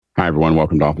everyone.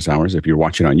 Welcome to Office Hours. If you're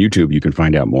watching on YouTube, you can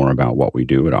find out more about what we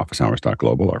do at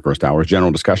officehours.global. Our first hour is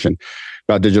general discussion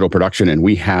about digital production, and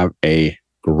we have a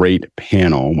great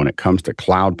panel when it comes to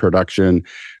cloud production,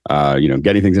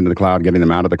 getting things into the cloud, getting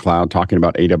them out of the cloud, talking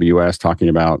about AWS, talking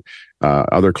about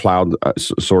other cloud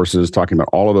sources, talking about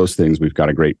all of those things. We've got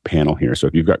a great panel here. So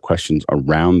if you've got questions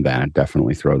around that,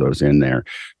 definitely throw those in there.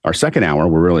 Our second hour,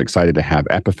 we're really excited to have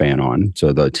Epiphan on.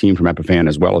 So the team from Epiphan,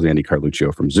 as well as Andy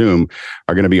Carluccio from Zoom,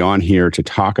 are going to be on here to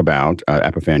talk about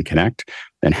Epiphan Connect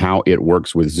and how it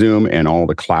works with Zoom and all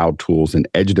the cloud tools and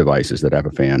edge devices that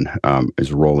Epiphan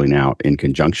is rolling out in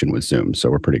conjunction with Zoom. So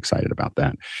we're pretty excited about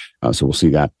that. So we'll see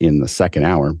that in the second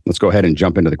hour. Let's go ahead and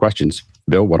jump into the questions.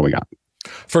 Bill, what do we got?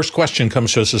 First question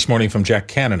comes to us this morning from Jack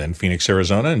Cannon in Phoenix,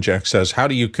 Arizona. And Jack says, how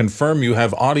do you confirm you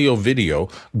have audio video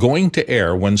going to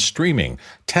air when streaming?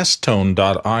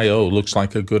 Testtone.io looks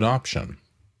like a good option.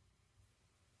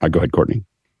 Go ahead, Courtney.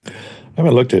 I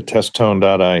haven't looked at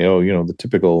testtone.io. The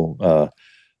typical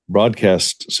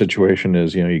broadcast situation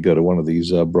is, you go to one of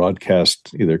these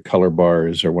broadcast, either color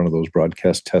bars or one of those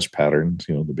broadcast test patterns,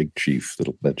 the big chief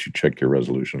that'll let you check your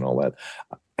resolution and all that,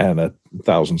 and a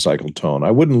 1,000-cycle tone. I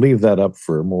wouldn't leave that up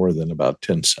for more than about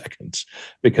 10 seconds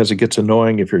because it gets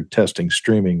annoying if you're testing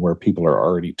streaming where people are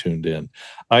already tuned in.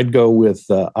 I'd go with,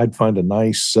 I'd find a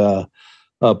nice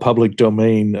public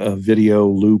domain video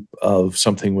loop of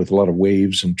something with a lot of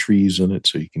waves and trees in it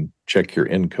so you can check your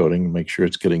encoding and make sure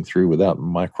it's getting through without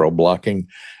micro blocking,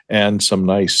 and some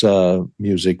nice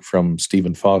music from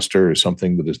Stephen Foster or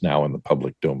something that is now in the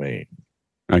public domain.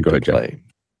 Go ahead, Jeff.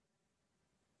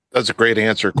 That's a great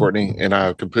answer, Courtney, and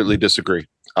I completely disagree.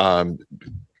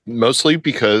 Mostly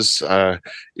because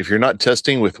if you're not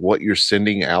testing with what you're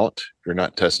sending out, you're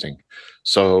not testing.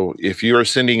 So if you are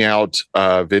sending out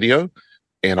video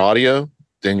and audio,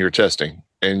 then you're testing,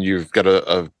 and you've got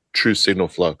a true signal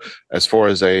flow. As far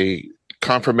as a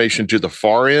confirmation to the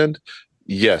far end,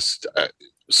 yes,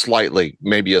 slightly,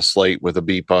 maybe a slate with a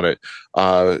beep on it.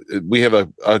 We have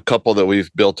a couple that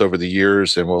we've built over the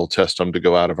years, and we'll test them to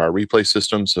go out of our replay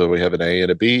system. So we have an A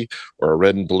and a B, or a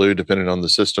red and blue, depending on the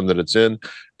system that it's in.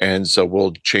 And so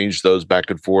we'll change those back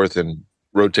and forth and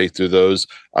rotate through those.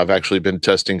 I've actually been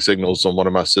testing signals on one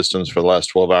of my systems for the last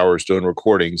 12 hours doing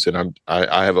recordings, and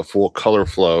I have a full color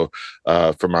flow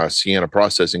for my Sienna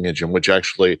processing engine, which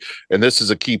actually, and this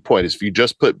is a key point, is if you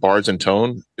just put bars and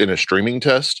tone in a streaming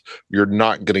test, you're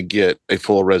not going to get a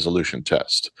full resolution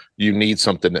test. You need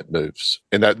something that moves.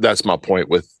 And that's my point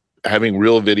with having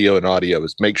real video and audio,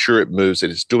 is make sure it moves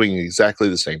and it's doing exactly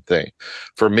the same thing.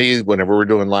 For me, whenever we're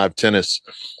doing live tennis,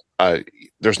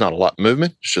 there's not a lot of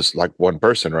movement. It's just like one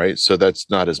person, right? So that's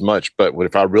not as much. But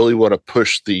if I really want to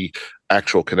push the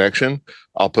actual connection,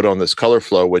 I'll put on this color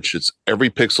flow, which is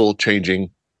every pixel changing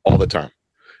all the time.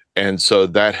 And so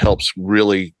that helps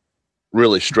really,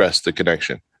 really stress the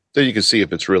connection. Then you can see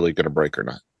if it's really going to break or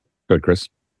not. Good, Chris.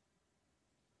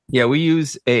 Yeah, we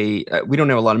use we don't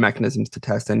have a lot of mechanisms to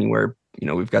test anywhere.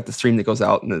 We've got the stream that goes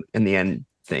out in the end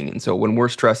thing. And so when we're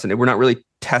stressing it, we're not really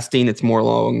testing. It's more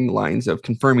along the lines of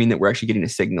confirming that we're actually getting a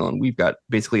signal. And we've got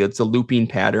basically, it's a looping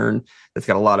pattern that's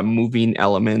got a lot of moving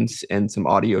elements and some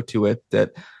audio to it that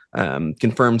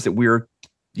confirms that we're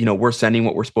sending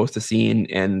what we're supposed to see.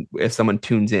 And if someone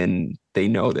tunes in, they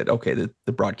know that, okay,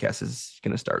 the broadcast is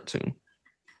going to start soon.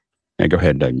 Yeah, go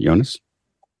ahead, Jonas.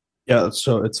 Yeah,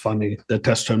 so it's funny that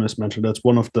Testtone is mentioned. That's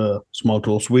one of the small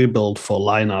tools we built for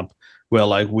lineup,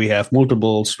 where we have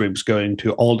multiple streams going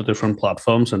to all the different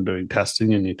platforms and doing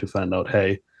testing. You need to find out,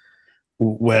 hey,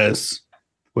 where's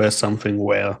something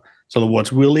where. So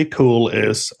what's really cool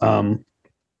is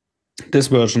this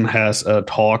version has a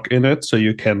talk in it, so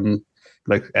you can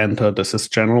enter, this is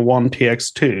channel 1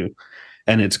 TX2,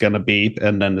 and it's going to beep,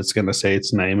 and then it's going to say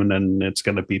its name, and then it's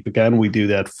going to beep again. We do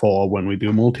that for when we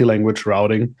do multi-language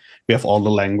routing. We have all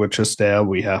the languages there.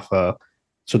 We have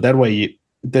so that way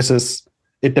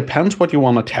it depends what you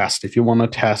want to test. If you want to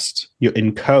test your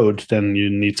encode, then you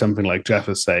need something like Jeff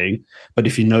is saying. But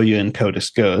if you know your encode is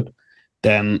good,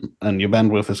 and your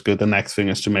bandwidth is good, the next thing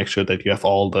is to make sure that you have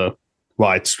all the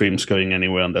right streams going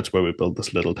anywhere. And that's where we built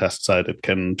this little test site. It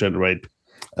can generate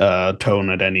tone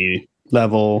at any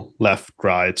level, left,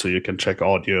 right, so you can check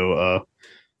audio.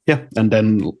 And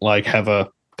then have a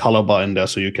color bar in there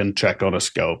so you can check on a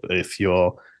scope if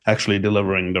you're actually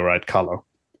delivering the right color.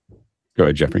 Go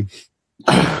ahead, Jeffrey.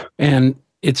 And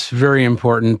it's very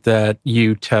important that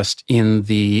you test in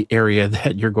the area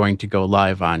that you're going to go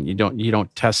live on. You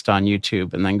don't test on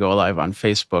YouTube and then go live on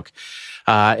Facebook.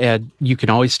 And you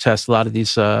can always test. A lot of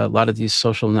these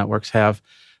social networks have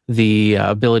the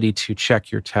ability to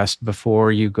check your test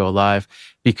before you go live,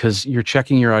 because you're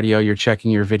checking your audio, you're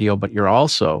checking your video, but you're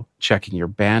also checking your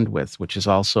bandwidth, which is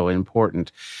also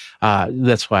important.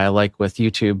 That's why I like with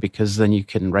YouTube, because then you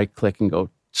can right click and go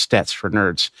stats for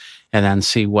nerds and then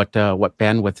see what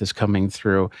bandwidth is coming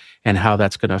through and how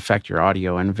that's going to affect your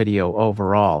audio and video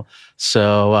overall.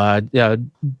 So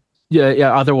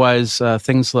otherwise,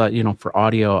 things like, for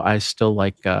audio, I still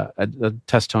like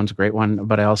Test Tone's a great one,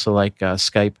 but I also like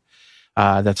Skype.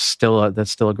 That's still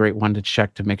a great one to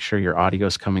check to make sure your audio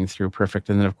is coming through perfect.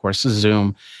 And then of course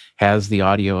Zoom has the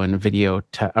audio and video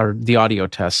or the audio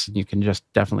tests. You can just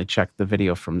definitely check the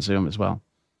video from Zoom as well.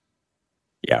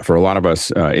 Yeah, for a lot of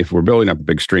us, if we're building up a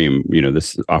big stream,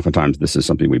 oftentimes this is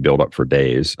something we build up for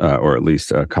days, or at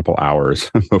least a couple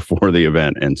hours before the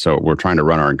event. And so we're trying to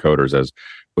run our encoders, as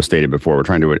was stated before. We're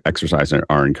trying to exercise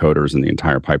our encoders in the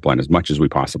entire pipeline as much as we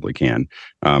possibly can.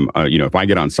 If I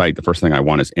get on site, the first thing I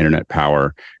want is internet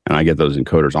power, and I get those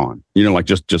encoders on.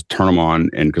 Just turn them on,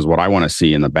 and because what I want to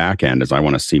see in the back end is I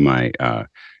want to see my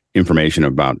information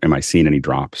about, am I seeing any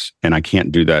drops? And I can't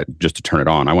do that just to turn it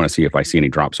on. I want to see if I see any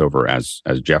drops over, as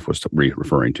Jeff was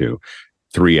referring to,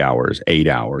 3 hours, 8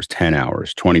 hours, 10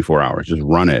 hours, 24 hours. Just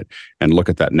run it and look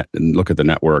at that. Look at the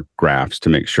network graphs to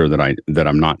make sure that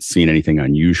I'm not seeing anything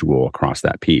unusual across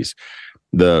that piece.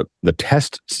 The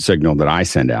test signal that I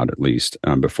send out, at least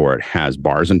before it, has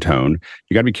bars and tone.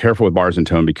 You got to be careful with bars and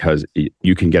tone, because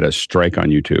you can get a strike on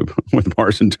YouTube with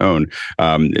bars and tone.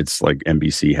 It's like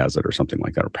NBC has it or something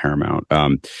like that, or Paramount.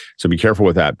 So be careful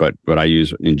with that. But I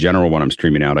use, in general, when I'm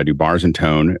streaming out, I do bars and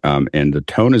tone. And the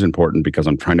tone is important because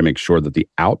I'm trying to make sure that the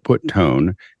output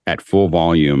tone at full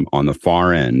volume on the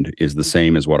far end is the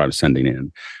same as what I'm sending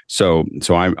in. So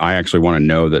I actually want to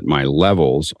know that my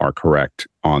levels are correct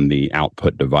on the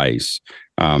output device,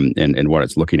 and what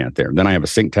it's looking at there. Then I have a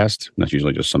sync test. That's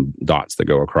usually just some dots that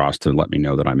go across to let me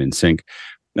know that I'm in sync.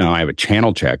 Now I have a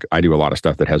channel check. I do a lot of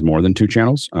stuff that has more than 2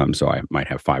 channels. So I might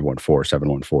have 514,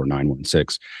 714,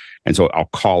 916. And so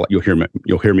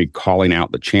you'll hear me calling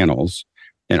out the channels.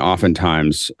 And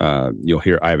oftentimes you'll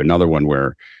hear, I have another one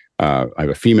where I have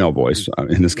a female voice,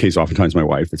 in this case, oftentimes my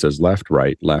wife, that says left,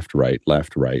 right, left, right,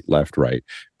 left, right, left, right.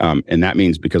 And that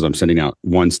means because I'm sending out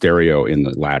one stereo in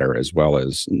the ladder as well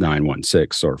as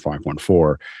 916 or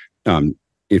 514.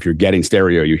 If you're getting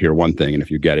stereo, you hear one thing. And if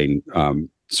you're getting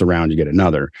surround, you get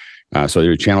another. So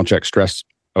your channel check, stress,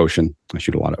 ocean. I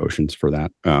shoot a lot of oceans for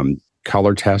that.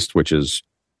 Color test, which is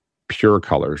pure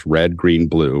colors, red, green,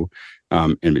 blue.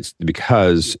 And it's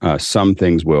because some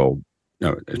things will,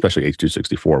 especially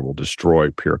H.264, will destroy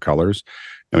pure colors,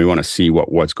 and we want to see what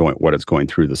it's going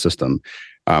through the system.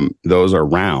 Those are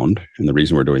round, and the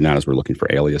reason we're doing that is we're looking for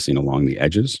aliasing along the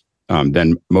edges.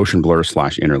 Then motion blur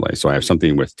 / interlace. So I have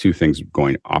something with 2 things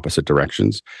going opposite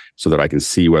directions, so that I can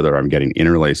see whether I'm getting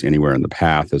interlace anywhere in the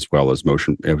path, as well as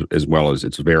motion, as well as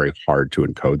it's very hard to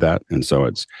encode that, and so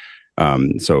it's.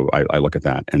 So I look at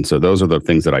that, and so those are the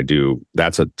things that I do.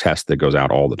 That's a test that goes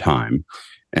out all the time.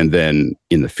 And then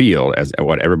in the field, as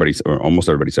what almost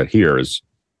everybody said here, is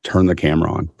turn the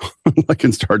camera on, like,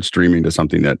 and start streaming to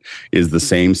something that is the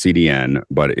same CDN,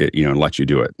 but it, and let you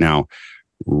do it. Now,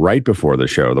 right before the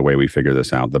show, the way we figure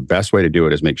this out, the best way to do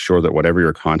it is make sure that whatever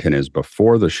your content is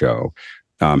before the show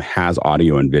has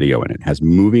audio and video in it, has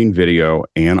moving video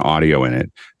and audio in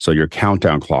it. So your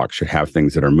countdown clock should have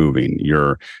things that are moving.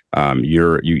 You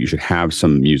should have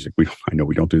some music. I know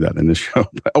we don't do that in this show,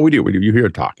 but we do. You hear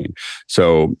it talking.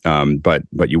 So,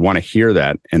 but you want to hear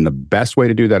that, and the best way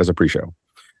to do that is a pre-show.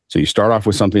 So you start off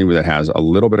with something that has a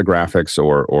little bit of graphics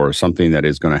or something that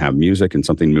is going to have music and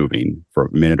something moving for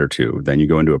a minute or 2. Then you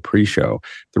go into a pre-show.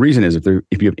 The reason is if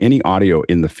you have any audio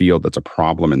in the field that's a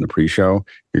problem in the pre-show,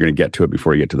 you're going to get to it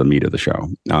before you get to the meat of the show.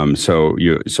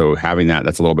 So having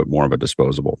that's a little bit more of a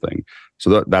disposable thing.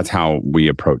 So that's how we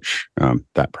approach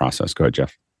that process. Go ahead,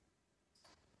 Jeff.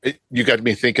 You got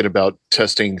me thinking about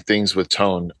testing things with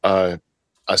tone. I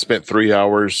spent 3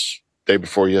 hours day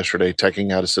before yesterday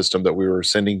checking out a system that we were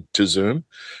sending to Zoom.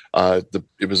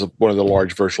 It was one of the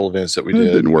large virtual events that we did.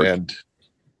 It didn't work. And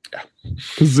yeah.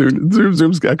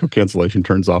 Zoom's echo cancellation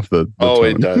turns off the tone.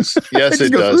 It does. Yes,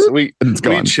 it does. We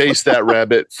chased that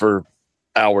rabbit for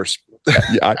hours.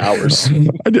 Hours.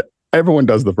 Everyone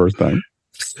does the first time.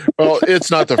 Well, it's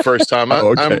not the first time.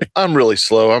 I'm really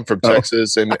slow. I'm from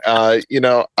Texas, and I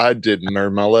didn't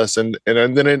learn my lesson,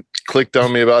 and then it clicked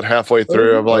on me about halfway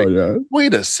through. I'm like,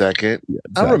 wait a second, exactly.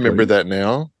 I remember that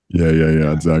now.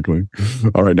 Yeah, exactly.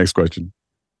 All right, next question.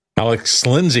 Alex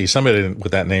Lindsay, somebody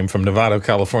with that name from Nevada,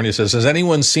 California, says, has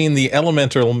anyone seen the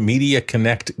Elemental Media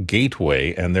Connect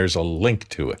Gateway? And there's a link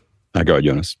to it. Go ahead,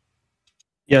 Jonas.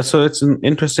 Yeah, so it's an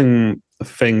interesting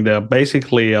thing. They're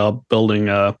basically building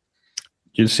a.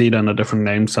 You see it in a different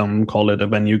name. Some call it a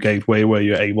venue gateway, where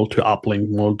you're able to uplink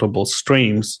multiple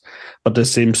streams. But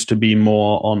this seems to be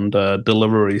more on the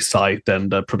delivery side than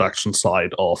the production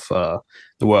side of the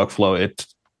workflow. It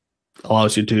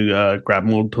allows you to grab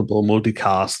multiple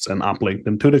multicasts and uplink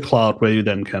them to the cloud, where you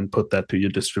then can put that to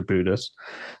your distributors.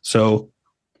 So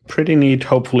pretty neat.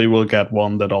 Hopefully we'll get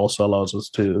one that also allows us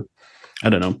to, I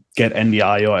don't know, get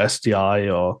NDI or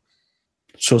SDI or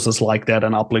sources like that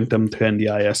and uplink them to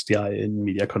NDI, SDI in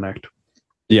Media Connect.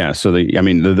 Yeah. So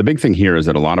the big thing here is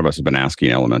that a lot of us have been asking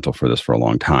Elemental for this for a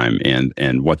long time.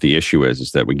 And what the issue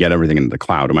is that we get everything into the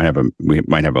cloud. We might have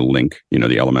a link,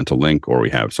 the Elemental link, or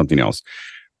we have something else.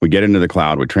 We get into the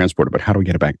cloud, we transport it, but how do we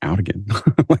get it back out again?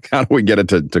 Like, how do we get it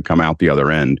to come out the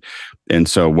other end? And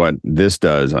so what this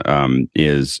does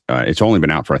is it's only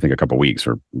been out for, I think, a couple of weeks,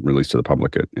 or released to the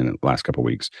public in the last couple of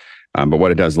weeks. But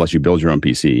what it does lets you build your own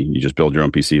PC. You just build your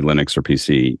own PC, Linux or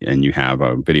PC, and you have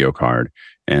a video card,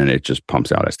 and it just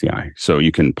pumps out SDI. So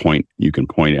you can point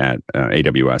at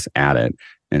AWS at it,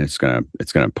 and it's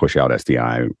gonna push out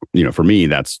SDI. For me,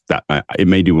 it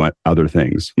may do other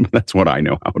things. That's what I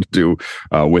know how to do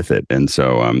with it, and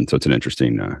so it's an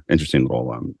interesting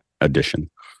little addition.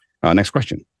 Next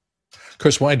question.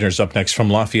 Chris Widener's up next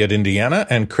from Lafayette, Indiana.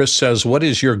 And Chris says, what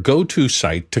is your go-to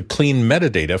site to clean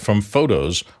metadata from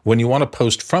photos when you want to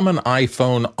post from an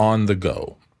iPhone on the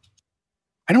go?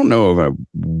 I don't know of a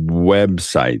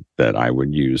website that I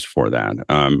would use for that.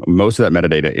 Most of that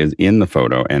metadata is in the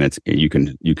photo, and you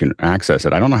can access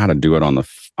it. I don't know how to do it on the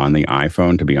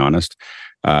iPhone, to be honest.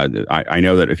 I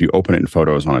know that if you open it in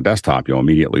Photos on a desktop, you'll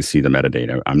immediately see the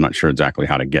metadata. I'm not sure exactly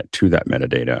how to get to that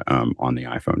metadata on the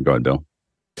iPhone. Go ahead, Bill.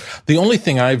 The only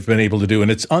thing I've been able to do, and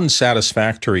it's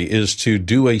unsatisfactory, is to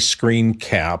do a screen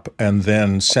cap and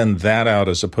then send that out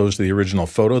as opposed to the original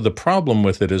photo. The problem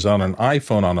with it is on an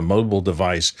iPhone, on a mobile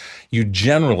device, you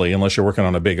generally, unless you're working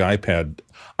on a big iPad,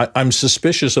 I'm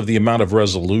suspicious of the amount of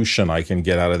resolution I can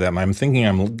get out of that. And I'm thinking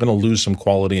I'm going to lose some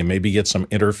quality and maybe get some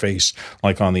interface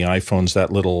like on the iPhones, that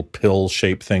little pill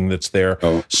shape thing that's there.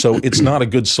 Oh. So it's not a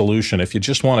good solution. If you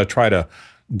just want to try to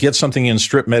get something in,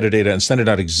 strip metadata, and send it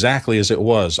out exactly as it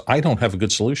was, I don't have a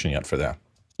good solution yet for that.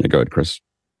 Yeah, go ahead, Chris.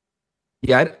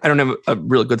 Yeah, I don't have a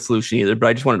real good solution either, but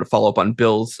I just wanted to follow up on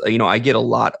Bill's. I get a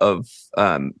lot of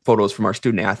photos from our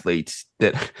student athletes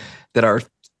that are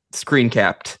screen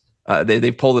capped.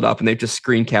 They pulled it up and they've just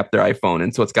screen capped their iPhone.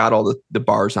 And so it's got all the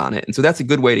bars on it. And so that's a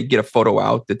good way to get a photo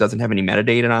out that doesn't have any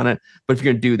metadata on it. But if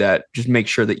you're going to do that, just make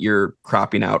sure that you're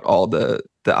cropping out all the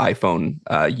iPhone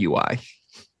UI.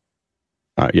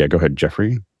 Yeah, go ahead,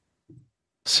 Jeffrey.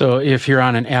 So if you're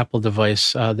on an Apple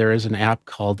device, there is an app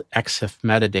called EXIF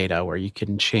Metadata where you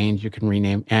can change, you can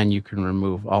rename, and you can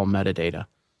remove all metadata.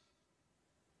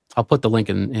 I'll put the link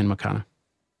in Makana.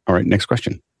 All right, next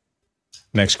question.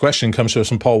 Next question comes to us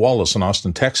from Paul Wallace in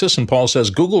Austin, Texas. And Paul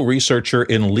says, Google researcher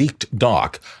in leaked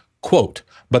doc, quote,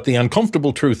 but the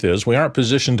uncomfortable truth is we aren't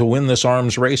positioned to win this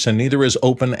arms race, and neither is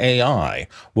OpenAI.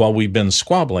 While we've been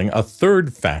squabbling, a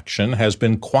third faction has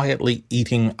been quietly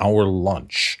eating our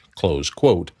lunch, close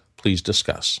quote. Please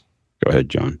discuss. Go ahead,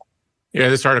 John. Yeah,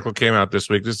 this article came out this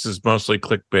week. This is mostly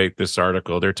clickbait, this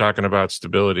article. They're talking about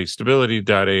Stability.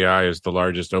 Stability.ai is the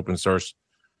largest open source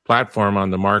platform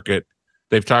on the market.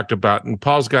 They've talked about, and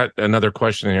Paul's got another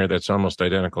question here that's almost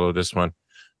identical to this one.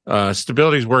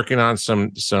 Stability is working on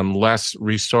some less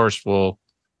resourceful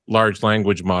large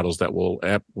language models that will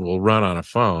run on a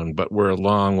phone, but we're a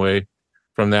long way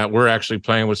from that. We're actually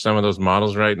playing with some of those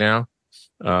models right now,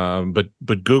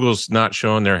 but Google's not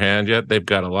showing their hand yet. They've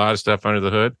got a lot of stuff under the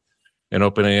hood, and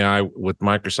OpenAI with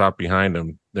Microsoft behind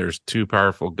them. There's two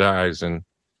powerful guys, and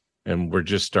we're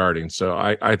just starting. So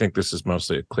I think this is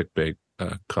mostly a clickbait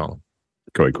column.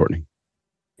 Go ahead, Courtney.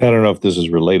 I don't know if this is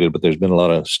related, but there's been a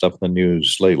lot of stuff in the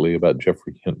news lately about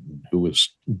Jeffrey Hinton, who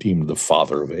was deemed the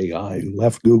father of AI, who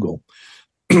left Google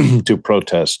to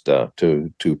protest,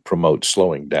 to promote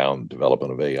slowing down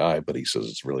development of AI. But he says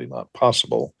it's really not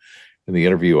possible. In the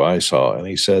interview I saw, and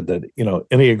he said that,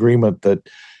 any agreement that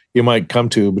you might come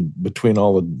to between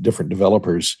all the different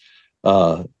developers,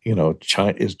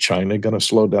 is China going to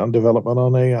slow down development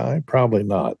on AI? Probably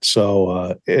not.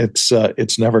 So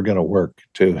it's never going to work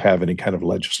to have any kind of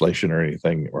legislation or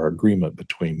anything or agreement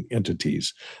between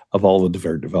entities of all the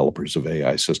different developers of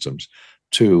AI systems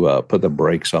to put the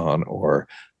brakes on or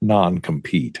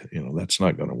non-compete. That's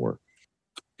not going to work.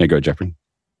 Yeah, go, Jeffrey.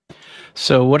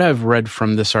 So what I've read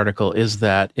from this article is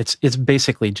that it's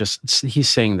basically just, he's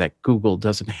saying that Google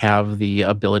doesn't have the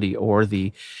ability or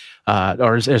the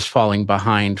or is falling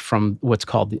behind from what's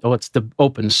the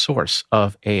open source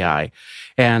of AI,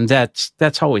 and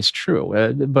that's always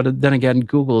true. But then again,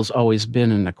 Google's always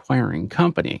been an acquiring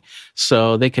company,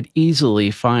 so they could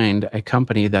easily find a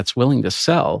company that's willing to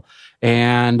sell,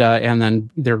 and then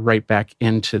they're right back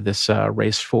into this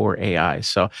race for AI.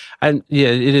 So, it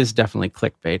is definitely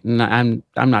clickbait, and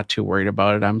I'm not too worried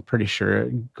about it. I'm pretty sure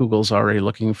Google's already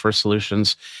looking for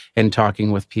solutions and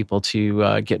talking with people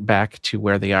to get back to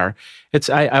where they are.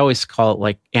 I always call it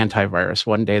like antivirus.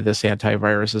 One day this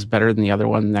antivirus is better than the other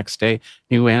one. The next day,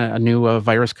 a new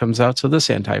virus comes out, so this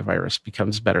antivirus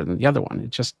becomes better than the other one.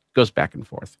 It just goes back and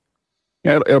forth.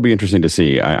 Yeah, it'll be interesting to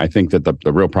see. I think that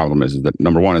the real problem is that,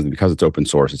 number one, is because it's open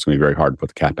source, it's going to be very hard to put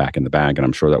the cat back in the bag, and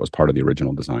I'm sure that was part of the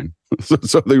original design.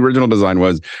 So the original design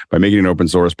was, by making it open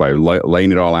source, by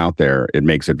laying it all out there, it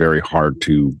makes it very hard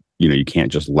to, you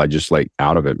can't just legislate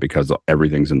out of it because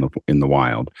everything's in the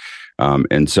wild.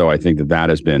 And so I think that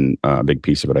has been a big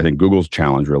piece of it. I think Google's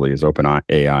challenge really is open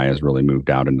AI has really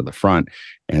moved out into the front,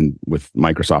 and with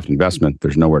Microsoft investment,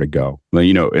 there's nowhere to go.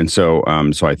 And so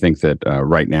I think that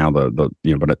right now but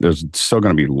there's still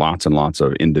going to be lots and lots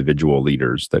of individual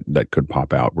leaders that could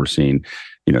pop out. We're seeing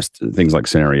things like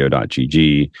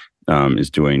Scenario.gg is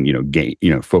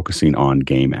doing focusing on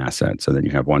game assets, and then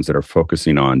you have ones that are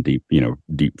focusing on deep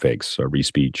fakes or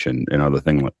respeech and other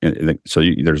things. So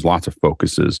there's lots of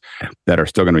focuses that are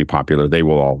still going to be popular. They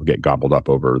will all get gobbled up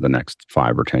over the next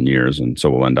 5 or 10 years, and so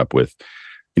we'll end up with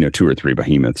 2 or 3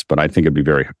 behemoths. But I think it'd be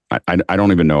very. I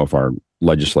don't even know if our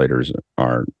legislators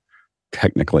are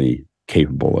technically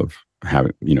capable of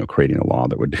having creating a law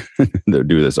that would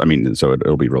do this. I mean, so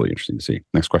it'll be really interesting to see.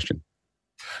 Next question.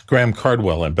 Graham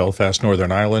Cardwell in Belfast,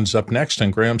 Northern Ireland's up next,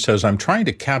 and Graham says, I'm trying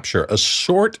to capture a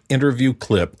short interview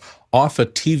clip off a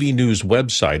TV news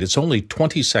website. It's only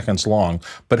 20 seconds long,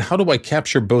 but how do I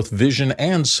capture both vision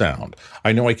and sound?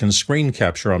 I know I can screen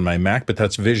capture on my Mac, but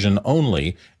that's vision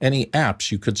only. Any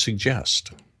apps you could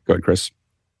suggest? Go ahead, Chris.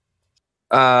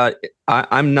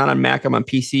 I'm not on Mac, I'm on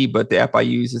PC, but the app I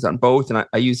use is on both, and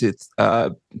I use it.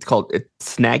 It's called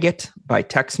Snagit by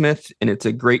TechSmith, and it's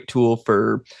a great tool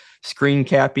for screen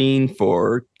capping,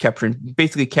 for capturing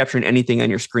anything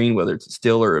on your screen, whether it's a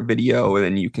still or a video, and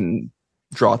then you can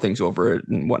draw things over it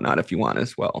and whatnot if you want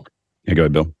as well. Yeah, go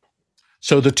ahead, Bill.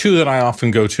 So the two that I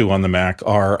often go to on the Mac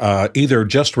are either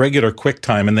just regular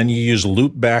QuickTime, and then you use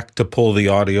Loopback to pull the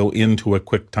audio into a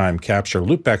QuickTime capture.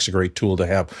 Loopback's a great tool to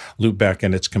have. Loopback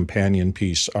and its companion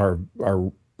piece are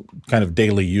kind of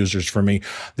daily users for me.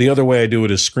 The other way I do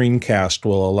it is Screencast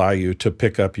will allow you to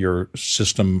pick up your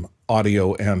system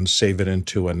audio and save it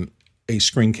into a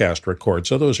screencast record.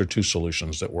 So those are two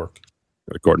solutions that work.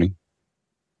 Courtney?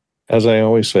 As I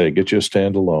always say, get you a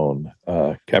standalone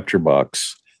capture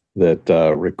box that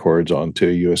records onto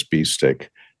a USB stick.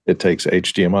 It takes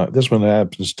HDMI. This one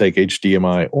happens to take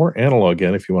HDMI or analog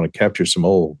in if you want to capture some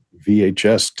old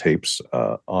VHS tapes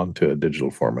onto a digital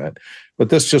format. But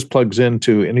this just plugs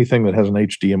into anything that has an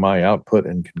HDMI output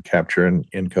and can capture and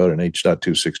encode an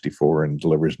H.264 and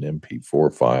delivers an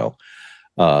MP4 file.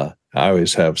 I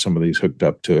always have some of these hooked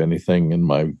up to anything in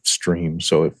my stream.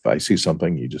 So if I see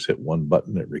something, you just hit one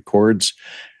button, it records.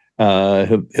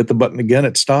 Hit the button again,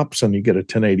 it stops, and you get a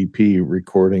 1080p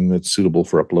recording that's suitable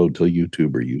for upload to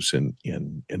YouTube or use in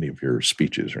any of your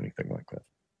speeches or anything like that.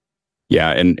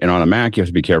 Yeah, and on a Mac, you have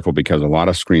to be careful because a lot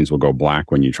of screens will go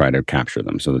black when you try to capture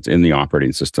them. So it's in the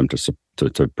operating system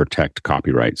to protect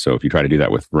copyright. So if you try to do that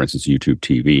with, for instance, YouTube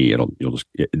TV,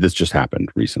 this just happened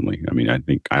recently. I mean,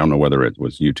 I don't know whether it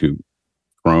was YouTube,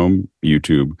 Chrome,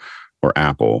 YouTube, or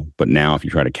Apple, but now if you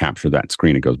try to capture that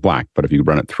screen, it goes black. But if you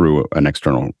run it through an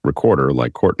external recorder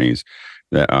like Courtney's,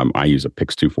 I use a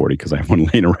Pix 240 because I have one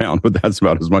laying around, but that's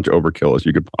about as much overkill as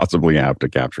you could possibly have to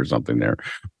capture something there.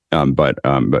 But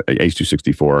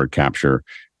H.264 capture,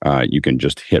 you can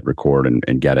just hit record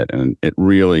and get it. And it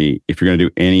really, if you're going to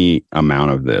do any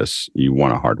amount of this, you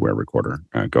want a hardware recorder.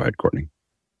 Go ahead, Courtney.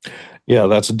 Yeah,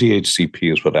 that's a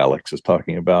DHCP is what Alex is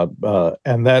talking about.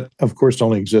 And that, of course,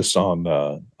 only exists on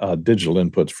digital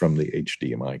inputs from the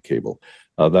HDMI cable.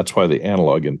 That's why the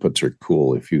analog inputs are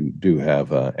cool. If you do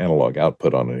have analog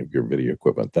output on any of your video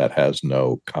equipment, that has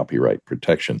no copyright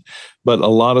protection. But a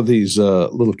lot of these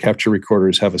little capture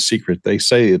recorders have a secret. They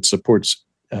say it supports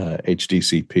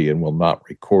HDCP and will not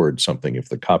record something if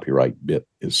the copyright bit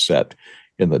is set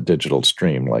in the digital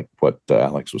stream, like what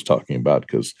Alex was talking about,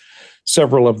 because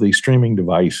several of the streaming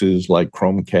devices like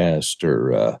Chromecast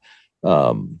or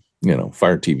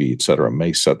Fire TV, et cetera,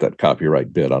 may set that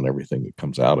copyright bit on everything that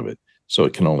comes out of it. So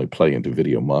it can only play into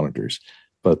video monitors.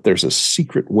 but there's a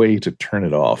secret way to turn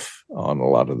it off on a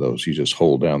lot of those. You just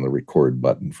hold down the record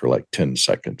button for like 10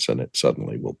 seconds and it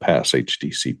suddenly will pass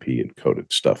HDCP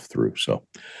encoded stuff through. So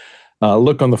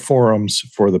look on the forums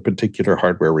for the particular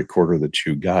hardware recorder that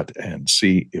you got and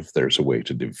see if there's a way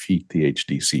to defeat the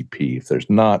HDCP. If there's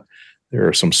not, there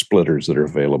are some splitters that are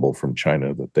available from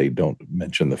China that they don't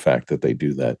mention the fact that they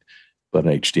do that, but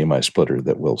an HDMI splitter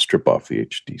that will strip off the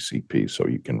HDCP so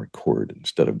you can record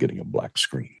instead of getting a black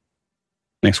screen.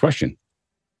 Next question.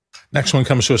 Next one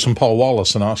comes to us from Paul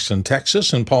Wallace in Austin,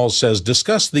 Texas. And Paul says,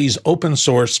 discuss these open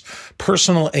source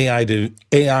personal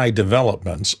AI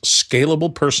developments,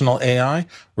 scalable personal AI,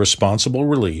 responsible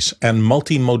release, and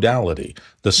multimodality.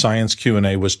 The science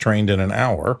Q&A was trained in an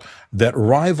hour that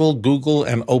rival Google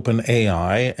and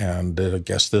OpenAI. And I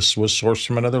guess this was sourced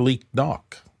from another leaked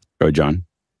doc. Go ahead, John.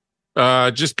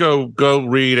 Just go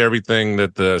read everything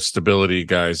that the stability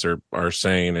guys are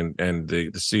saying, and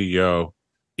the CEO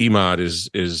Emad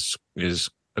is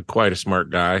quite a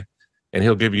smart guy, and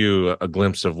he'll give you a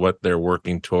glimpse of what they're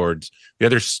working towards. The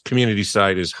other community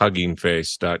site is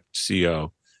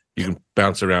huggingface.co. You can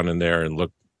bounce around in there and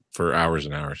look for hours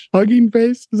and hours. Hugging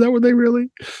Face? Is that what they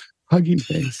really? Hugging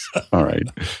Face. All right.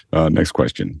 Next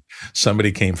question.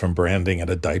 Somebody came from branding at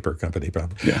a diaper company,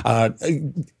 probably. Yeah.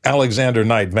 Alexander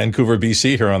Knight, Vancouver,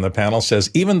 BC, here on the panel says,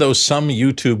 even though some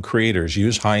YouTube creators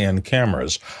use high-end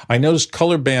cameras, I noticed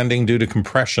color banding due to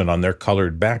compression on their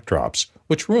colored backdrops,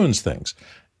 which ruins things.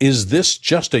 Is this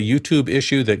just a YouTube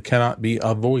issue that cannot be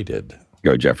avoided?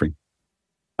 Go, Jeffrey.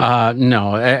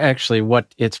 No, actually,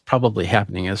 what it's probably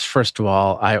happening is, first of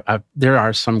all, there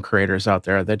are some creators out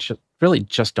there that really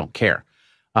just don't care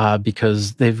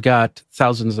because they've got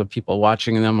thousands of people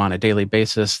watching them on a daily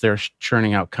basis. They're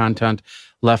churning out content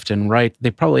left and right. They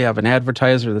probably have an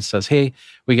advertiser that says, hey,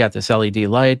 we got this LED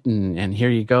light and here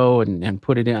you go, and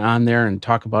put it on there and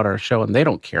talk about our show. And they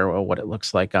don't care what it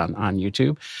looks like on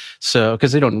YouTube. So,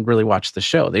 because they don't really watch the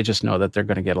show, they just know that they're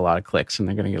going to get a lot of clicks and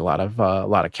they're going to get a lot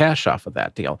of cash off of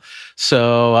that deal.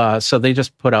 So they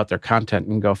just put out their content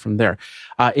and go from there.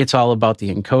 It's all about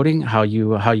the encoding, how you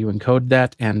encode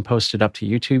that and post it up to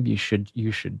YouTube.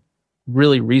 You should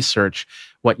really research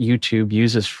what YouTube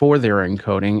uses for their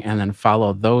encoding and then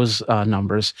follow those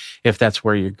numbers if that's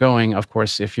where you're going. Of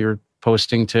course, if you're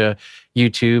posting to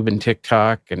YouTube and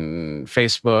TikTok and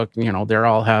Facebook, they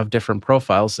all have different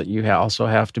profiles that you also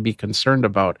have to be concerned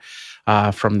about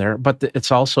from there. But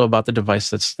it's also about the device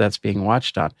that's being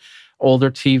watched on.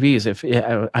 Older TVs, if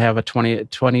I have a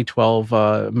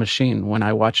 2012 machine, when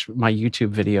I watch my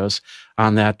YouTube videos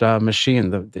on that machine,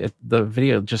 the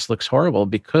video just looks horrible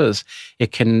because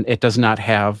it does not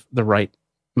have the right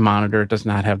monitor, it does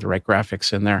not have the right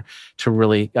graphics in there to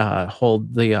really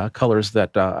hold the colors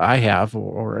that I have,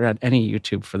 or at any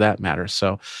YouTube for that matter.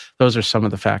 So those are some of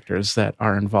the factors that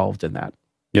are involved in that.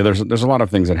 Yeah, there's a lot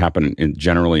of things that happen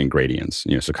generally in gradients.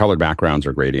 So colored backgrounds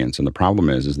are gradients, and the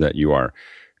problem is that you are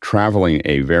traveling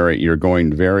you're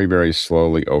going very, very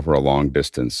slowly over a long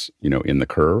distance, in the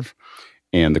curve.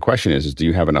 And the question is do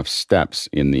you have enough steps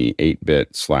in the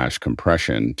 8-bit /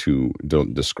 compression to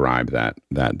describe that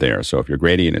there? So if your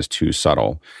gradient is too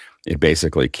subtle, it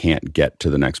basically can't get to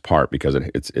the next part because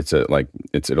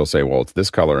it'll say, well, it's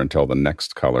this color until the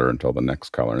next color until the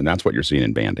next color. And that's what you're seeing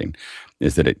in banding,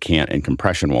 is that it can't, and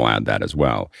compression will add that as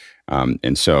well.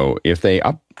 And so if they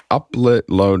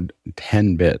upload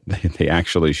 10-bit, they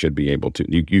actually should be able to,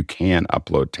 you can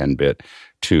upload 10-bit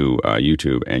to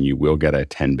YouTube and you will get a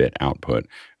 10-bit output,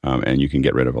 and you can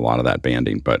get rid of a lot of that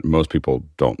banding, but most people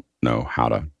don't know how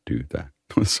to do that.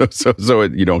 So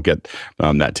you don't get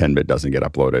that 10-bit doesn't get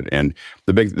uploaded. And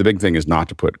the big thing is not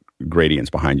to put gradients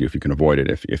behind you if you can avoid it,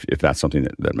 if that's something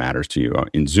that matters to you.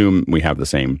 In Zoom, we have the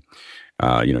same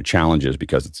challenges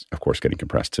because it's of course getting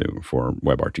compressed for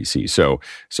WebRTC. So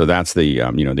that's the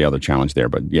the other challenge there.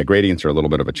 But yeah, gradients are a little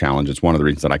bit of a challenge. It's one of the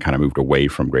reasons that I kind of moved away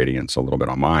from gradients a little bit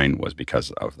on mine, was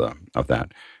because of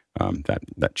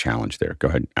that challenge there. Go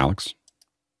ahead, Alex.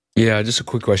 Yeah, just a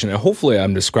quick question. Hopefully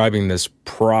I'm describing this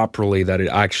properly, that it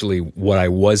actually, what I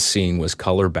was seeing was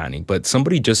color banding, but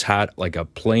somebody just had like a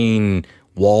plain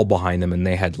wall behind them and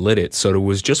they had lit it. So it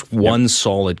was just one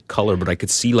solid color, but I could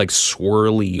see like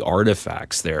swirly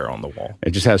artifacts there on the wall.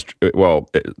 It just has,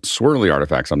 swirly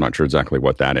artifacts. I'm not sure exactly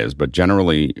what that is, but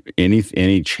generally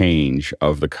any change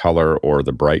of the color or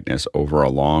the brightness over a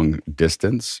long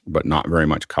distance, but not very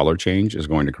much color change, is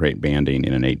going to create banding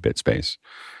in an 8-bit space.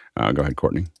 Go ahead,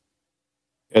 Courtney.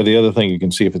 Yeah, the other thing you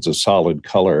can see if it's a solid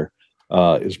color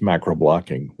is macro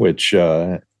blocking, which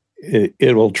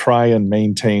it will try and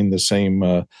maintain the same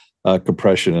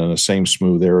compression in the same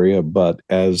smooth area, but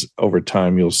as over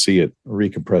time you'll see it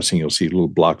recompressing, you'll see little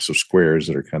blocks of squares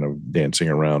that are kind of dancing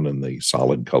around in the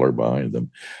solid color behind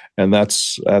them, and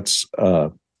that's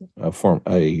a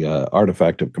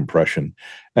artifact of compression.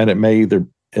 And it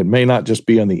may not just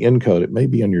be on the encode, it may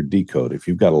be on your decode. If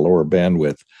you've got a lower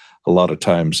bandwidth, a lot of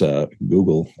times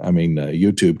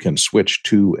YouTube can switch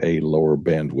to a lower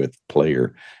bandwidth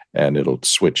player, and it'll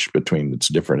switch between its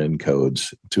different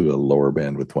encodes to a lower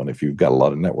bandwidth one if you've got a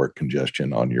lot of network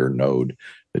congestion on your node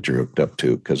that you're hooked up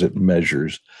to, because it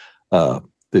measures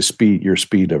your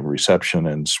speed of reception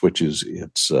and switches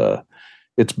its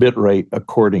bit rate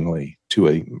accordingly to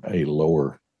a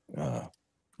lower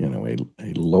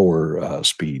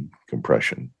speed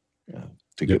compression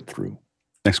to get through.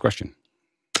 Next question.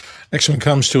 Next one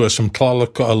comes to us from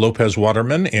Tlaloc Lopez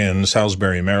Waterman in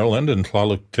Salisbury, Maryland. And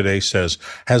Tlaloc today says,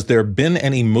 has there been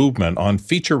any movement on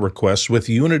feature requests with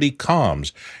Unity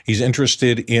Comms? He's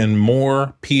interested in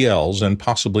more PLs and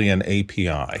possibly an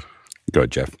API. Go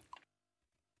ahead, Jeff.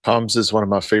 Comms is one of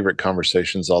my favorite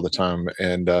conversations all the time.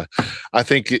 And I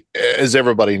think, as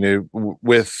everybody knew,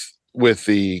 with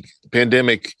the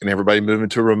pandemic and everybody moving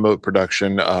to remote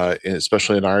production,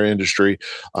 especially in our industry,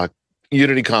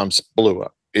 Unity Comms blew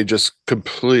up. It just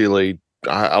completely,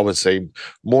 I would say,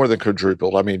 more than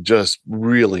quadrupled. I mean, just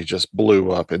really just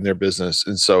blew up in their business.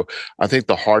 And so I think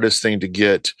the hardest thing to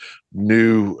get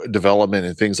new development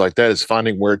and things like that is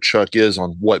finding where Chuck is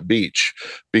on what beach,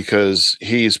 because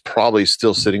he's probably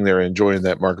still sitting there enjoying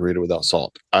that margarita without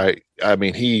salt. I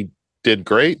mean, he did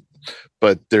great,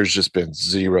 but there's just been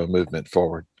zero movement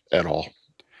forward at all.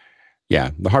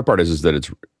 Yeah. The hard part is that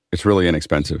it's really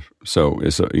inexpensive. So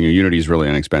Unity is really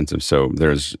inexpensive. So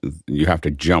you have to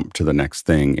jump to the next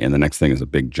thing, and the next thing is a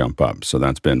big jump up. So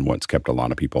that's been what's kept a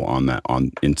lot of people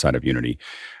on inside of Unity.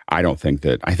 I think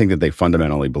that they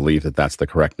fundamentally believe that that's the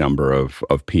correct number of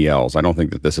PLs. I don't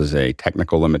think that this is a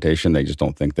technical limitation. They just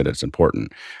don't think that it's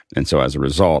important. And so as a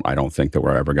result, I don't think that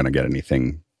we're ever going to get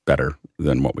anything better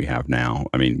than what we have now.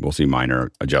 I mean, we'll see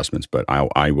minor adjustments, but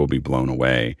I will be blown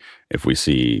away if we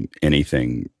see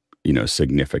anything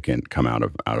significant come out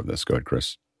of this. Go ahead,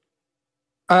 Chris.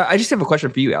 I just have a question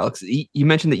for you, Alex. You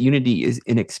mentioned that Unity is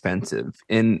inexpensive,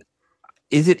 and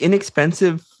is it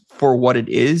inexpensive for what it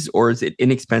is, or is it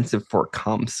inexpensive for a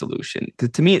comms solution? Because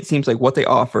to me, it seems like what they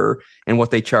offer and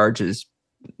what they charge it's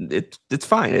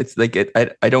fine. It's like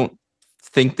I don't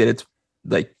think that it's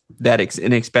like that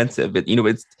inexpensive. It's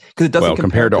because it doesn't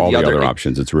compare to all the other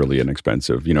options. It's really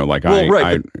inexpensive.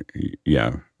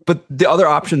 Yeah. But the other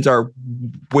options are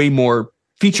way more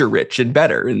feature rich and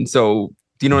better. And so,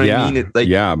 do you know what I mean?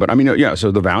 But I mean,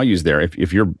 so the value's there.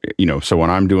 If you're, so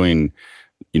when I'm doing,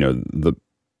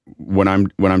 when I'm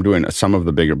doing some of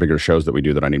the bigger shows that we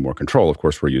do that I need more control, of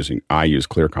course, I use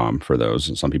ClearComm for those.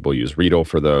 And some people use Readle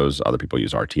for those. Other people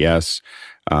use RTS.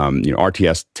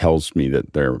 RTS tells me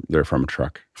that they're from a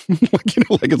truck.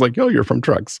 It's like, oh, you're from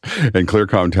trucks. And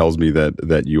ClearComm tells me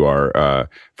that you are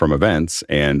from events,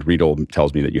 and Readle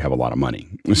tells me that you have a lot of money.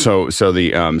 So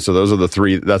those are the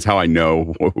three. That's how I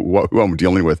know who I'm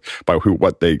dealing with by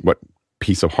what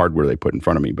piece of hardware they put in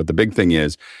front of me. But the big thing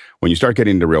is, when you start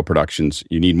getting into real productions,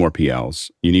 you need more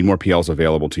PLs. You need more PLs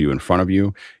available to you in front of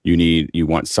you. You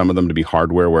want some of them to be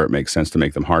hardware where it makes sense to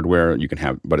make them hardware. You can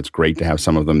have, but it's great to have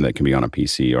some of them that can be on a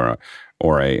PC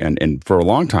and for a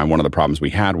long time, one of the problems we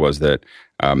had was that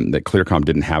ClearComm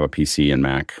didn't have a PC and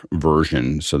Mac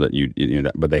version, so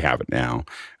that but they have it now.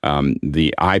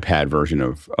 The iPad version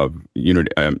of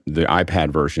Unity, the iPad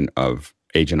version of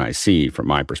Agent IC, from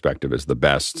my perspective, is the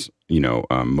best,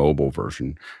 mobile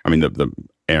version. I mean, the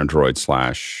Android /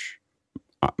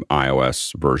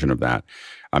 iOS version of that,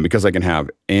 because I can have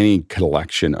any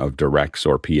collection of directs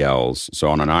or PLs. So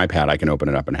on an iPad, I can open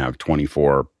it up and have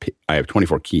 24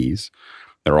 keys.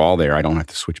 They're all there. I don't have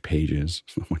to switch pages.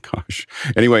 Oh my gosh.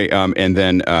 Anyway, and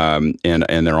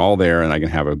they're all there, and I can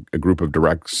have a group of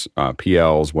directs,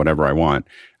 PLs, whatever I want.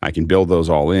 I can build those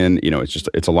all in.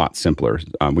 It's a lot simpler.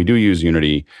 We do use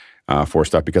Unity for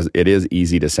stuff because it is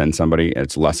easy to send somebody.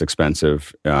 It's less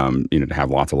expensive, to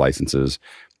have lots of licenses.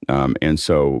 And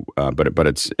so,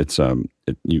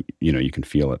 you can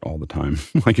feel it all the time.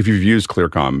 Like if you've used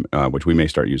ClearComm, which we may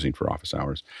start using for office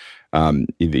hours,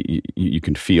 you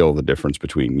can feel the difference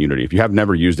between Unity. If you have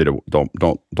never used it,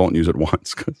 don't use it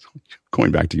once, because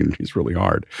going back to Unity is really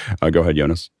hard. Go ahead,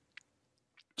 Jonas.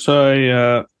 So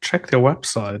I checked their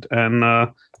website, and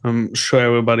I'm sure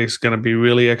everybody's going to be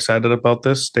really excited about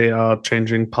this. They are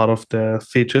changing part of their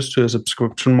features to a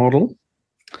subscription model.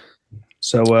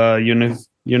 So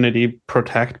Unity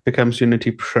Protect becomes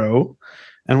Unity Pro,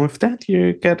 And with that,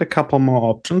 you get a couple more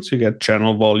options. You get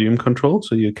channel volume control,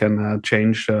 so you can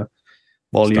change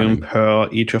volume per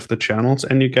each of the channels,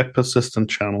 and you get persistent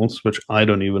channels, which I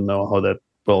don't even know how that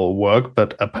will work,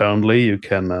 but apparently you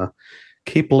can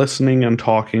keep listening and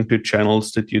talking to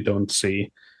channels that you don't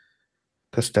see,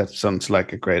 because that sounds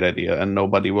like a great idea, and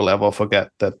nobody will ever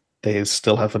forget that they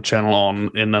still have a channel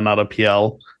on in another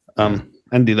PL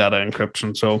and do that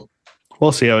encryption. So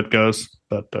we'll see how it goes,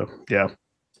 but yeah,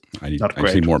 I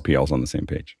see more PLs on the same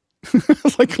page.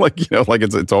 like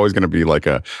it's always going to be like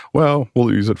we'll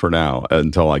use it for now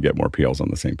until I get more PLs on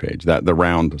the same page. That the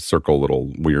round circle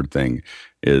little weird thing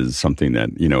is something that,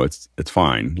 it's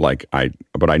fine.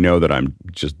 But I know that I'm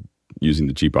just using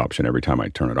the cheap option every time I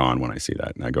turn it on when I see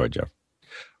that. Now go ahead, Jeff.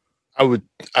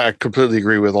 I completely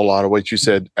agree with a lot of what you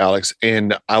said, Alex.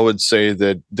 And I would say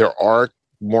that there are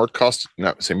more cost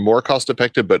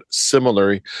effective, but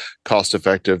similarly cost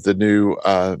effective. The new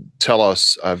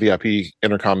Telos VIP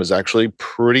intercom is actually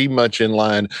pretty much in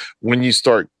line when you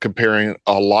start comparing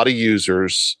a lot of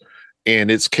users, and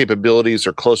its capabilities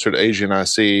are closer to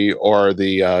AsianIC or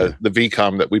the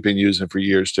VCOM that we've been using for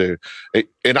years too.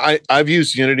 And I've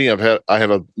used Unity. I have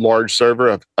a large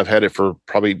server. I've had it for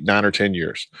probably 9 or 10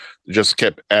 years. Just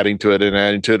kept adding to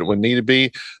it when needed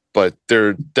be. But there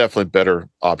are definitely better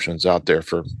options out there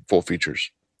for full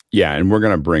features. Yeah, and we're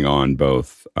going to bring on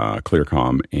both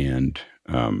ClearComm and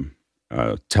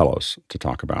Telos to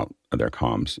talk about their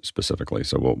comms specifically.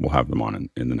 So we'll have them on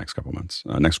in the next couple of months.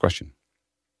 Next question.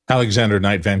 Alexander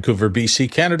Knight, Vancouver, BC,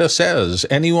 Canada says,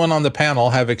 anyone on the panel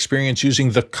have experience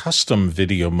using the custom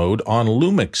video mode on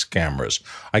Lumix cameras?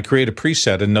 I create a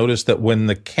preset and notice that when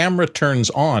the camera turns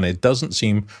on, it doesn't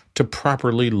seem to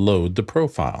properly load the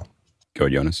profile. Go,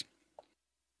 Jonas.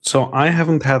 So I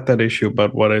haven't had that issue,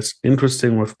 but what is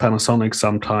interesting with Panasonic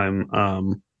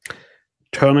sometime,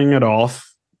 turning it off,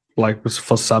 like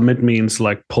for some it means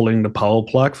like pulling the power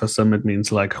plug, for some it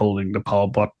means like holding the power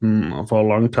button for a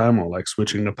long time, or like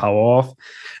switching the power off,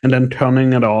 and then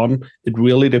turning it on. It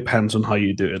really depends on how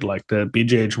you do it. Like the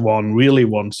BGH1 really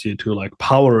wants you to like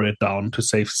power it down to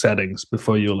save settings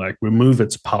before you like remove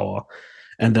its power,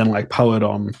 and then like power it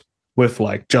on with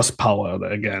like just power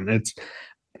again.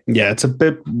 It's a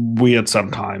bit weird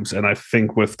sometimes, and I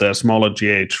think with the smaller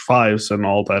GH5s and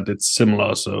all that, it's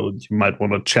similar. So you might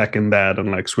want to check in that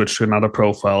and like switch to another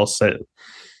profile, set,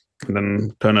 and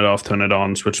then turn it off, turn it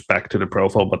on, switch back to the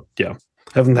profile. But yeah,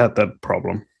 haven't had that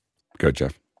problem. Go,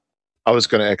 Jeff. I was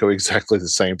going to echo exactly the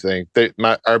same thing.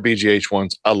 Our BGH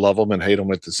ones, I love them and hate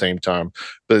them at the same time.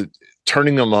 But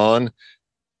turning them on,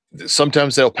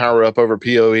 sometimes they'll power up over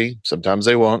PoE, sometimes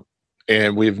they won't.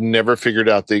 And we've never figured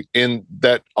out and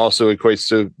that also equates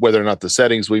to whether or not the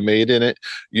settings we made in it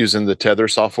using the Tether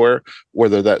software,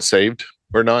 whether that's saved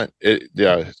or not.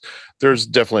 There's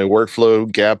definitely a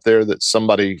workflow gap there that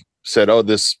somebody said,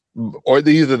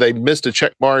 either they missed a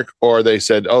check mark or they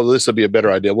said, this will be a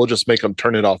better idea. We'll just make them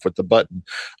turn it off with the button.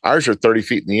 Ours are 30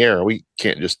 feet in the air. We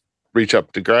can't just reach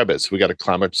up to grab it. So we got to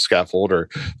climb a scaffold or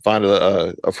find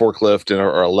a forklift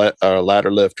or a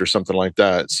ladder lift or something like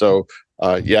that. So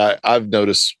I've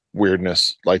noticed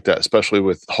weirdness like that, especially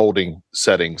with holding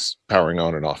settings, powering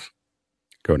on and off.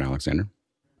 Go on, Alexander.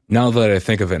 Now that I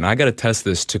think of it, and I got to test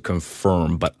this to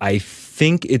confirm, but I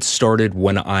think it started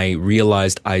when I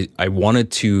realized I wanted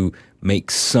to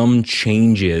make some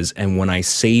changes, and when I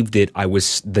saved it,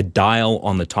 the dial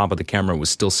on the top of the camera was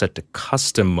still set to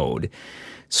custom mode.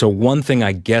 So one thing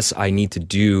I guess I need to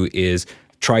do is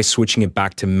try switching it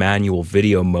back to manual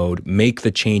video mode, make the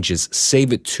changes,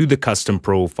 save it to the custom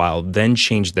profile, then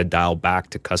change the dial back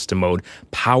to custom mode,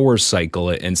 power cycle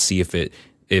it, and see if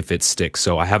it sticks.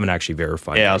 So I haven't actually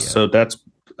verified. Yeah, so that's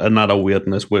another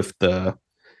weirdness with that.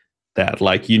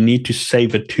 Like you need to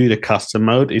save it to the custom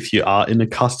mode. If you are in the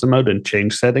custom mode and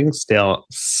change settings,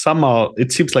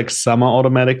 it seems like some are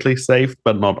automatically saved,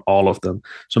 but not all of them.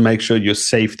 So make sure you're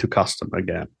saved to custom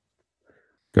again.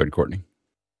 Good, Courtney.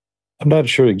 I'm not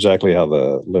sure exactly how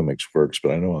the Lumix works,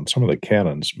 but I know on some of the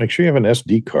Canons, make sure you have an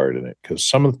SD card in it, because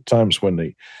some of the times when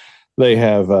they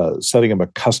have setting up a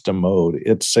custom mode,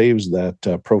 it saves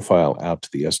that profile out to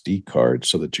the SD card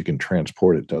so that you can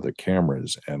transport it to other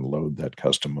cameras and load that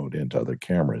custom mode into other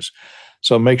cameras.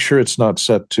 So make sure it's not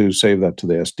set to save that to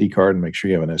the SD card, and make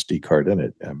sure you have an SD card in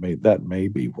it. That may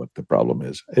be what the problem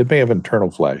is. It may have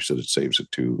internal flash that it saves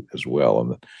it to as well,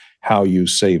 and how you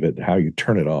save it, how you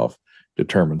turn it off,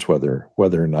 determines whether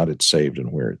or not it's saved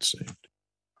and where it's saved.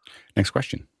 Next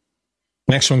question.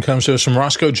 Next one comes to us from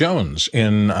Roscoe Jones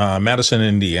in Madison,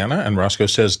 Indiana. And Roscoe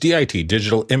says, DIT,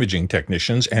 digital imaging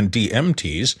technicians, and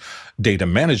DMTs, data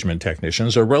management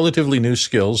technicians, are relatively new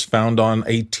skills found on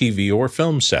a TV or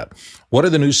film set. What are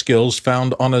the new skills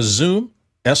found on a Zoom,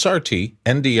 SRT,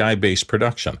 NDI-based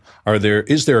production?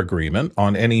 Is there agreement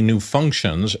on any new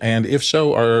functions? And if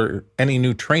so, are any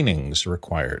new trainings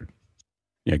required?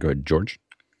 Yeah, go ahead, George.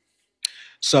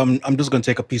 So I'm just going to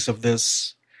take a piece of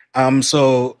this.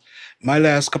 So my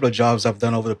last couple of jobs I've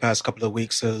done over the past couple of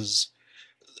weeks is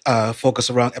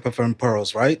focus around Epiphan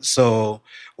pearls, right? So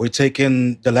we're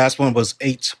taking, the last one was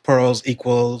 8 pearls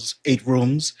equals 8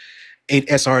 rooms, 8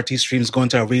 SRT streams going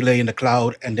to a relay in the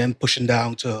cloud, and then pushing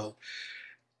down to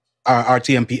our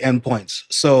RTMP endpoints.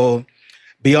 So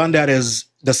beyond that is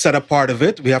the setup part of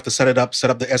it. We have to set up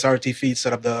the SRT feeds,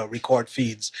 set up the record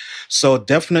feeds. So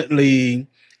definitely,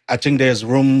 I think there's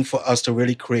room for us to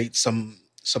really create some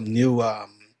new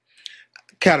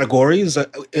categories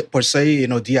per se,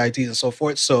 DITs and so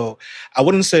forth. So I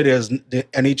wouldn't say there's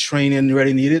any training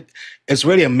really needed. It's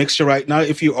really a mixture right now.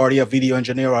 If you're already a video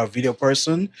engineer or a video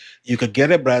person, you could get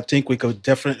it, but I think we could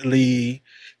definitely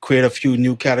create a few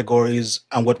new categories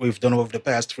on what we've done over the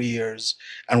past 3 years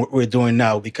and what we're doing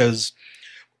now. Because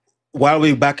while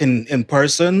we're back in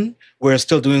person, we're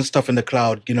still doing stuff in the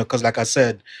cloud, because like I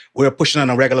said, we're pushing on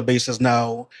a regular basis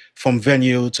now from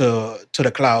venue to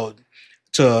the cloud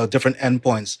to different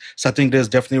endpoints. So I think there's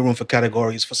definitely room for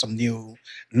categories for some new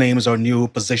names or new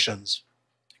positions.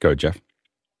 Go, Jeff.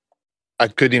 I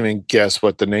couldn't even guess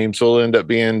what the names will end up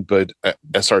being, but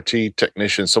SRT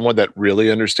technician, someone that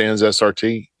really understands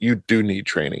SRT, you do need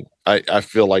training. I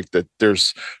feel like that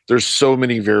there's so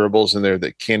many variables in there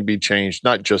that can be changed,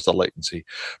 not just the latency,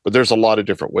 but there's a lot of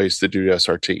different ways to do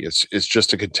SRT. It's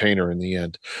just a container in the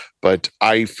end. But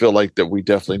I feel like that we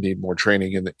definitely need more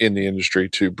training in the industry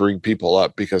to bring people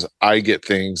up, because I get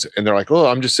things and they're like, oh,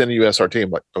 I'm just sending you SRT.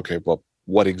 I'm like, okay, well,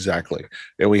 what exactly?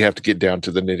 And we have to get down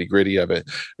to the nitty gritty of it.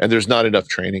 And there's not enough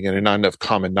training and not enough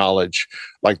common knowledge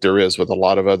like there is with a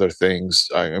lot of other things.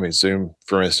 I mean, Zoom,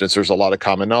 for instance, there's a lot of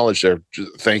common knowledge there,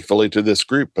 thankfully to this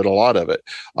group, but a lot of it.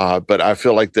 But I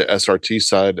feel like the SRT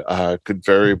side could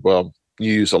very well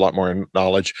use a lot more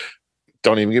knowledge.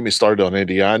 Don't even get me started on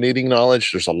NDI needing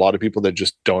knowledge. There's a lot of people that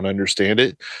just don't understand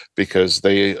it because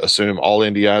they assume all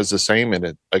NDI is the same.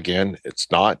 And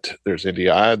it's not. There's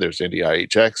NDI, there's NDI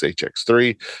HX,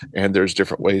 HX3, and there's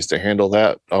different ways to handle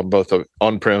that on both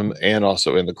on-prem and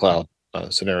also in the cloud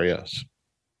scenarios.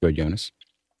 Go, Jonas.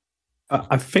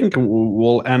 I think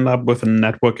we'll end up with a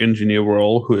network engineer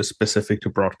role who is specific to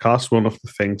broadcast. One of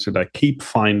the things that I keep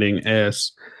finding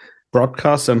is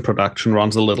broadcast and production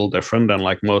runs a little different than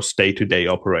like most day-to-day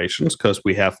operations, because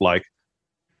we have 1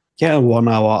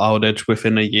 hour outage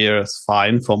within a year is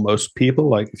fine for most people.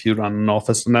 Like if you run an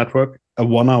office network, a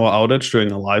 1 hour outage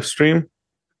during a live stream,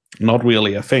 not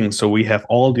really a thing. So we have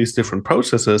all these different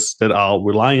processes that are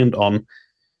reliant on,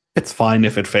 it's fine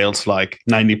if it fails like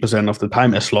 90% of the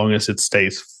time, as long as it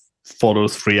stays for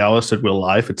those 3 hours that we're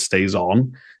live, it stays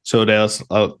on. So there's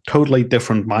a totally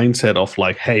different mindset of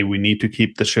like, hey, we need to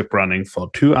keep the ship running for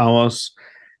 2 hours.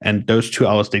 And those 2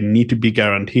 hours, they need to be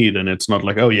guaranteed. And it's not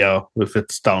like, oh, yeah, if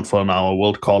it's down for an hour,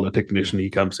 we'll call a technician. He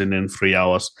comes in 3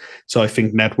 hours. So I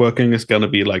think networking is going to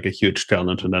be like a huge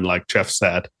challenge. And then, like Jeff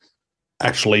said,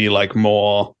 actually like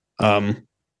more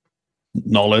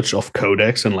knowledge of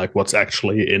codecs and like what's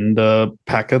actually in the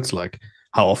packets. Like,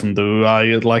 how often do I,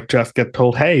 like Jeff, get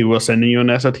told, hey, we're sending you an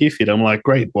SRT feed? I'm like,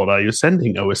 great, what are you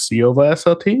sending? OSC over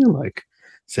SRT? Like,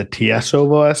 is it TS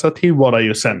over SRT? What are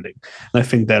you sending? And I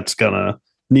think that's going to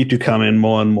need to come in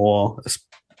more and more.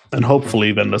 And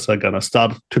hopefully vendors are going to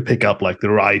start to pick up like the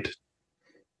right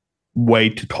way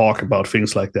to talk about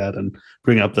things like that and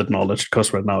bring up that knowledge.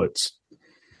 Because right now it's,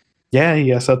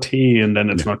 SRT, and then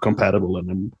it's not compatible, and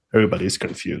then everybody's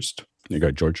confused. You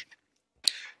go, George.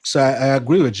 So I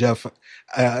agree with Jeff.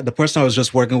 The person I was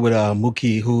just working with,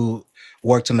 Mookie, who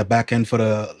worked in the back end for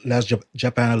the last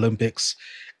Japan Olympics,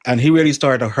 and he really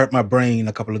started to hurt my brain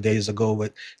a couple of days ago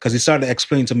because he started to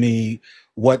explain to me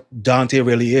what Dante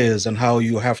really is and how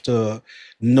you have to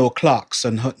know clocks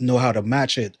and know how to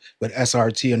match it with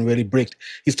SRT and really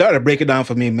he started to break it down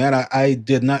for me, man. I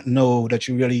did not know that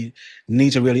you really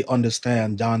need to really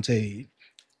understand Dante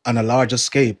on a larger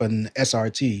scale and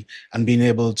SRT and being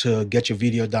able to get your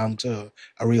video down to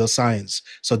a real science.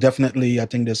 So definitely, I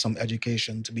think there's some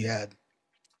education to be had.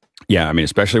 Yeah, I mean,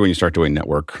 especially when you start doing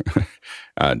network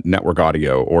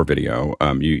audio or video,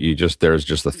 you just there's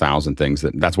just 1,000 things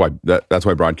that's why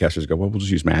broadcasters go, well, we'll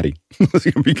just use MADI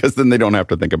because then they don't have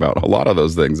to think about a lot of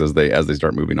those things as they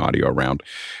start moving audio around.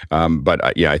 But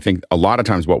I think a lot of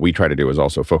times what we try to do is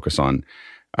also focus on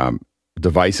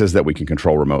devices that we can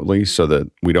control remotely, so that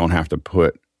we don't have to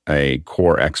put a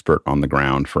core expert on the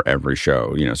ground for every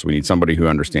show. So we need somebody who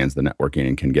understands the networking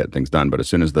and can get things done. But as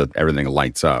soon as everything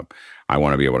lights up, I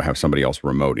want to be able to have somebody else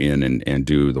remote in and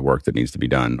do the work that needs to be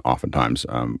done. Oftentimes,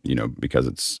 because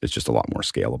it's just a lot more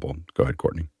scalable. Go ahead,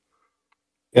 Courtney.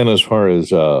 And as far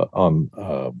as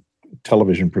on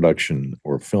television production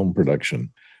or film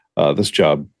production, this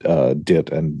job,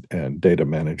 DIT and Data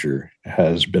Manager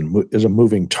is a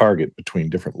moving target between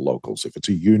different locals. If it's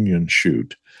a union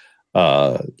shoot,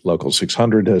 Local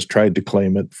 600 has tried to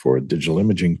claim it for a digital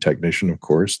imaging technician. Of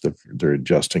course, they're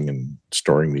adjusting and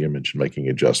storing the image and making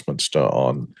adjustments to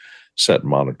on-set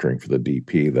monitoring for the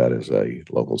DP. That is a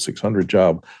Local 600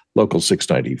 job. Local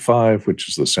 695, which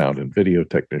is the sound and video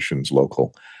technicians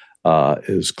local,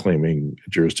 is claiming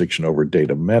jurisdiction over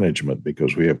data management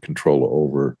because we have control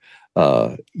over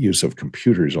use of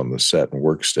computers on the set and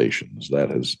workstations.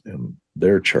 That is in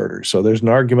their charter. So there's an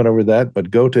argument over that, but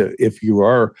if you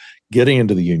are getting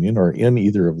into the union or in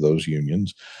either of those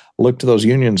unions, look to those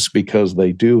unions because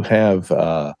they do have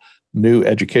new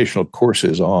educational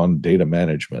courses on data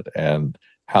management and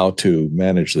how to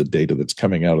manage the data that's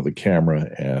coming out of the camera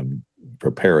and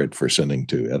prepare it for sending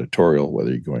to editorial, whether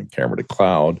you're going camera to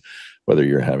cloud, whether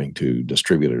you're having to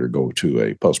distribute it or go to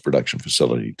a post-production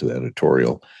facility to the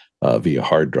editorial via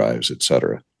hard drives, et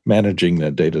cetera. Managing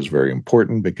that data is very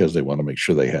important because they want to make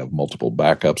sure they have multiple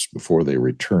backups before they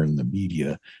return the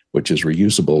media, which is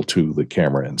reusable to the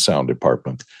camera and sound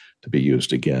department to be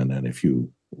used again. And if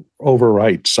you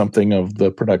overwrite something of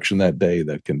the production that day,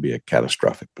 that can be a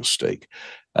catastrophic mistake.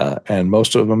 And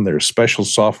most of them, there's special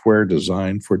software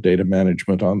designed for data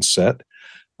management on set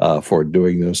for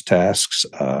doing those tasks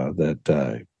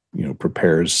that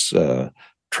prepares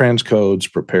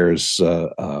transcodes, prepares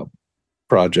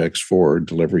projects for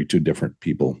delivery to different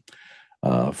people,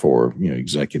 for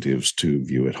executives to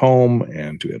view at home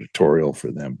and to editorial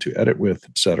for them to edit with,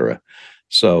 et cetera.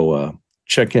 So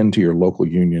check into your local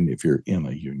union if you're in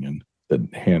a union that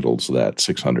handles that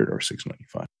 600 or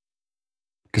 695.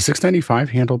 Does 695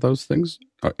 handle those things?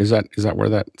 Is that where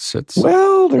that sits?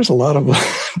 Well, there's a lot of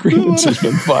grievances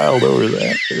been filed over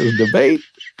that. There's debate.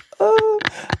 I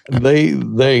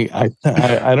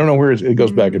don't know where it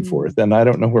goes back and forth, and I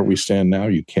don't know where we stand now.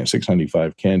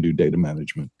 695 can do data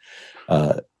management.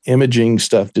 Imaging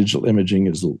stuff, digital imaging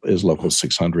is Local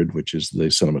 600, which is the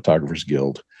Cinematographers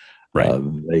Guild. Right.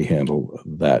 They handle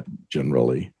that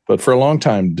generally. But for a long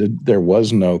time, there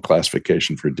was no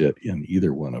classification for DIT in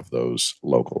either one of those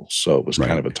locals. So it was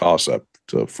kind of a toss-up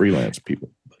to freelance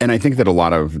people. And I think that a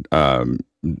lot of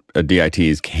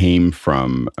DITs came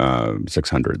from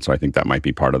 600. So I think that might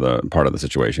be part of the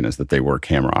situation is that they were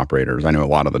camera operators. I know a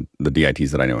lot of the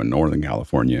DITs that I know in Northern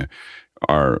California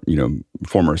are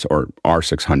former or are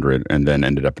 600 and then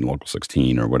ended up in Local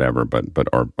 16 or whatever, but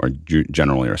are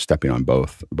generally are stepping on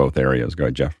both areas. Go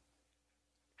ahead, Jeff.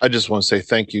 I just want to say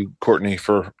thank you, Courtney,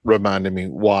 for reminding me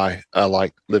why I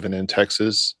like living in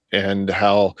Texas and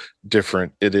how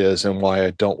different it is and why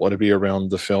I don't want to be around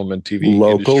the film and TV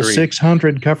Local industry.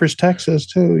 600 covers Texas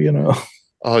too,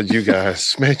 Oh, you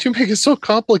guys, man, you make it so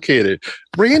complicated.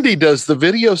 Randy does the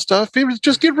video stuff.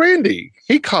 Just get Randy.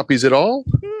 He copies it all.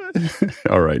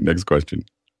 All right, next question.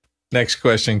 Next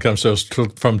question comes to us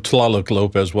from Tlaluk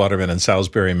Lopez Waterman in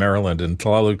Salisbury, Maryland. And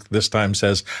Tlaluk this time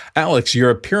says, Alex, your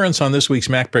appearance on this week's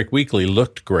MacBreak Weekly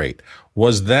looked great.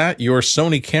 Was that your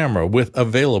Sony camera with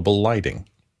available lighting?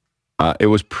 It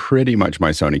was pretty much my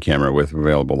Sony camera with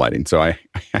available lighting. So I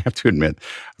have to admit,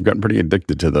 I've gotten pretty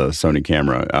addicted to the Sony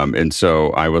camera. And so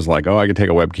I was like, I could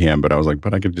take a webcam, but I was like,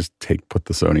 but I could just put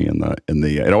the Sony in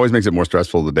the, it always makes it more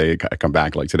stressful the day I come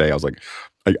back. Like today, I was like,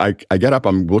 I get up,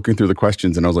 I'm looking through the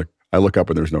questions and I was like, I look up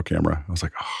and there's no camera. I was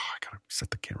like, I got to set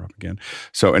the camera up again.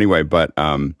 So anyway, but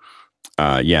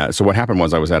yeah. So what happened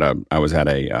was I was at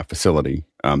a facility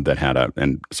that had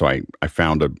and so I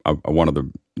found one of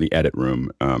the edit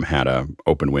room had a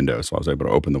open window, so I was able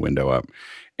to open the window up,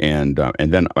 and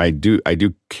then I do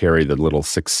carry the little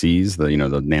 6Cs, the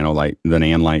nanolight, the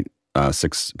Nanlite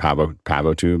 6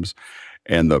 Pavo tubes.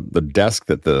 And the desk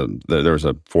that there was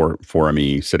a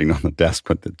 4ME sitting on the desk,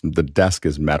 but the desk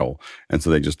is metal, and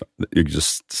so you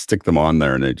just stick them on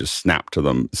there, and they just snap to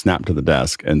the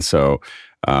desk. And so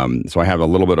So I have a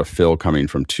little bit of fill coming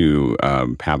from two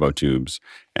Pavo tubes,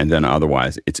 and then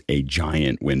otherwise it's a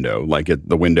giant window. Like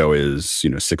the window is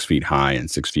 6 feet high and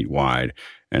 6 feet wide,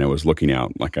 and it was looking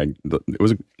out like it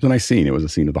was a nice scene. It was a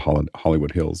scene of the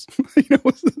Hollywood Hills,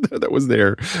 that was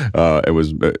there.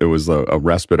 It was a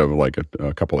respite of like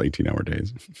a couple 18-hour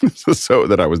days, so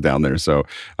that I was down there. So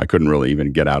I couldn't really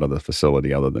even get out of the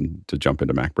facility other than to jump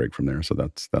into MacBreak from there. So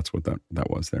that's what that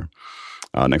was there.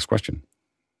 Next question.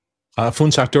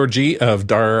 Funsak Dorji of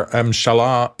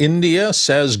Dharamshala, India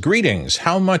says, greetings.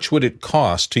 How much would it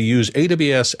cost to use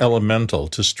AWS Elemental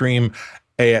to stream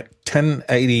at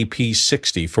 1080p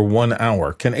 60 for 1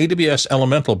 hour? Can AWS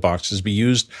Elemental boxes be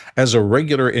used as a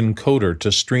regular encoder to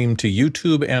stream to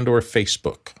YouTube and or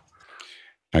Facebook?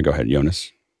 Go ahead, Jonas.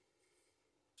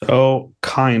 So,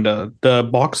 kinda. The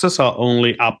boxes are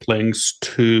only uplinks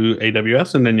to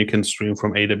AWS, and then you can stream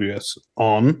from AWS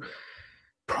on.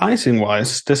 Pricing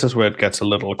wise, this is where it gets a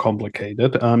little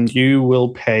complicated. You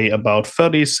will pay about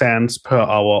 30 cents per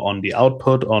hour on the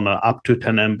output on an up to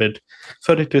 10 Mbit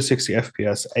 30 to 60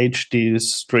 FPS HD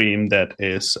stream that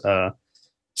is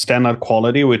standard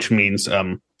quality, which means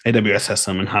AWS has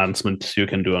some enhancements you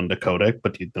can do on the codec,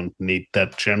 but you don't need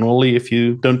that generally if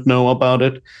you don't know about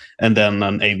it. And then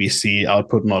an AVC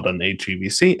output, not an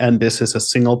HEVC. And this is a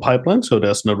single pipeline, so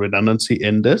there's no redundancy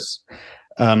in this.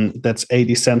 That's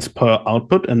 80 cents per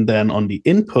output. And then on the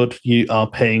input, you are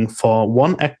paying for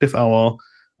 1 active hour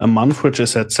a month, which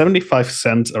is at 75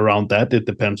 cents around that. It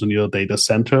depends on your data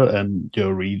center and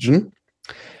your region.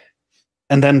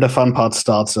 And then the fun part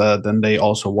starts. Then they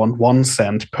also want 1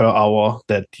 cent per hour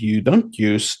that you don't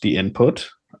use the input.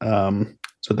 So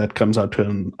that comes out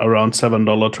to around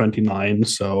 $7.29.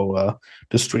 So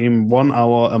to stream 1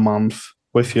 hour a month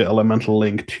with your Elemental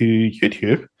link to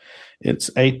YouTube,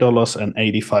 it's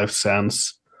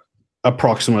 $8.85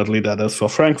 approximately. That is for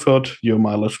Frankfurt. Your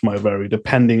mileage might vary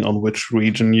depending on which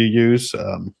region you use.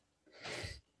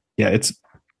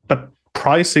 But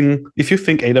pricing, if you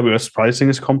think AWS pricing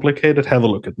is complicated, have a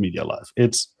look at Media Live.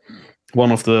 It's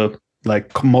one of the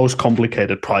most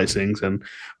complicated pricings, and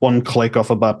one click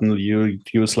of a button, you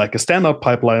use like a standard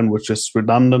pipeline, which is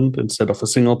redundant instead of a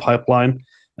single pipeline.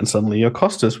 And suddenly your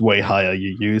cost is way higher.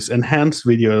 You use enhanced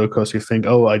video because you think,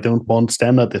 I don't want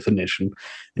standard definition,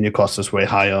 and your cost is way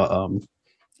higher.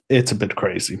 It's a bit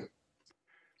crazy.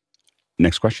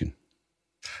 Next question.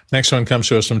 Next one comes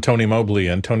to us from Tony Mobley,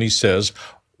 and Tony says,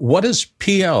 what is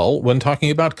PL when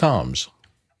talking about comms?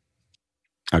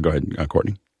 Go ahead,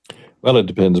 Courtney. Well, it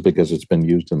depends because it's been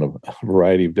used in a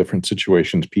variety of different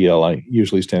situations. PLI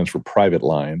usually stands for private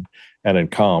line. And in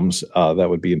comms, that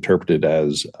would be interpreted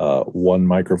as one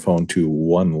microphone to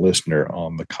one listener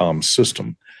on the comms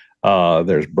system.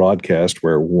 There's broadcast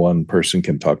where one person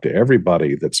can talk to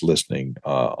everybody that's listening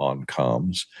on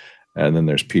comms. And then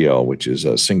there's PL, which is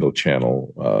a single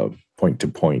channel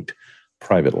point-to-point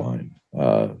private line.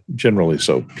 Generally,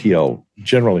 so PL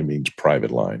generally means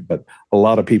private line, but a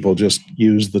lot of people just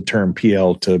use the term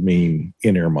PL to mean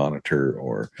in-ear monitor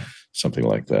or something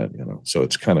like that, So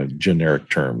it's kind of generic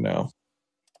term now.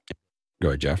 Go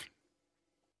ahead, Jeff.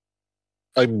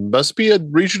 I must be a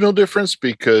regional difference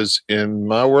because in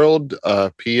my world,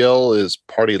 PL is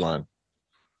party line.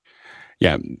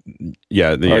 Yeah. The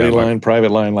party line, private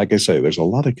line. Like I say, there's a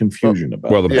lot of confusion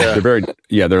about. Well, they're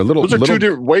a little. Those are two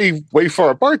different, way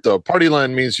far apart though. Party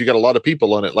line means you got a lot of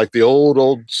people on it, like the old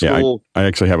school. Yeah, I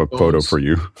actually have a photo for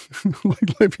you.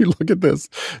 If you look at this,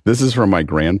 this is from my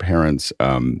grandparents'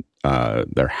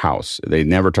 their house. They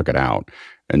never took it out,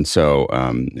 and so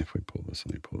if we pull this,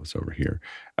 let me pull this over here.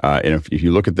 And if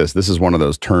you look at this, this is one of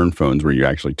those turn phones where you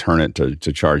actually turn it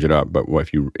to charge it up. But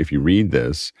if you read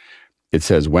this. It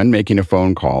says, when making a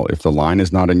phone call, if the line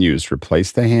is not in use,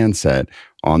 replace the handset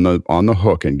on the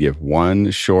hook and give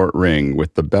one short ring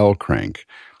with the bell crank.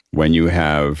 When you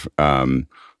have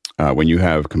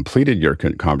completed your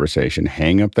conversation,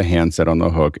 hang up the handset on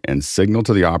the hook and signal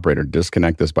to the operator.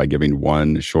 Disconnect this by giving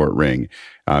one short ring.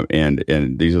 And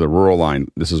these are the rural line.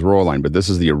 This is rural line, but this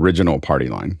is the original party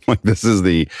line. This is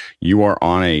you are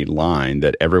on a line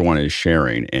that everyone is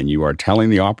sharing, and you are telling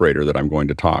the operator that I'm going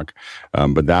to talk.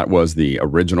 But that was the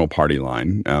original party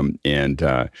line, and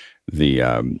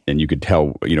you could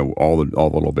tell all the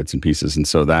little bits and pieces, and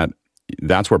so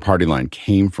that's where party line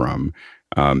came from.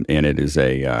 And it is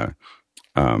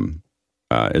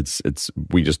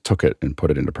we just took it and put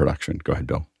it into production. Go ahead,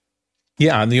 Bill.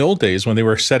 Yeah, in the old days when they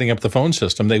were setting up the phone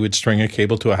system, they would string a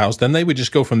cable to a house. Then they would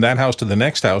just go from that house to the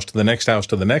next house to the next house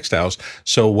to the next house.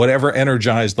 So whatever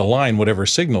energized the line, whatever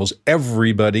signals,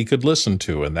 everybody could listen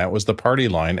to. And that was the party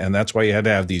line. And that's why you had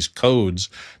to have these codes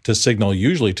to signal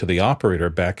usually to the operator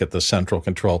back at the central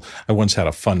control. I once had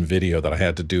a fun video that I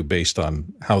had to do based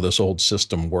on how this old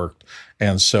system worked.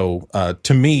 And so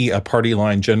to me, a party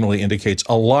line generally indicates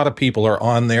a lot of people are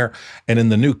on there. And in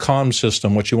the new comm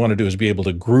system, what you want to do is be able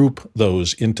to group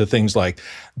those into things like,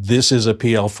 this is a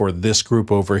PL for this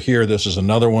group over here. This is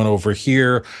another one over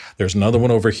here. There's another one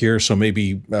over here. So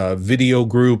maybe video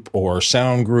group or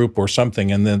sound group or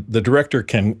something. And then the director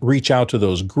can reach out to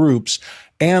those groups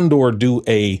and or do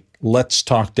a let's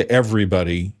talk to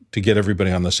everybody to get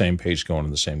everybody on the same page going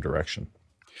in the same direction.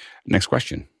 Next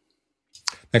question.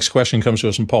 Next question comes to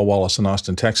us from Paul Wallace in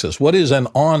Austin, Texas. What is an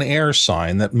on-air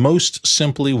sign that most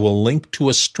simply will link to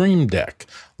a stream deck?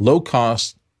 Low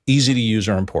cost, easy to use,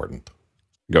 or important?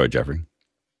 Go ahead, Jeffrey.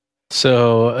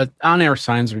 So on-air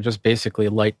signs are just basically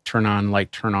light turn on,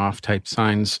 light turn off type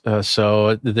signs.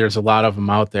 So there's a lot of them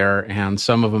out there, and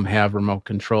some of them have remote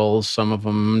controls, some of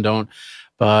them don't.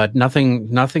 But nothing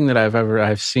that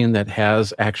I've seen that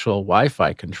has actual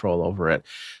Wi-Fi control over it.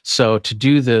 So to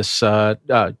do this,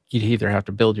 you'd either have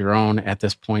to build your own at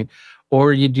this point,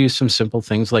 or you do some simple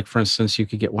things like, for instance, you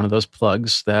could get one of those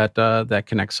plugs that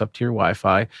connects up to your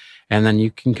Wi-Fi, and then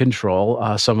you can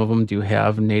control. Some of them do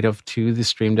have native to the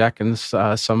Stream Deck, and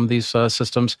some of these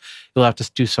systems you'll have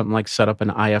to do something like set up an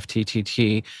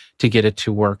IFTTT to get it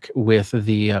to work with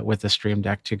the Stream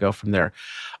Deck to go from there.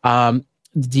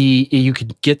 You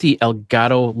could get the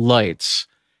Elgato lights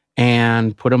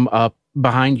and put them up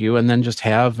behind you, and then just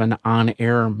have an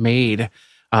on-air made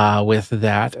with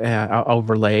that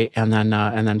overlay, and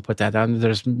then put that on.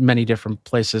 There's many different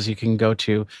places you can go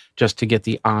to just to get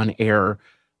the on-air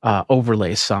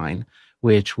overlay sign,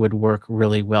 which would work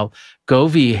really well.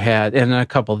 Govee had, and a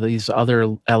couple of these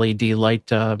other LED light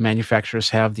manufacturers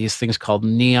have these things called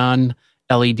neon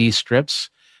LED strips,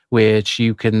 which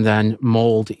you can then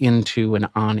mold into an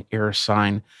on-air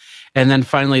sign. And then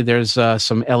finally, there's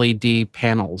some LED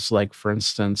panels, like, for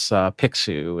instance,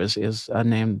 Pixu is a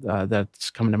name that's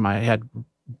coming to my head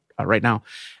right now.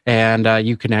 And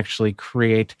you can actually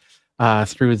create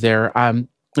through there.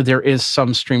 There is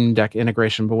some Stream Deck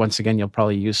integration, but once again, you'll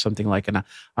probably use something like an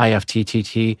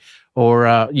IFTTT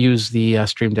or use the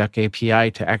Stream Deck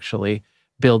API to actually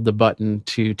build the button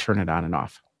to turn it on and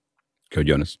off. Go,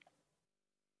 Jonas.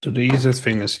 So the easiest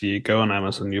thing is you go on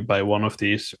Amazon, you buy one of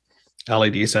these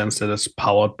LED signs that is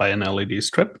powered by an LED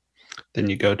strip.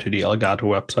 Then you go to the Elgato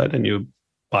website and you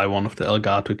buy one of the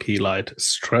Elgato key light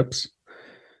strips.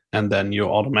 And then you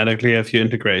automatically have your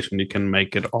integration. You can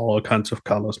make it all kinds of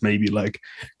colors, maybe like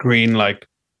green, like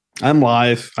I'm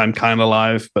live, I'm kind of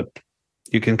live, but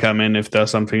you can come in if there's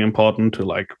something important, to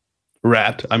like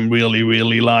red, I'm really,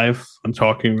 really live. I'm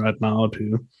talking right now,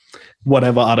 to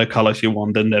whatever other colors you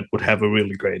want, then that would have a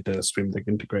really great Stream Deck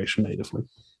integration natively.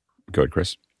 Go ahead,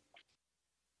 Chris.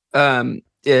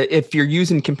 If you're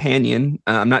using Companion,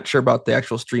 I'm not sure about the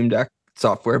actual Stream Deck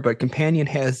software, but Companion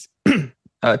has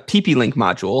a TP-Link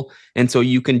module, and so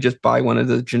you can just buy one of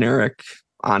the generic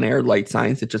on-air light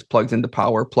signs that just plugs into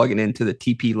power, plug it into the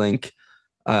TP-Link,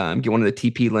 get one of the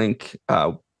TP-Link,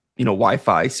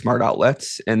 Wi-Fi smart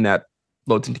outlets, and that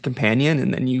loads into Companion,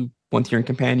 and then once you're in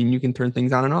Companion, you can turn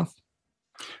things on and off.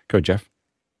 Go, Jeff.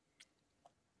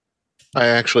 I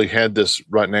actually had this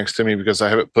right next to me because I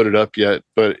haven't put it up yet,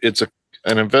 but it's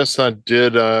an investment I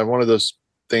did, one of those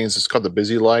things. It's called the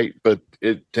Busy Light, but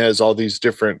it has all these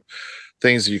different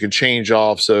things that you can change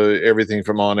off. So everything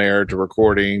from on air to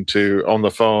recording to on the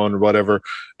phone or whatever,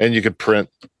 and you could print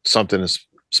something as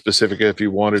specific if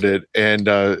you wanted it. And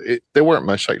they weren't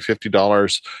much, like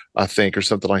 $50, I think, or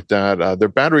something like that. They're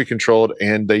battery controlled,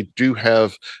 and they do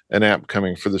have an app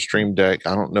coming for the Stream Deck.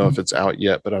 I don't know if it's out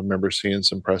yet, but I remember seeing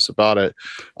some press about it.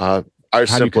 How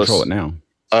do you control it now?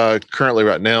 Currently,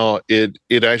 right now,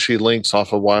 it actually links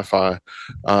off of Wi-Fi.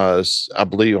 I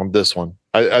believe on this one.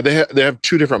 They have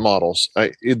two different models.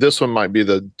 This one might be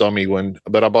the dummy one,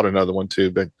 but I bought another one too,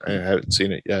 but I haven't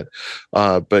seen it yet.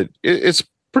 But it's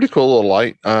pretty cool little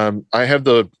light. I have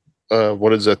the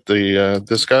what is it?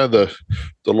 This guy, the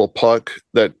little puck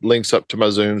that links up to my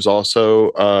Zooms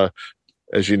also.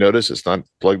 As you notice, it's not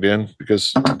plugged in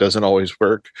because it doesn't always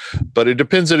work. But it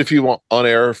depends on if you want on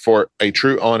air for a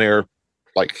true on air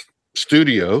like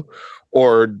studio,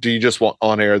 or do you just want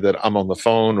on air that I'm on the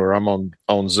phone or I'm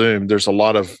on Zoom? There's a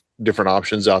lot of different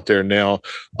options out there now.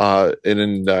 And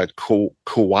in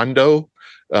Kawando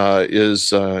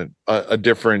is a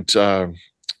different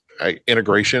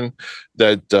integration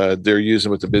that they're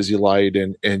using with the busy light,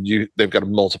 and they've got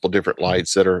multiple different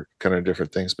lights that are kind of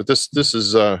different things. But this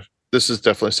is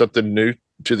definitely something new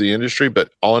to the industry.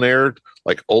 But on air,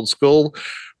 like old school,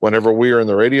 whenever we were in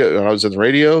the radio, when I was in the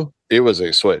radio, it was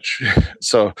a switch.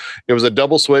 So it was a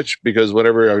double switch, because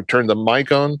whenever I turned the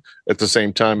mic on, at the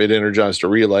same time it energized a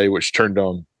relay, which turned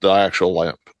on the actual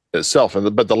lamp itself.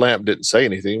 But the lamp didn't say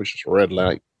anything; it was just a red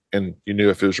light, and you knew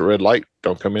if it was a red light,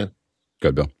 don't come in.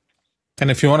 Good, Bill. And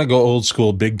if you want to go old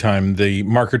school big time, the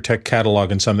MarkerTech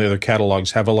catalog and some of the other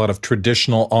catalogs have a lot of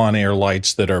traditional on-air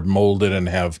lights that are molded and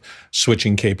have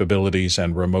switching capabilities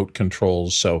and remote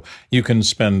controls. So you can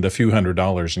spend a few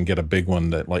 $100s and get a big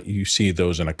one that, like, you see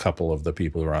those in a couple of the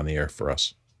people who are on the air for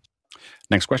us.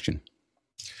 Next question.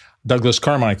 Douglas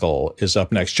Carmichael is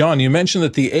up next. John, you mentioned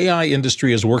that the AI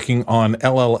industry is working on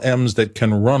LLMs that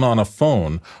can run on a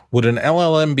phone. Would an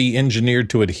LLM be engineered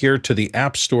to adhere to the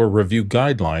App Store review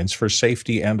guidelines for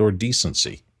safety and or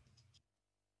decency?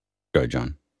 Go ahead,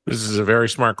 John. This is a very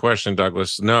smart question,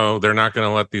 Douglas. No, they're not going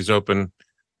to let these open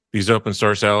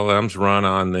source LLMs run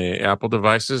on the Apple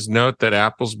devices. Note that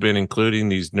Apple's been including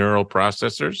these neural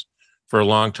processors for a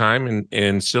long time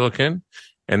in silicon.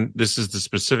 And this is the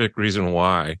specific reason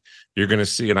why you're going to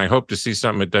see, and I hope to see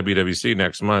something at WWC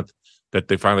next month, that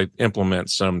they finally implement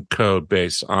some code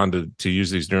base to use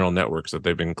these neural networks that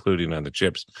they've been including on the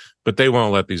chips. But they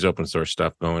won't let these open source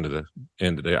stuff go into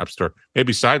the App Store.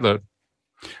 Maybe sideload.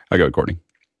 I go with Courtney.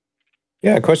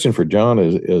 Yeah, a question for John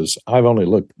is I've only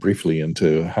looked briefly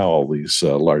into how all these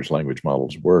large language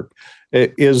models work.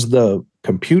 Is the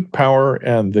compute power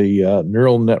and the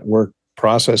neural network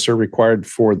processor required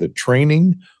for the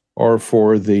training or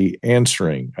for the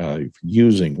answering,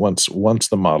 using once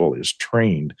the model is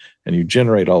trained and you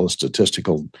generate all the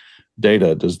statistical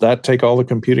data? Does that take all the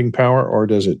computing power, or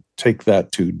does it take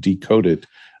that to decode it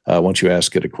once you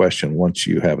ask it a question, once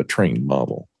you have a trained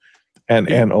model? And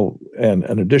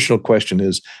an additional question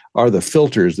is, are the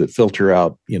filters that filter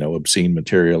out, obscene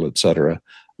material, et cetera,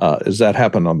 does that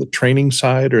happen on the training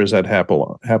side, or does that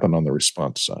happen on the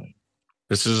response side?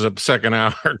 This is a second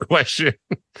hour question.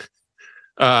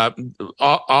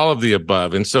 All of the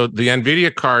above. And so the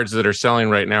NVIDIA cards that are selling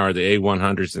right now are the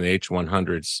A100s and the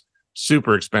H100s,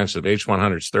 super expensive.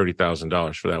 H100's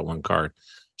 $30,000 for that one card.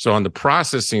 So on the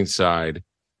processing side,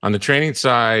 on the training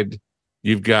side,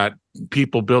 you've got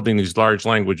people building these large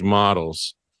language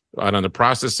models. And on the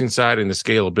processing side and the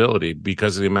scalability,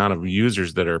 because of the amount of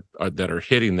users that are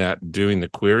hitting that, doing the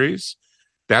queries,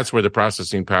 that's where the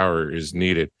processing power is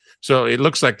needed. So it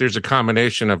looks like there's a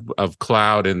combination of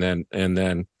cloud and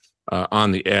then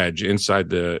on the edge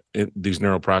inside these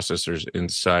neural processors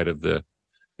inside of the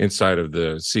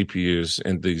CPUs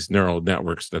and these neural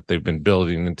networks that they've been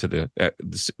building into the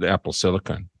Apple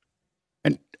silicon.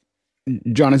 And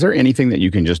John, is there anything that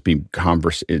you can just be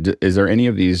is there any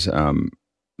of these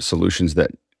solutions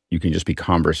that you can just be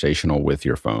conversational with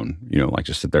your phone? Like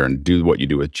just sit there and do what you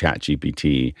do with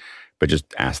ChatGPT, but just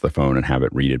ask the phone and have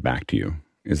it read it back to you.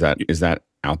 Is that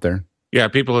out there? Yeah,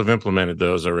 people have implemented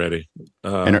those already.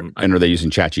 And are they using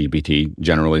ChatGPT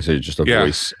generally? So just a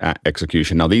voice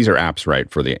execution. Now these are apps, right,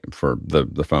 for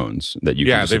the phones that you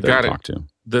can sit there and talk to.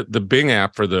 The Bing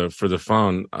app for the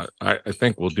phone, I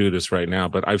think will do this right now.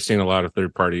 But I've seen a lot of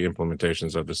third-party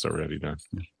implementations of this already done.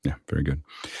 Yeah, very good.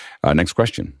 Next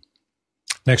question.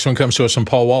 Next one comes to us from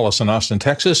Paul Wallace in Austin,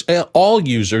 Texas. All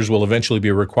users will eventually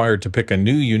be required to pick a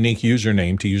new unique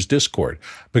username to use Discord.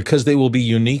 Because they will be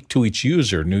unique to each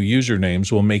user, new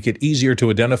usernames will make it easier to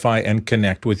identify and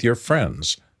connect with your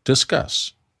friends.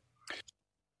 Discuss.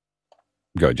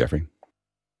 Go ahead, Jeffrey.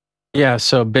 Yeah,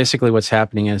 so basically what's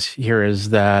happening is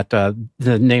that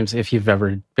the names, if you've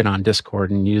ever been on Discord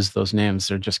and used those names,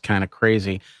 they're just kind of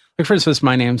crazy. Like, for instance,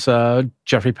 my name's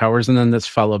Jeffrey Powers, and then that's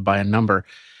followed by a number.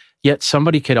 Yet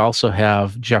somebody could also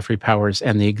have Jeffrey Powers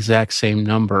and the exact same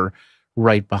number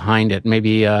right behind it.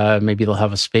 Maybe they'll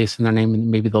have a space in their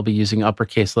name. Maybe they'll be using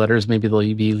uppercase letters. Maybe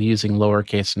they'll be using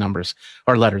lowercase numbers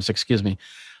or letters, excuse me.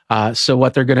 So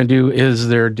what they're going to do is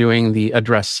they're doing the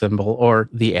address symbol or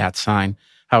the @ sign,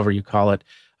 however you call it,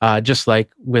 just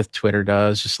like with Twitter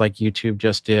does, just like YouTube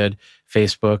just did,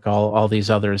 Facebook, all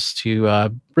these others,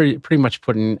 to pretty much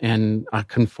put in a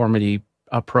conformity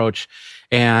approach.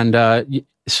 And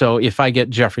so if I get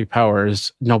Jeffrey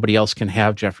Powers, nobody else can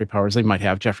have Jeffrey Powers. They might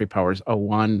have Jeffrey Powers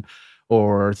 01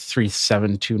 or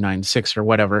 37296 or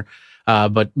whatever.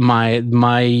 But my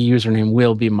username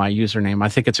will be my username. I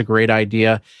think it's a great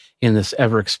idea in this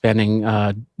ever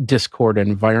expanding Discord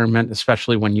environment,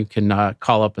 especially when you can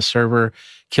call up a server,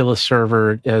 kill a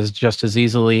server just as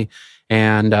easily,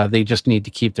 and they just need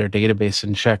to keep their database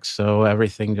in check so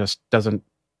everything just doesn't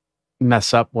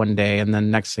mess up one day, and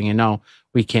then next thing you know,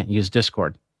 we can't use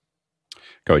Discord.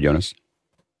 Go ahead, Jonas.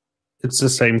 It's the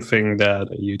same thing that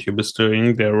YouTube is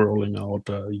doing. They're rolling out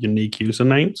unique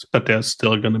usernames, but there's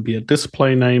still going to be a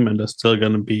display name and there's still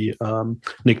going to be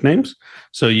nicknames.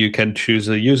 So you can choose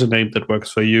a username that works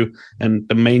for you. And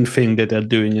the main thing that they're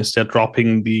doing is they're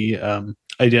dropping the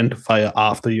identifier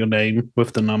after your name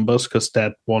with the numbers, because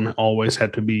that one always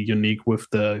had to be unique with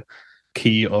the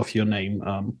key of your name.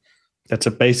 That's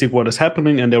a basic what is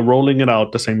happening, and they're rolling it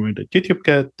out the same way that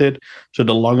YouTube did. So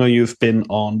the longer you've been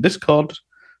on Discord,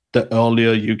 the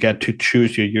earlier you get to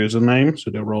choose your username. So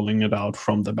they're rolling it out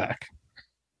from the back.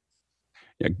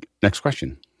 Yeah. Next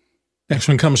question. Next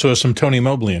one comes to us from Tony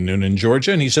Mobley in Noonan,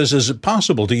 Georgia, and he says, is it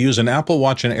possible to use an Apple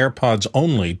Watch and AirPods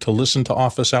only to listen to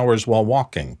office hours while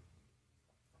walking?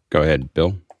 Go ahead,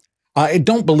 Bill. I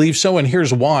don't believe so, and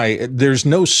here's why. There's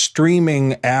no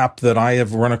streaming app that I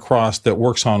have run across that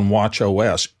works on Watch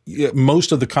OS.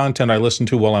 Most of the content I listen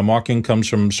to while I'm walking comes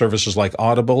from services like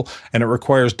Audible, and it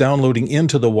requires downloading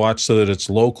into the watch so that it's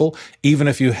local. Even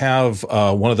if you have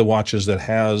one of the watches that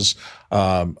has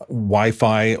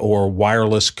Wi-Fi or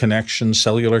wireless connection,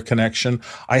 cellular connection,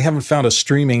 I haven't found a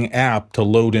streaming app to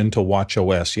load into Watch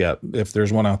OS yet. If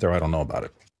there's one out there, I don't know about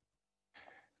it.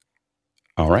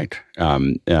 All right.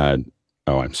 I'm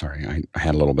sorry. I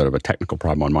had a little bit of a technical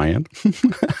problem on my end.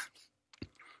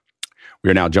 We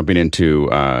are now jumping into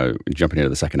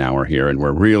the second hour here, and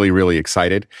we're really, really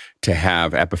excited to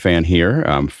have Epiphan here.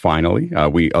 Finally,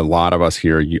 a lot of us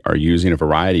here are using a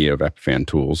variety of Epiphan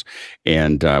tools,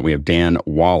 and we have Dan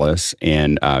Wallace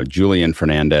and Julian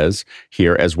Fernandez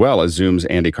here, as well as Zoom's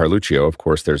Andy Carluccio. Of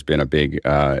course, there's been a big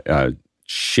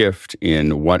shift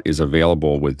in what is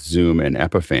available with Zoom and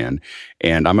Epiphan.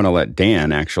 And I'm going to let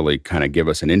Dan actually kind of give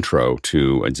us an intro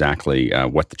to exactly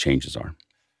what the changes are.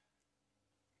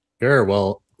 Sure.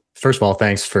 Well, first of all,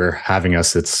 thanks for having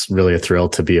us. It's really a thrill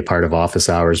to be a part of Office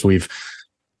Hours. We've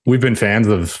been fans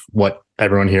of what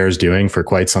everyone here is doing for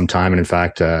quite some time. And in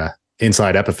fact,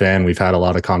 inside Epiphan, we've had a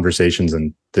lot of conversations,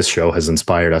 and this show has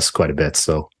inspired us quite a bit.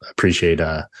 So appreciate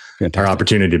our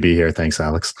opportunity to be here. Thanks,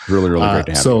 Alex. Really, really great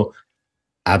to have you.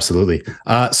 Absolutely.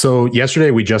 So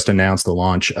yesterday we just announced the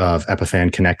launch of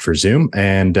Epiphan Connect for Zoom,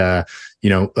 and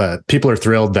people are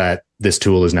thrilled that this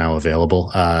tool is now available.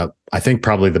 I think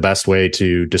probably the best way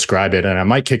to describe it, and I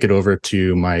might kick it over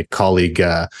to my colleague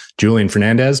Julian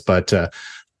Fernandez, but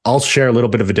I'll share a little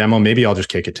bit of a demo. Maybe I'll just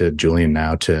kick it to Julian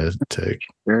now to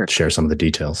share some of the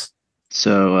details.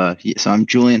 So I'm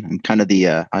Julian. I'm kind of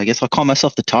the, I guess I'll call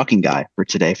myself the talking guy for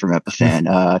today from Epiphan.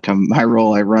 My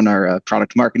role, I run our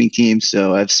product marketing team.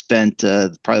 So I've spent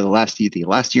probably the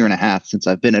last year and a half since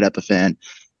I've been at Epiphan,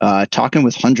 talking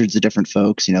with hundreds of different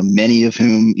folks, many of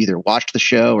whom either watched the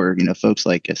show or, folks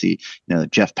like I see,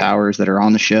 Jeff Powers that are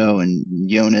on the show, and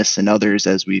Jonas and others,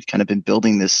 as we've kind of been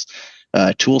building this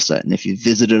tool set. And if you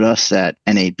visited us at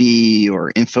NAB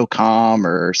or Infocom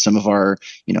or some of our,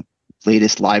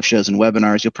 latest live shows and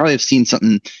webinars, you'll probably have seen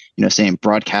something, saying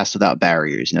broadcast without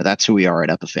barriers. That's who we are at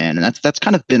Epiphan. And that's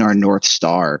kind of been our North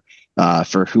Star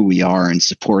for who we are, and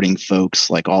supporting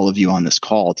folks like all of you on this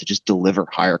call to just deliver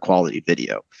higher quality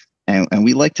video. And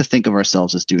we like to think of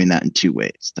ourselves as doing that in two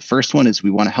ways. The first one is we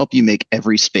want to help you make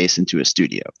every space into a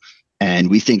studio.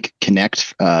 And we think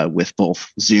Connect with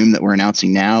both Zoom that we're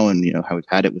announcing now, and how we've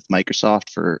had it with Microsoft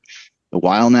for a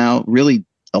while now, really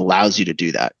allows you to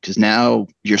do that, because now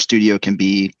your studio can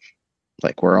be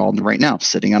like we're all right now,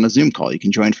 sitting on a Zoom call. You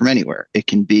can join from anywhere. It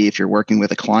can be if you're working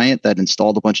with a client that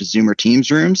installed a bunch of Zoom or Teams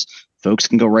rooms, folks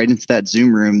can go right into that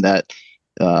Zoom room that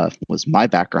was my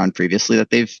background previously, that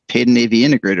they've paid an AV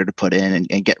integrator to put in,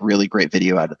 and get really great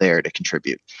video out of there to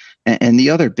contribute. And the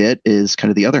other bit is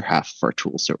kind of the other half of our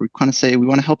tool. So we kind of say we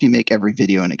want to help you make every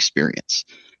video an experience.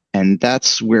 And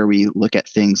that's where we look at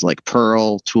things like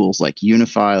Pearl, tools like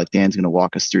Unify, like Dan's going to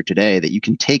walk us through today, that you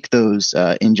can take those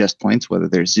ingest points, whether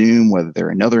they're Zoom, whether they're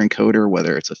another encoder,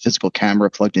 whether it's a physical camera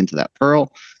plugged into that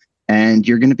Pearl, and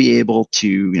you're going to be able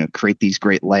to create these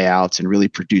great layouts and really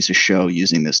produce a show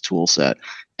using this tool set.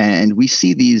 And we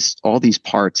see all these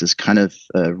parts as kind of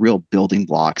real building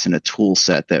blocks in a tool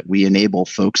set that we enable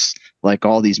folks like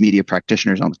all these media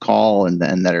practitioners on the call and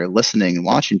that are listening and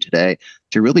watching today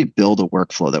to really build a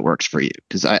workflow that works for you.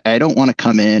 Because I don't want to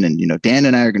come in and, Dan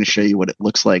and I are going to show you what it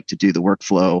looks like to do the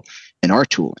workflow in our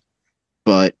tooling.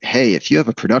 But hey, if you have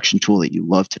a production tool that you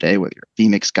love today, whether you're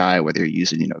a vMix guy, whether you're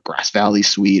using, Grass Valley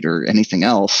Suite or anything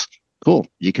else, cool.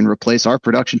 You can replace our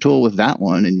production tool with that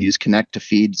one and use Connect to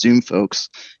feed Zoom folks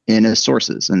in as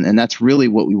sources. And that's really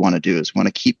what we want to do, is we want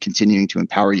to keep continuing to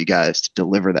empower you guys to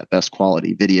deliver that best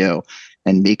quality video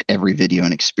and make every video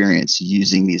an experience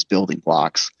using these building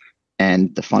blocks.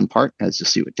 And the fun part, as you'll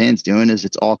see what Dan's doing, is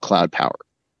it's all cloud powered.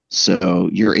 So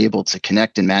you're able to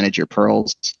connect and manage your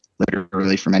pearls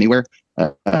literally from anywhere.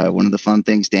 One of the fun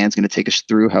things, Dan's going to take us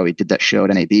through how he did that show at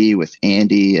NAB with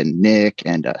Andy and Nick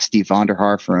and Steve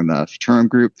Vonderhaar from Futurum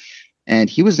Group.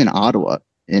 And he was in Ottawa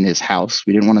in his house.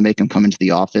 We didn't want to make him come into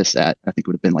the office at, I think it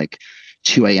would have been like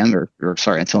 2 a.m. or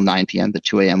sorry, until 9 p.m. The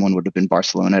 2 a.m. one would have been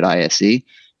Barcelona at ISE.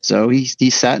 So he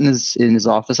sat in his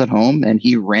office at home, and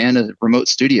he ran a remote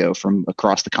studio from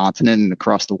across the continent and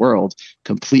across the world,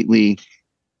 completely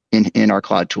in our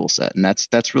cloud tool set. And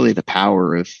that's really the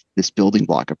power of this building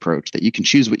block approach, that you can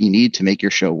choose what you need to make your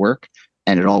show work,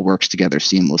 and it all works together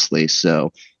seamlessly.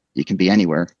 So you can be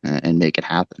anywhere and make it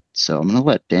happen. So I'm going to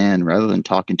let Dan, rather than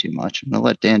talking too much, I'm going to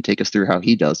let Dan take us through how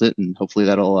he does it. And hopefully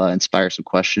that'll inspire some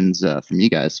questions from you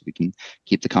guys, so we can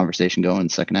keep the conversation going in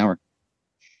the second hour.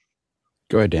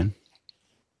 Go ahead, Dan.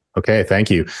 Okay,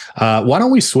 thank you. Why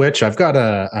don't we switch? I've got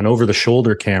an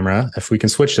over-the-shoulder camera. If we can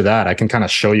switch to that, I can kind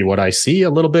of show you what I see a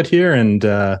little bit here and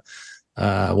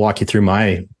walk you through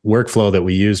my workflow that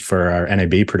we used for our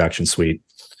NAB production suite.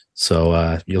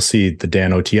 So you'll see the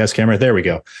Dan OTS camera. There we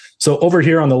go. So over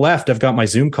here on the left, I've got my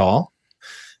Zoom call.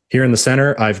 Here in the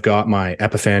center, I've got my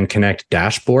Epiphan Connect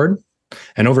dashboard.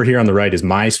 And over here on the right is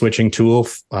my switching tool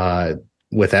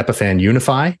with Epiphan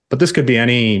Unify. But this could be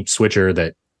any switcher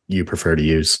that you prefer to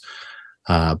use.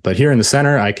 But here in the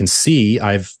center, I can see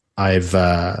I've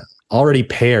already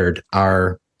paired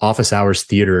our Office Hours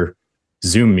Theater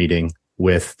Zoom meeting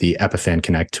with the Epiphan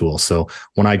Connect tool. So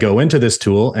when I go into this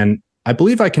tool, and I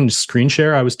believe I can screen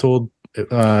share, I was told.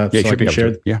 Yeah, you should be able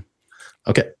to. Yeah.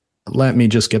 Okay. Let me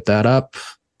just get that up.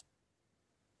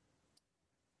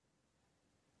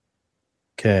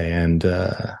 Okay. And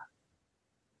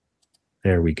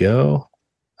there we go.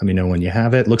 Let me know when you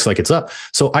have it. Looks like it's up.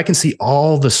 So I can see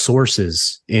all the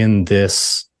sources in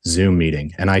this Zoom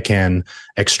meeting, and I can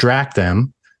extract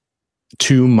them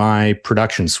to my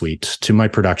production suite, to my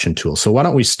production tool. So why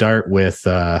don't we start with,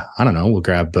 I don't know, we'll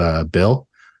grab Bill.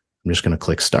 I'm just going to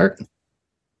click start.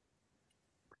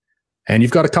 And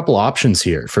you've got a couple options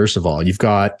here. First of all, you've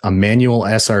got a manual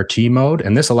SRT mode,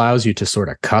 and this allows you to sort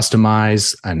of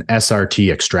customize an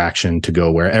SRT extraction to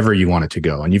go wherever you want it to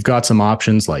go. And you've got some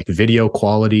options like video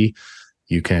quality.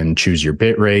 You can choose your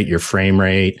bit rate, your frame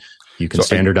rate. You can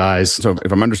standardize. So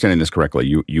if I'm understanding this correctly,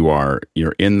 you're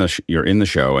in the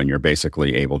show, and you're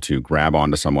basically able to grab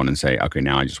onto someone and say, okay,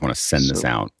 now I just want to send this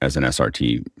out as an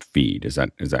SRT feed. Is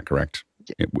that correct?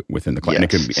 Within the cloud.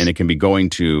 Yes. And it can be going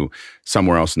to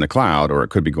somewhere else in the cloud, or it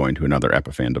could be going to another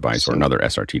Epiphan device or another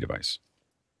SRT device.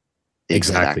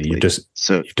 Exactly. You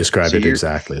described it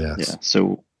exactly. Yes. Yeah.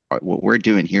 So what we're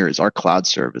doing here is our cloud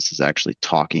service is actually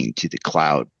talking to the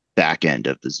cloud back end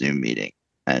of the Zoom meeting,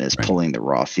 and is pulling the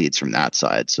raw feeds from that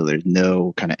side. So there's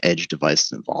no kind of edge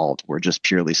device involved. We're just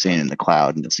purely saying in the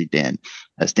cloud, and you'll see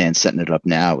as Dan's setting it up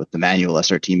now with the manual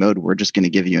SRT mode, we're just going to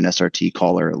give you an SRT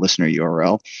caller, a listener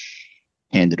URL,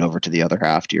 hand it over to the other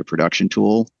half to your production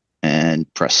tool, and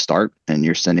press start, and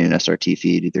you're sending an SRT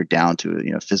feed either down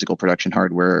to physical production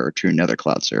hardware or to another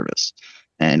cloud service.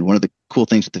 And one of the cool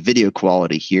things with the video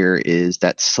quality here is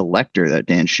that selector that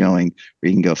Dan's showing, where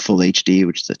you can go full HD,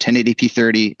 which is a 1080p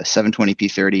 30, a 720p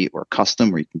 30, or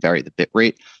custom, where you can vary the bit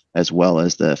rate as well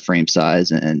as the frame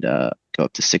size and go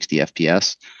up to 60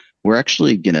 FPS. We're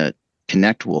actually going to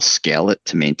Connect will scale it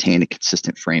to maintain a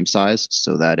consistent frame size,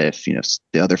 so that if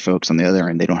the other folks on the other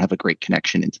end, they don't have a great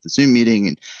connection into the Zoom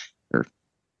meeting or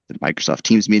the Microsoft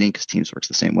Teams meeting, because Teams works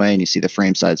the same way, and you see the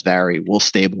frame size vary, we'll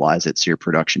stabilize it so your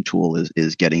production tool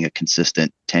is getting a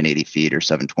consistent 1080 feed or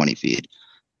 720 feed,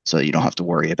 so you don't have to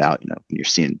worry about when you're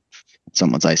seeing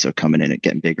someone's ISO coming in and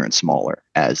getting bigger and smaller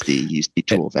as the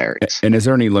tool varies. And is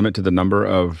there any limit to the number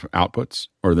of outputs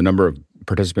or the number of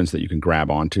participants that you can grab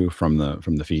onto from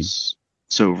the feeds?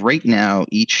 So right now,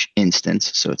 each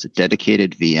instance, so it's a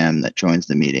dedicated VM that joins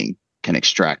the meeting, can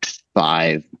extract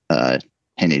 5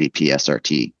 1080p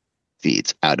SRT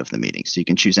feeds out of the meeting. So you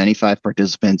can choose any 5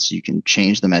 participants. You can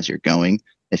change them as you're going.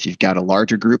 If you've got a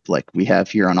larger group like we have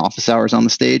here on Office Hours on the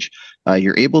stage,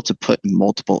 you're able to put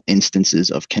multiple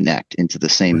instances of Connect into the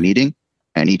same meeting,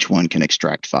 and each one can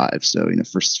extract 5. So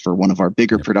for one of our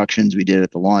bigger productions we did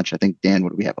at the launch, I think, Dan, what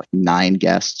do we have, like 9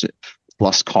 guests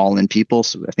plus call-in people?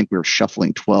 So I think we were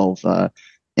shuffling 12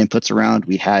 inputs around.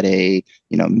 We had a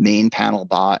main panel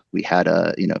bot, we had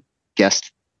a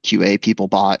guest QA people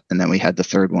bot, and then we had the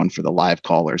third one for the live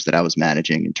callers that I was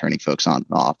managing and turning folks on and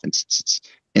off. And since it's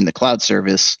in the cloud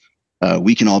service,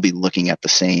 we can all be looking at the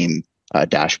same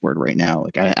dashboard right now.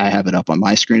 Like I have it up on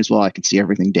my screen as well. I can see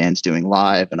everything Dan's doing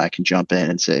live, and I can jump in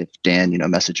and say, Dan,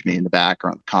 message me in the back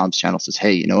or on the comms channel, says,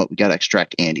 hey, you know what, we got to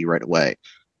extract Andy right away.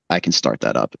 I can start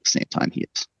that up at the same time he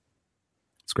is.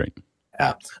 That's great.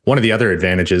 Yeah. One of the other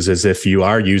advantages is if you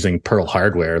are using Pearl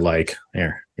hardware, like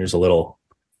here's a little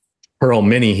Pearl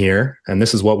Mini here, and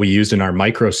this is what we used in our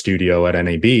micro studio at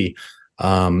NAB.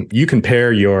 You can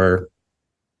pair your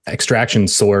extraction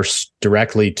source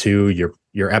directly to your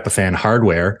Epiphan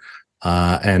hardware.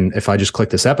 And if I just click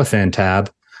this Epiphan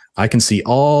tab, I can see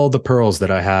all the pearls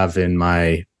that I have in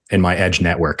my edge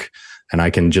network. And I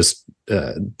can just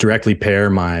directly pair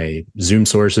my Zoom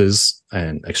sources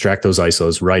and extract those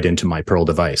ISOs right into my Pearl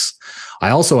device. I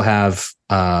also have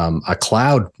a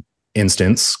cloud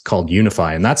instance called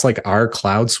Unify, and that's like our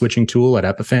cloud switching tool at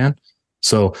Epiphan.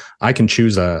 So I can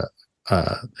choose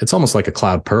it's almost like a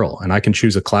cloud Pearl, and I can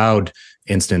choose a cloud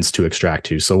instance to extract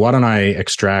to. So why don't I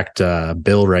extract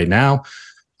Bill right now?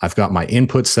 I've got my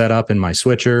input set up in my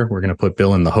switcher. We're going to put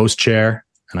Bill in the host chair,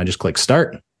 and I just click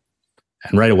start.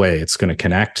 And right away, it's going to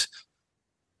connect.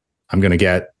 I'm going to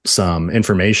get some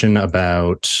information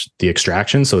about the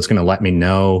extraction. So it's going to let me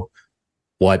know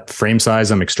what frame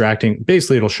size I'm extracting.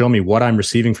 Basically, it'll show me what I'm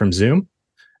receiving from Zoom,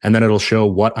 and then it'll show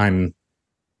what I'm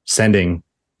sending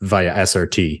via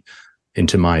SRT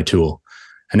into my tool.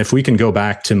 And if we can go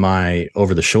back to my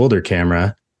over-the-shoulder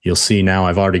camera, you'll see now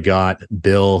I've already got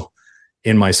Bill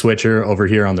in my switcher over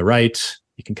here on the right.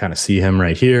 You can kind of see him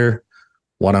right here.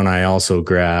 Why don't I also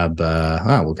grab,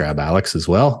 we'll grab Alex as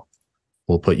well.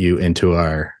 We'll put you into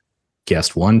our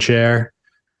guest one chair.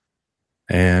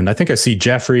 And I think I see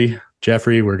Jeffrey.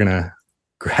 Jeffrey, we're going to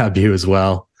grab you as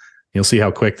well. You'll see how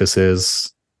quick this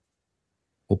is.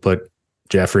 We'll put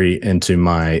Jeffrey into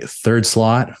my third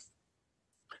slot.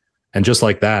 And just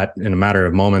like that, in a matter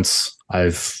of moments,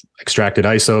 I've extracted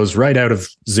ISOs right out of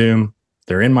Zoom.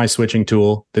 They're in my switching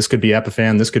tool. This could be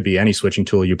Epiphan. This could be any switching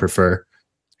tool you prefer.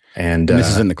 And this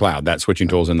is in the cloud. That switching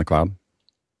tool is in the cloud.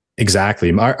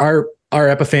 Exactly. Our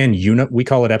Epiphan unit, we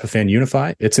call it Epiphan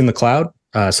Unify. It's in the cloud.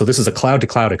 So this is a cloud to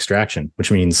cloud extraction,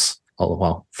 which means,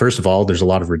 well, first of all, there's a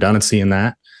lot of redundancy in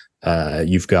that.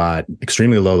 You've got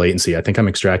extremely low latency. I think I'm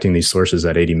extracting these sources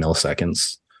at 80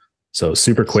 milliseconds. So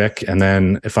super quick. And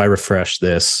then if I refresh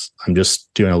this, I'm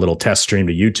just doing a little test stream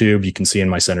to YouTube. You can see in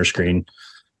my center screen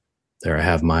there I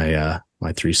have my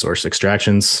my 3 source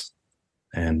extractions.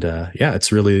 And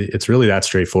it's really that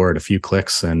straightforward. A few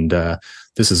clicks, and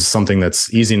this is something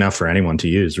that's easy enough for anyone to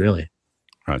use. Really,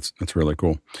 that's really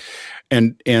cool.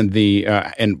 And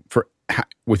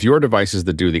with your devices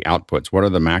that do the outputs, what are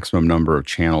the maximum number of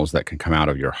channels that can come out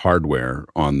of your hardware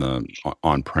on the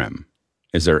on-prem?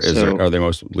 Are they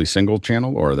mostly single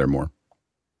channel, or are there more?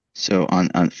 So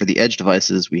on for the edge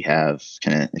devices, we have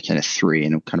kind of 3,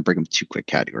 and we'll kind of break them into 2 quick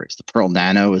categories. The Pearl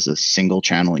Nano is a single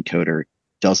channel encoder.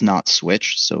 Does not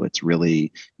switch. So it's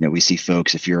really, we see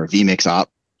folks, if you're a vMix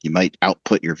op, you might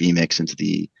output your vMix into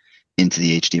the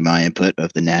HDMI input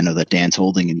of the Nano that Dan's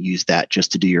holding and use that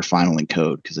just to do your final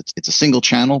encode, because it's a single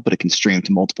channel, but it can stream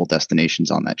to multiple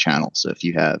destinations on that channel. So if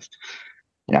you have,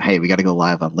 hey, we got to go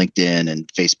live on LinkedIn and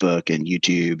Facebook and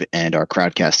YouTube and our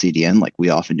Crowdcast CDN, like we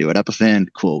often do at Epiphan,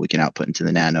 cool, we can output into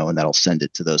the Nano and that'll send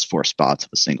it to those 4 spots of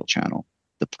a single channel.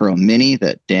 The Pearl Mini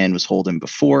that Dan was holding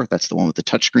before, that's the one with the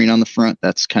touchscreen on the front.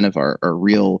 That's kind of our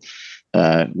real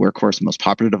workhorse, most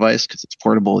popular device, because it's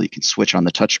portable. You can switch on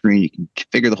the touchscreen. You can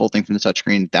configure the whole thing from the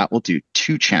touchscreen. That will do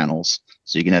 2 channels.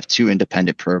 So you can have 2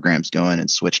 independent programs going and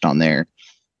switched on there.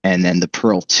 And then the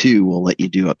Pearl 2 will let you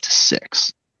do up to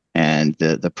 6. And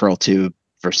the Pearl 2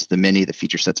 versus the Mini, the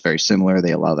feature set's very similar.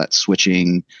 They allow that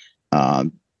switching.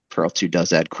 Pearl 2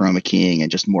 does add chroma keying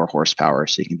and just more horsepower,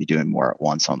 so you can be doing more at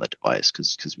once on the device,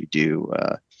 because we do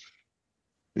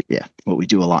we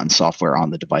do a lot in software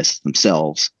on the devices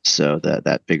themselves, so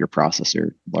that bigger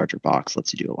processor, larger box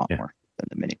lets you do a lot more than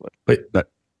the Mini would. But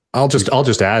I'll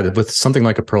just add, with something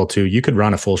like a Pearl 2, you could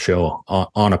run a full show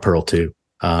on a Pearl 2.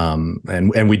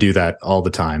 And we do that all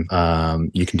the time.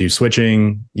 You can do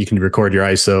switching, you can record your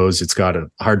ISOs. It's got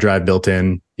a hard drive built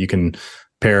in. You can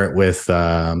pair it with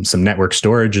some network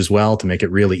storage as well to make it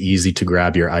really easy to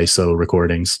grab your ISO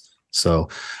recordings. So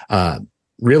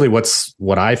really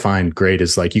what I find great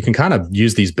is, like, you can kind of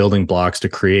use these building blocks to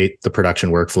create the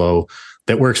production workflow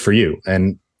that works for you.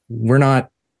 And we're not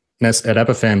at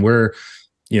Epiphan,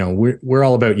 we're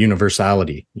all about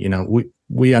universality.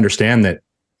 We understand that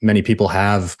many people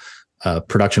have a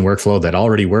production workflow that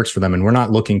already works for them, and we're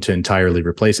not looking to entirely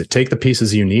replace it. Take the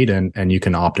pieces you need and you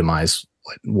can optimize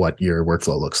what your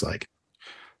workflow looks like.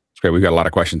 That's great. We've got a lot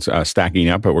of questions stacking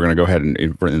up, but we're going to go ahead and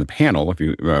in the panel, if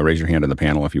you raise your hand in the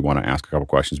panel, if you want to ask a couple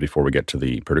questions before we get to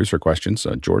the producer questions.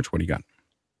 George, what do you got?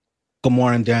 Good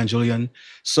morning, Dan, Julian.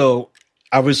 So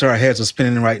obviously our heads are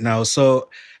spinning right now. So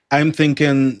I'm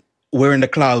thinking we're in the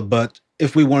cloud, but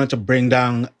if we wanted to bring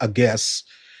down a guest,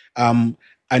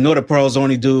 I know the pearls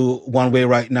only do one way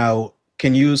right now.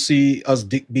 Can you see us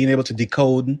being able to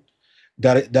decode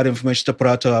that information to put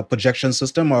out to a projection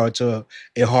system or to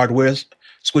a hardware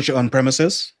switcher on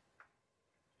premises?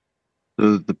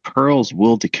 So the pearls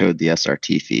will decode the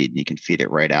SRT feed, and you can feed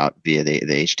it right out via the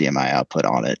HDMI output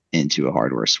on it into a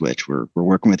hardware switch. We're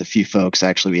working with a few folks.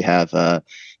 Actually, we have a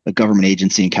government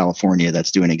agency in California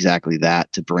that's doing exactly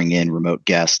that to bring in remote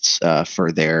guests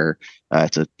for their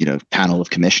it's a panel of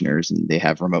commissioners, and they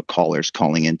have remote callers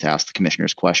calling in to ask the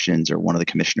commissioners questions, or one of the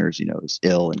commissioners is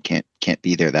ill and can't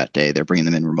be there that day. They're bringing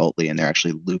them in remotely, and they're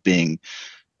actually looping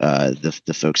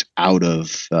the folks out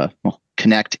of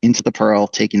Connect into the Pearl,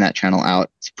 taking that channel out.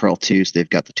 It's Pearl 2, so they've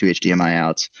got the 2 HDMI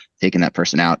outs, taking that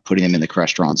person out, putting them in the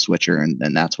Crestron switcher, and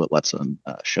then that's what lets them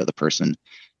show the person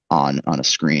on a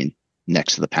screen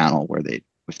next to the panel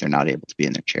if they're not able to be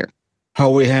in their chair. How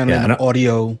are we handling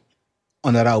audio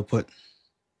on that output?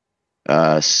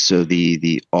 So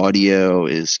the audio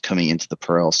is coming into the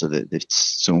Pearl, so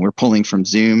when we're pulling from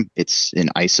Zoom, it's in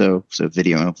ISO, so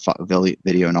video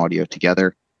and audio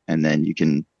together, and then you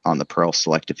can on the Pearl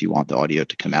select if you want the audio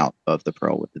to come out of the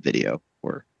Pearl with the video,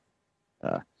 or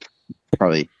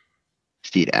probably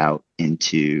feed out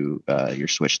into your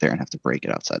switch there and have to break it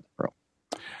outside the Pearl.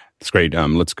 That's great.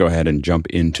 Let's go ahead and jump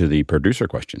into the producer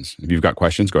questions. If you've got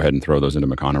questions, go ahead and throw those into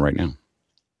Makana right now.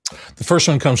 The first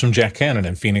one comes from Jack Cannon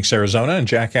in Phoenix, Arizona, and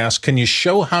Jack asks, can you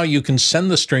show how you can send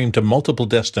the stream to multiple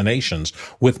destinations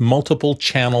with multiple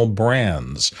channel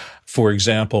brands? For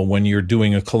example, when you're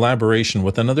doing a collaboration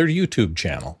with another YouTube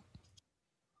channel.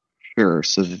 Sure.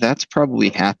 So that's probably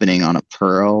happening on a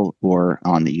Pearl or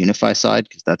on the Unify side,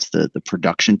 because that's the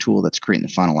production tool that's creating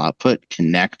the final output.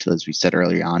 Connect, as we said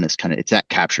earlier on, is it's that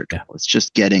capture tool. It's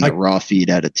just getting a raw feed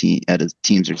out of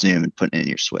Teams or Zoom and putting it in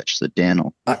your switch. So Dan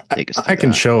will take us through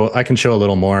I can show a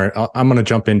little more. I'm going to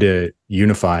jump into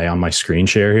Unify on my screen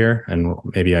share here, and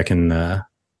maybe I can kind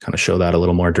of show that a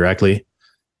little more directly.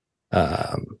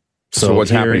 So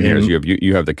what's happening here is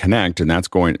you have the Connect, and that's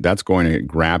going to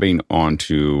grabbing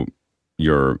onto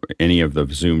any of the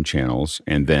Zoom channels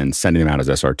and then sending them out as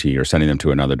SRT or sending them to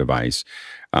another device.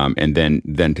 And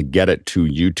then to get it to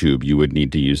YouTube, you would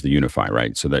need to use the Unify,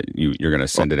 right? So that you're going to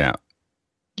send it out.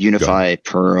 Unify,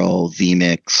 Pearl,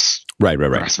 vMix. Right.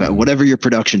 Whatever your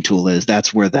production tool is,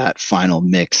 that's where that final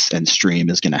mix and stream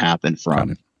is going to happen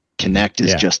from. Connect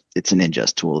is it's an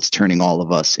ingest tool. It's turning all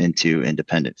of us into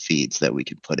independent feeds that we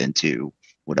can put into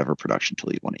whatever production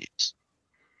tool you want to use.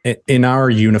 In our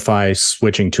Unify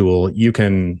switching tool, you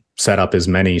can set up as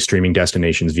many streaming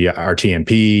destinations via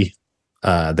RTMP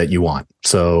that you want.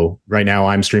 So right now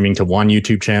I'm streaming to one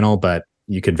YouTube channel, but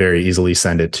you could very easily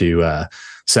send it to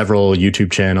several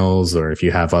YouTube channels, or if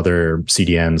you have other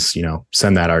CDNs,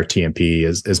 send that RTMP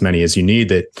as many as you need.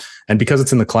 That, and because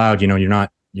it's in the cloud, you're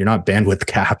not bandwidth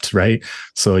capped, right?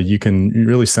 So you can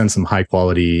really send some high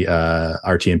quality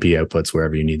RTMP outputs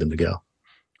wherever you need them to go.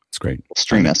 That's great.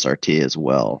 Stream SRT as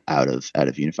well out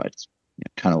of Unified.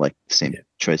 Kind of like the same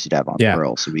choice you'd have on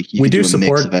Pearl. So we do a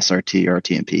mix of SRT,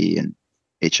 RTMP, and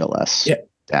HLS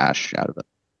dash out of it.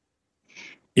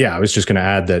 Yeah, I was just going to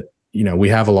add that we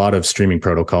have a lot of streaming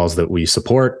protocols that we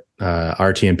support.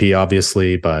 RTMP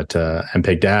obviously, but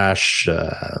MPEG dash.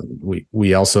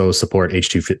 We also support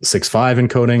H.265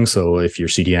 encoding. So if your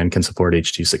CDN can support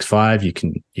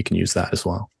H.265, you can use that as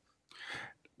well.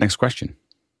 Next question.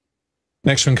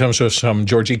 Next one comes from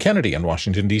Georgie Kennedy in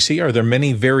Washington, D.C. Are there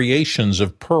many variations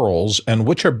of Pearls, and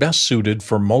which are best suited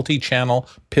for multi-channel,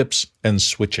 PIPs, and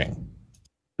switching?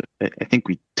 I think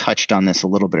we touched on this a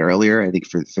little bit earlier. I think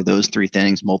for those three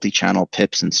things, multi-channel,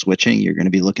 PIPs, and switching, you're going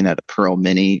to be looking at a Pearl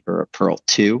Mini or a Pearl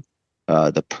 2.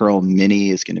 The Pearl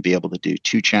Mini is going to be able to do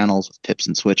 2 channels with PIPs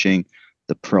and switching.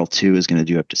 The Pearl 2 is going to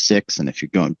do up to 6. And if you're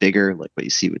going bigger, like what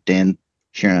you see with Dan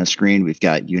sharing on the screen, we've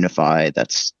got Unify.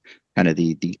 That's kind of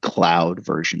the cloud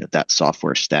version of that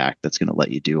software stack that's going to let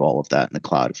you do all of that in the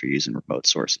cloud if you're using remote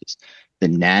sources. The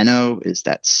Nano is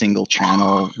that single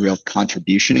channel real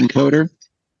contribution encoder.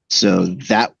 So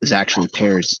that actually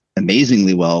pairs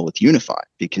amazingly well with Unify,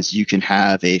 because you can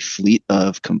have a fleet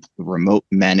of remote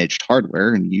managed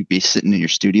hardware, and you'd be sitting in your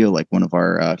studio like one of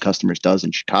our customers does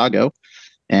in Chicago,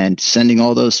 and sending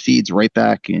all those feeds right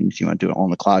back. And if you want to do it all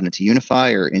in the cloud, into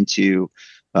Unify or into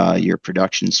your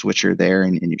production switcher there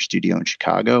in your studio in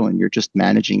Chicago, and you're just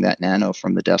managing that Nano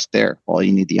from the desk there. All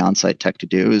you need the on-site tech to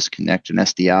do is connect an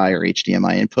SDI or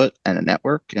HDMI input and a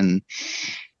network, and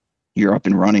you're up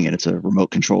and running, and it's a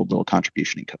remote controlled little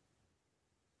contribution encode.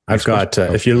 I've got,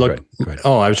 if you look,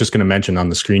 I was just going to mention on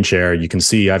the screen share, you can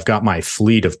see I've got my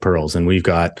fleet of Pearls, and we've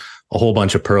got a whole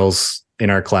bunch of Pearls in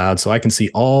our cloud, so I can see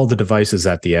all the devices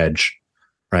at the edge,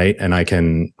 right? And I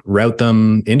can route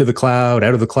them into the cloud,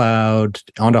 out of the cloud,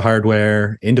 onto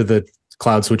hardware, into the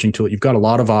cloud switching tool. You've got a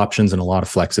lot of options and a lot of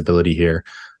flexibility here.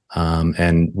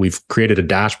 And we've created a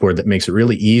dashboard that makes it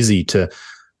really easy to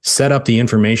set up the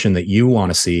information that you want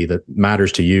to see that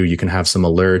matters to you. You can have some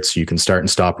alerts. You can start and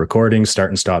stop recordings, start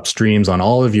and stop streams on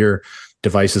all of your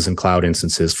devices and cloud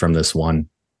instances from this one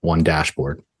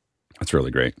dashboard. That's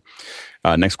really great.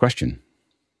 Next question.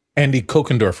 Andy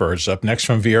Kokendorfer is up next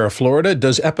from Viera, Florida.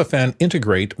 Does Epiphan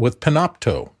integrate with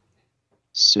Panopto?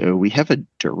 So we have a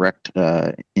direct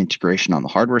integration on the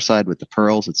hardware side with the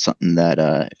Pearls. It's something that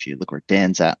if you look where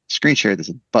Dan's at screen share, there's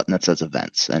a button that says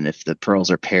events. And if the Pearls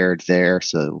are paired there,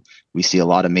 so we see a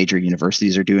lot of major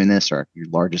universities are doing this, or your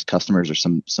largest customers are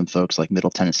some folks like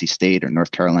Middle Tennessee State or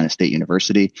North Carolina State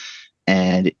University.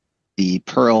 And the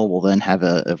Pearl will then have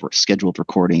a scheduled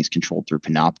recordings controlled through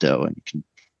Panopto, and you can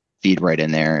feed right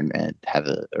in there and have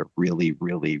a really,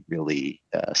 really, really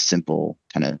simple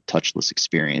kind of touchless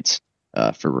experience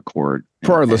for record.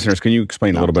 For our listeners, can you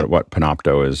explain a little bit what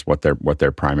Panopto is, what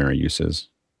their primary use is?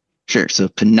 Sure. So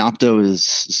Panopto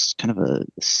is kind of a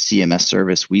CMS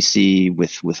service. We see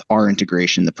with our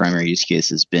integration, the primary use case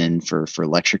has been for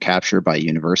lecture capture by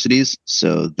universities.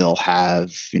 So they'll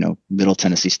have, Middle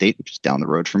Tennessee State, which is down the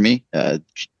road from me,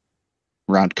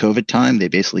 around COVID time, they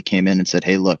basically came in and said,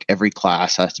 hey, look, every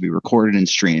class has to be recorded and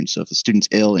streamed. So if a student's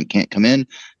ill and can't come in,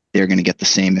 they're going to get the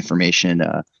same information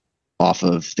off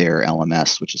of their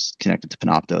LMS, which is connected to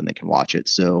Panopto, and they can watch it.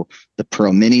 So the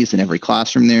Pro Minis in every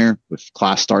classroom there, if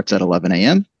class starts at 11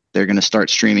 a.m., they're going to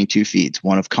start streaming 2 feeds,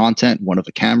 one of content, one of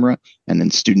a camera, and then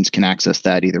students can access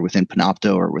that either within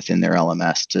Panopto or within their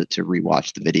LMS to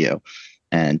rewatch the video.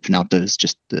 And Panopto is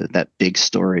just that big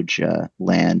storage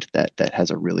land that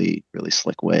has a really, really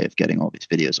slick way of getting all these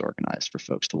videos organized for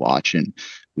folks to watch. And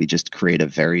we just create a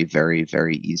very, very,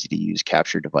 very easy to use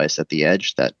capture device at the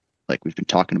edge that, like we've been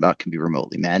talking about, can be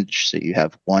remotely managed. So you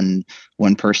have one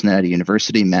person at a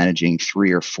university managing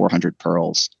 300 or 400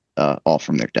 Pearls, all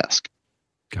from their desk.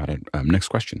 Got it. Next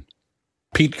question.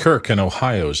 Pete Kirk in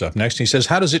Ohio is up next. He says,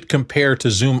 how does it compare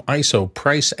to Zoom ISO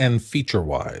price and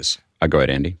feature-wise? Go ahead,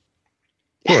 Andy.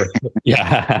 Sure.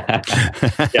 Yeah.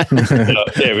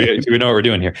 We know what we're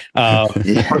doing here.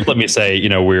 First, let me say,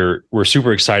 we're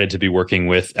super excited to be working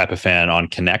with Epiphan on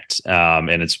Connect.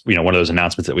 And it's, one of those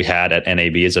announcements that we had at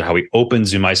NAB is how we open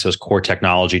Zoom ISO's core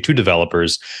technology to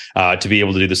developers to be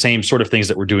able to do the same sort of things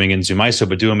that we're doing in Zoom ISO,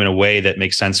 but do them in a way that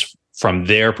makes sense from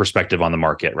their perspective on the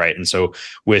market, right? And so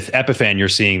with Epiphan, you're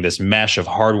seeing this mesh of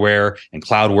hardware and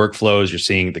cloud workflows. You're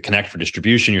seeing the Connect for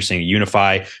distribution. You're seeing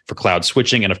Unify for cloud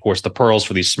switching. And of course, the Pearls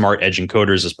for these smart edge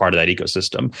encoders as part of that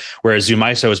ecosystem. Whereas Zoom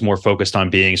ISO is more focused on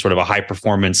being sort of a high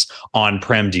performance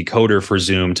on-prem decoder for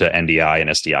Zoom to NDI and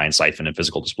SDI and Siphon and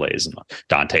physical displays and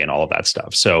Dante and all of that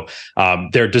stuff. So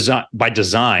they're by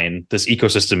design, this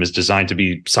ecosystem is designed to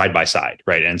be side by side,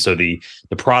 right? And so the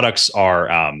products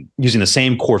are using the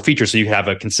same core features. So you have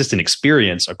a consistent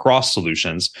experience across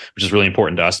solutions, which is really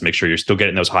important to us to make sure you're still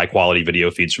getting those high quality video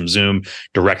feeds from Zoom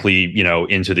directly,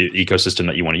 into the ecosystem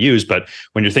that you want to use. But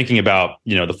when you're thinking about,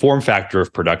 the form factor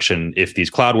of production, if these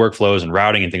cloud workflows and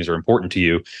routing and things are important to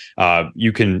you,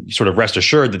 you can sort of rest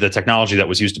assured that the technology that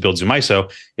was used to build Zoom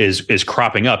ISO is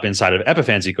cropping up inside of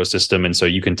Epiphan's ecosystem. And so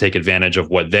you can take advantage of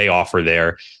what they offer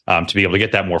there to be able to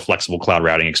get that more flexible cloud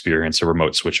routing experience, a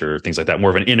remote switcher, things like that,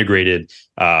 more of an integrated,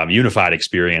 unified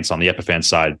experience on the Epiphan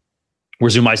side, where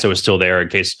Zoom ISO is still there in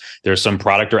case there's some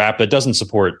product or app that doesn't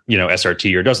support,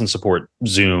 SRT or doesn't support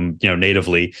Zoom,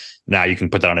 natively. Now you can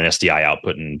put that on an SDI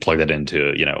output and plug that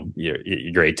into, your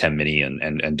A10 Mini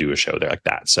and do a show there like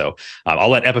that. So I'll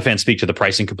let Epiphan speak to the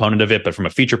pricing component of it, but from a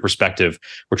feature perspective,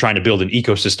 we're trying to build an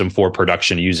ecosystem for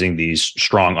production using these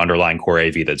strong underlying core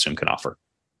AV that Zoom can offer.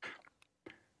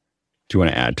 Do you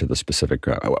want to add to the specific,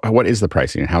 what is the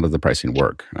pricing and how does the pricing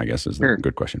work? I guess is a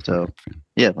good question. So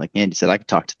yeah, like Andy said, I can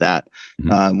talk to that.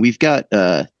 Mm-hmm. We've got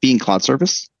being cloud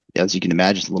service. As you can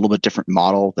imagine, it's a little bit different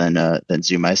model than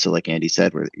Zoom ISO, like Andy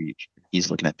said, where he's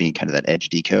looking at being kind of that edge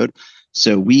decode.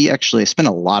 So we actually spent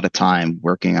a lot of time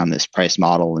working on this price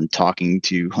model and talking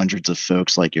to hundreds of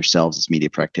folks like yourselves as media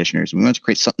practitioners. We wanted to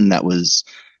create something that was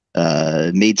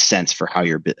made sense for how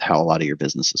a lot of your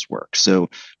businesses work. So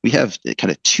we have kind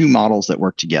of 2 models that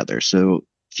work together. So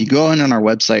if you go on our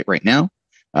website right now,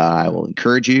 I will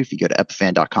encourage you, if you go to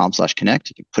epiphan.com/connect,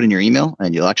 you can put in your email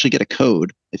and you'll actually get a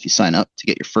code if you sign up to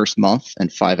get your first month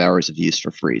and 5 hours of use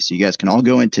for free. So you guys can all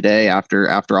go in today after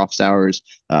office hours,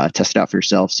 test it out for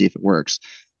yourself, see if it works.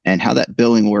 And how that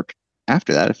billing will work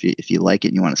after that, if you like it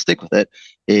and you want to stick with it,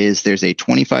 is there's a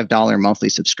 $25 monthly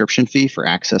subscription fee for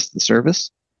access to the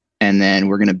service. And then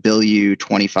we're going to bill you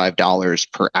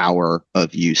 $25 per hour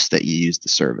of use that you use the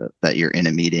service, that you're in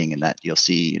a meeting, and that you'll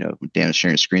see, Dan is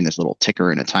sharing a screen, there's a little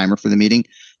ticker and a timer for the meeting.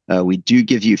 We do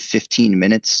give you 15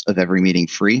 minutes of every meeting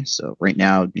free. So right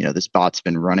now, this bot's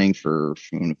been running for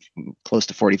close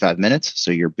to 45 minutes.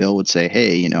 So your bill would say,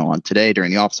 hey, on today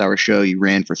during the office hour show, you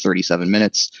ran for 37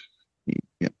 minutes.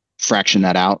 Fraction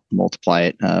that out, multiply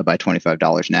it by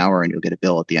 $25 an hour, and you'll get a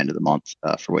bill at the end of the month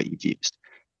for what you've used.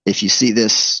 If you see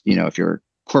this, if you're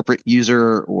a corporate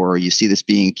user or you see this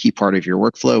being a key part of your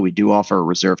workflow, we do offer a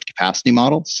reserved capacity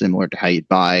model, similar to how you'd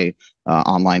buy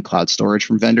online cloud storage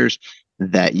from vendors,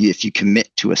 that if you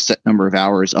commit to a set number of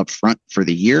hours up front for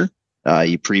the year,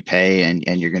 you prepay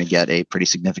and you're going to get a pretty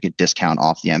significant discount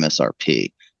off the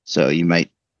MSRP. So you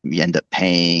end up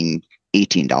paying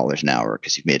 $18 an hour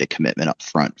because you've made a commitment up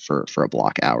front for a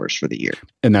block hours for the year.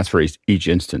 And that's for each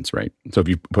instance, right? So if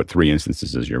you put 3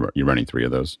 instances, you're running 3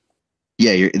 of those.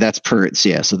 Yeah, that's per.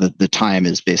 Yeah, so the time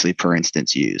is basically per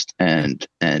instance used, and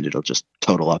it'll just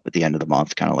total up at the end of the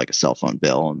month, kind of like a cell phone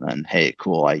bill. And then, hey,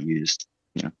 cool, I used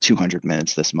 200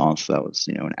 minutes this month. That was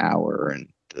an hour and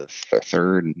the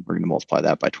third, and we're going to multiply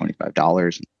that by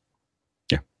 $25.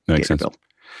 Yeah, that makes sense.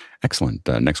 Excellent.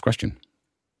 Next question.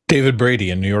 David Brady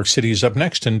in New York City is up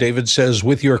next, and David says,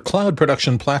 with your cloud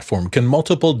production platform, can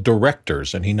multiple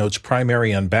directors, and he notes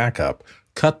primary and backup,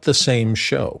 cut the same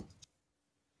show?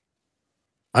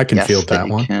 I can field that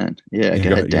one. Yeah,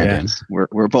 go ahead, Dan. Yeah.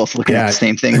 We're both looking at the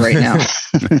same thing right now.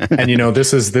 And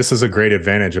this is a great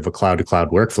advantage of a cloud to cloud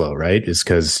workflow, right? Is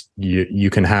because you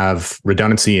can have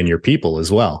redundancy in your people as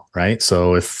well, right?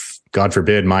 So if God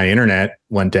forbid my internet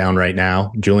went down right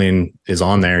now, Julian is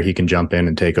on there, he can jump in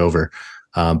and take over.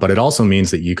 But it also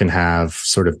means that you can have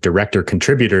sort of director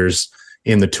contributors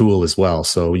in the tool as well.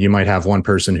 So you might have one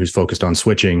person who's focused on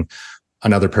switching,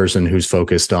 another person who's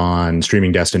focused on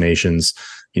streaming destinations,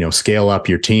 scale up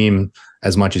your team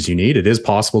as much as you need. It is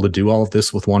possible to do all of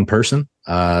this with one person.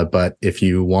 But if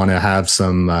you want to have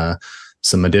some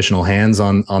additional hands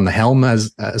on the helm,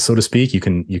 as so to speak, you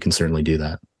can certainly do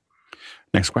that.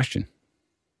 Next question.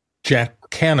 Jack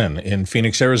Cannon in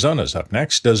Phoenix, Arizona is up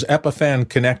next. Does Epiphan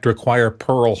Connect require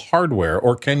Pearl hardware,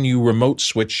 or can you remote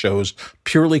switch shows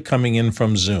purely coming in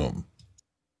from Zoom?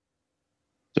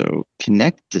 So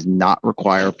Connect does not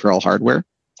require Pearl hardware.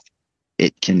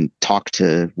 It can talk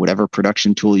to whatever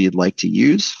production tool you'd like to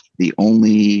use. The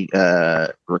only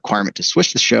requirement to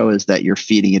switch the show is that you're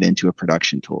feeding it into a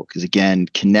production tool. Because again,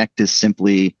 Connect is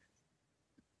simply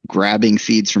grabbing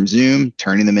feeds from Zoom,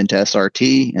 turning them into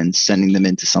SRT, and sending them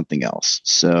into something else.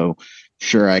 So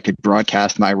sure, I could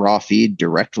broadcast my raw feed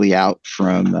directly out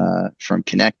from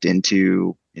Connect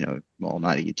into,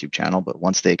 not a YouTube channel, but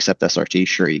once they accept SRT,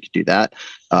 sure, you could do that.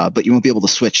 But you won't be able to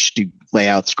switch to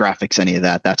layouts, graphics, any of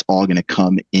that. That's all going to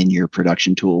come in your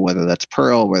production tool, whether that's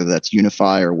Pearl, whether that's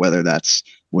Unify, or whether that's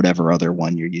whatever other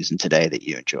one you're using today that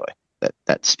you enjoy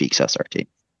that speaks SRT.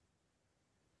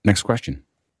 Next question.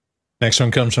 Next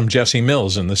one comes from Jesse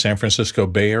Mills in the San Francisco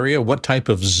Bay Area. What type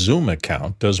of Zoom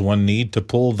account does one need to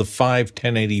pull the 5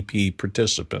 1080p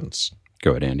participants?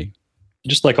 Go ahead, Andy.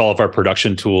 Just like all of our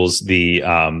production tools, the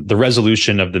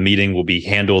resolution of the meeting will be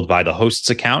handled by the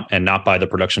host's account and not by the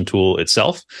production tool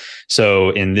itself. So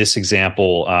in this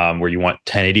example, where you want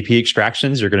 1080p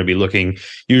extractions, you're going to be looking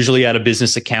usually at a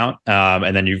business account,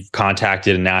 and then you've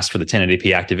contacted and asked for the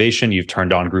 1080p activation. You've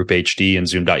turned on Group HD and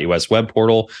Zoom.us web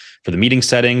portal for the meeting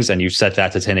settings, and you've set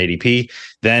that to 1080p.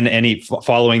 Then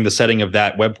following the setting of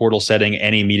that web portal setting,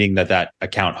 any meeting that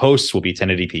account hosts will be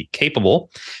 1080p capable.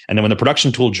 And then when the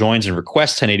production tool joins and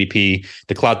requests 1080p,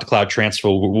 the cloud-to-cloud transfer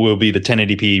will be the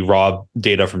 1080p raw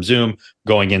data from Zoom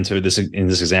going into in this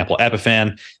example,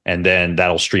 Epiphan, and then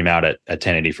that'll stream out at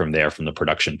 1080 from there from the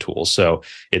production tool. So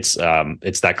it's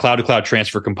that cloud-to-cloud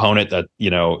transfer component that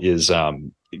is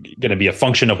going to be a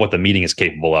function of what the meeting is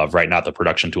capable of, right? Not the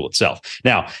production tool itself.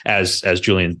 Now, as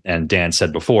Julian and Dan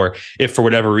said before, if for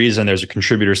whatever reason there's a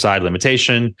contributor side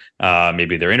limitation,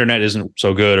 maybe their internet isn't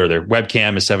so good or their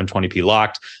webcam is 720p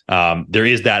locked, there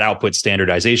is that output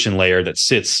standardization layer that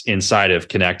sits inside of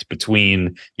Connect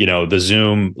between, the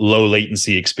Zoom low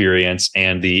latency experience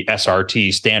and the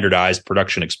SRT standardized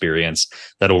production experience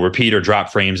that'll repeat or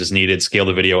drop frames as needed, scale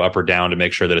the video up or down to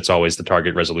make sure that it's always the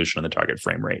target resolution and the target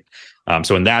frame rate.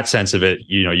 So in that sense of it,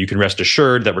 you can rest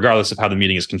assured that regardless of how the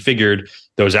meeting is configured,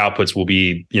 those outputs will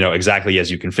be, exactly as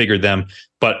you configured them.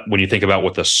 But when you think about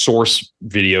what the source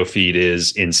video feed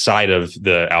is inside of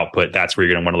the output, that's where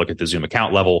you're going to want to look at the Zoom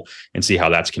account level and see how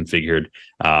that's configured.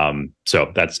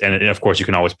 So that's, and of course you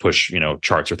can always push,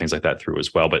 charts or things like that through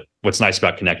as well. But what's nice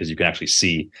about Connect is you can actually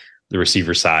see the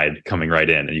receiver side coming right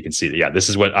in, and you can see that, yeah, this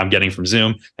is what I'm getting from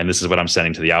Zoom, and this is what I'm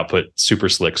sending to the output. Super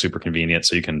slick, super convenient.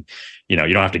 So you can, you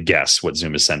don't have to guess what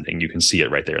Zoom is sending. You can see it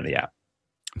right there in the app.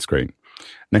 That's great.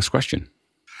 Next question.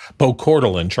 Bo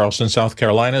Cordell in Charleston, South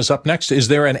Carolina is up next. Is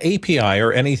there an API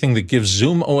or anything that gives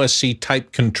Zoom OSC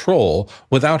type control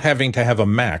without having to have a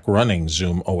Mac running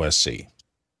Zoom OSC?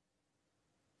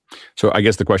 So I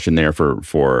guess the question there for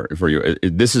you,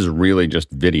 this is really just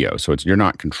video. So you're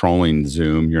not controlling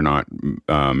Zoom. You're not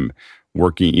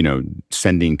working,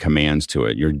 sending commands to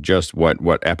it. You're just what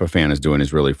Epiphan is doing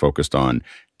is really focused on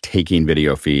taking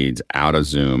video feeds out of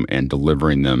Zoom and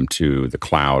delivering them to the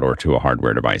cloud or to a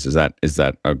hardware device. Is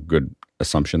that a good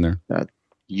assumption there?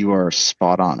 You are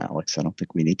spot on, Alex. I don't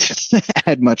think we need to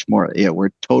add much more. Yeah, we're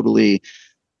totally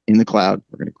in the cloud.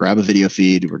 We're going to grab a video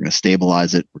feed. We're going to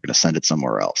stabilize it. We're going to send it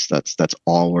somewhere else. That's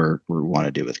all we want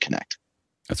to do with Connect.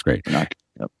 That's great.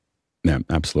 Yep. Yeah,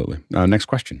 absolutely. Next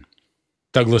question.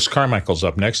 Douglas Carmichael's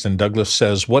up next, and Douglas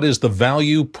says, what is the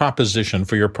value proposition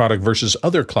for your product versus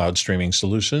other cloud streaming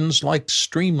solutions like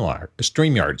StreamYard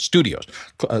studios,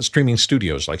 streaming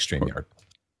studios like StreamYard?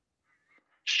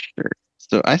 Sure.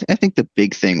 So I think the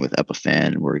big thing with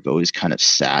Epiphan, where we've always kind of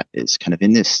sat, is kind of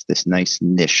in this nice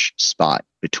niche spot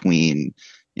between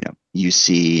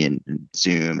UC and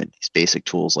Zoom and these basic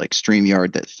tools like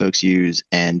StreamYard that folks use,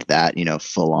 and that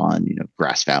full on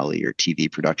Grass Valley or TV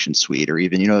production suite, or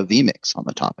even a vMix on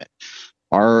the top end.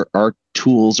 Our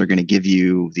tools are going to give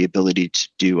you the ability to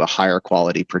do a higher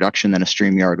quality production than a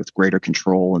StreamYard with greater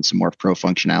control and some more pro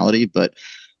functionality, but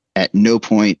at no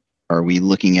point are we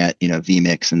looking at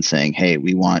vMix and saying, hey,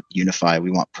 we want Unify, we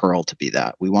want Pearl to be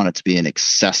that. We want it to be an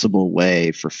accessible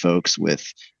way for folks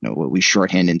with what we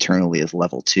shorthand internally as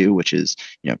level 2, which is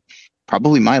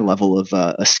probably my level of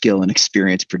a skill and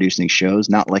experience producing shows.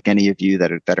 Not like any of you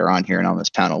that are on here and on this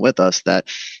panel with us. That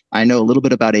I know a little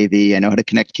bit about AV. I know how to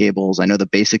connect cables. I know the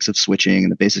basics of switching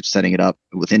and the basics of setting it up.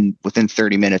 Within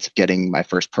 30 minutes of getting my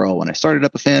first Pearl, when I started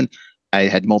Epiphan, I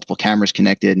had multiple cameras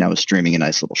connected and I was streaming a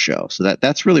nice little show. So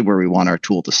that's really where we want our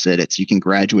tool to sit. It's you can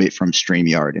graduate from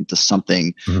StreamYard into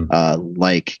something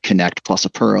like Connect plus a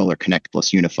Pearl or Connect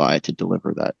plus Unify to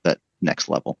deliver that next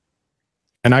level.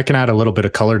 And I can add a little bit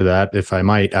of color to that, if I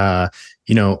might. The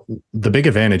big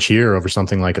advantage here over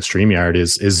something like a StreamYard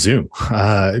is Zoom,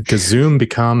 because Zoom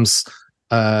becomes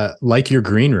like your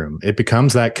green room. It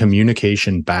becomes that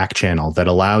communication back channel that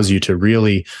allows you to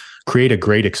really create a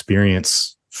great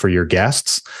experience for your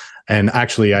guests. And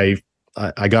actually,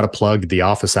 I got to plug the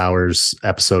Office Hours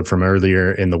episode from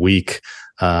earlier in the week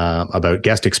about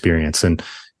guest experience, and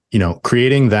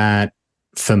creating that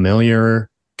familiar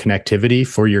connectivity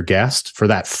for your guest for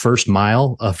that first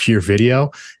mile of your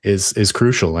video is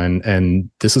crucial, and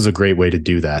this is a great way to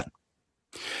do that.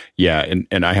 Yeah,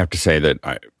 and I have to say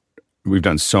that we've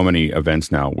done so many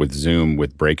events now with Zoom,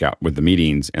 with the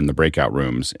meetings and the breakout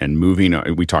rooms, and moving.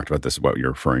 We talked about this, what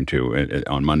you're referring to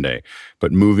on Monday,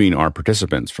 but moving our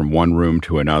participants from one room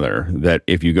to another. That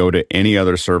if you go to any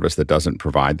other service that doesn't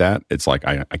provide that, it's like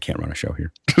I can't run a show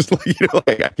here. Just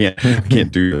I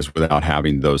can't do this without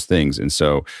having those things. And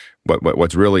so,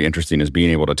 what's really interesting is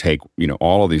being able to take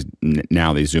all of these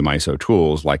Zoom ISO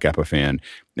tools like Epiphan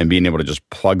and being able to just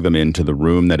plug them into the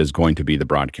room that is going to be the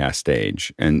broadcast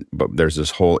stage. But there's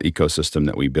this whole ecosystem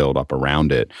that we build up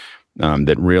around it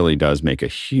that really does make a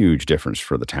huge difference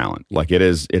for the talent. Like it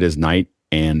is night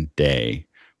and day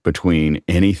between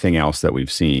anything else that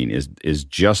we've seen is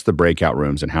just the breakout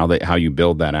rooms and how you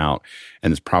build that out.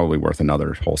 And it's probably worth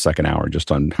another whole second hour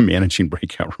just on managing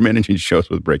shows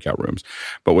with breakout rooms.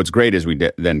 But what's great is we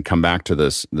then come back to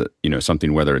this,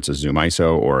 something, whether it's a Zoom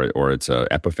ISO or it's a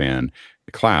Epiphan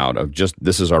cloud, of just,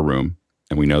 this is our room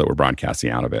and we know that we're broadcasting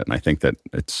out of it. And I think that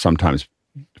it's sometimes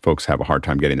folks have a hard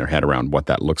time getting their head around what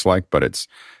that looks like, but it's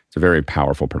a very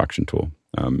powerful production tool.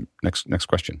 Next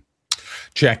question.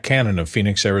 Jack Cannon of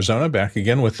Phoenix, Arizona, back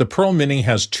again with the Pearl Mini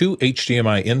has 2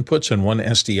 HDMI inputs and 1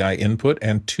 SDI input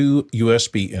and 2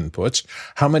 USB inputs.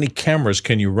 How many cameras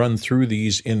can you run through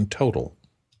these in total?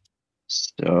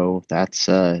 So that's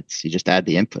you just add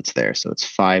the inputs there. So it's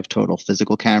 5 total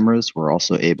physical cameras. We're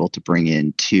also able to bring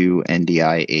in 2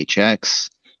 NDI HX,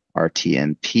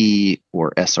 RTMP,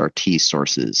 or SRT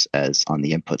sources as on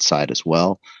the input side as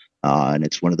well. And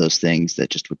it's one of those things that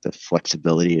just with the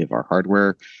flexibility of our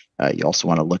hardware, you also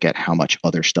want to look at how much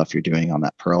other stuff you're doing on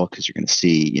that Pearl, because you're going to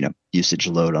see, usage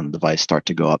load on the device start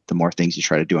to go up the more things you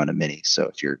try to do on a Mini.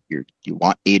 So if you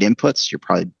want 8 inputs, you're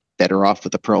probably better off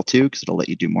with the Pearl 2 because it'll let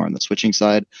you do more on the switching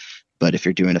side. But if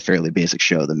you're doing a fairly basic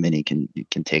show, the Mini can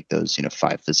take those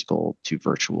 5 physical, 2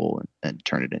 virtual, and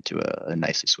turn it into a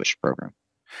nicely switched program.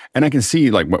 And I can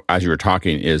see, like, as you were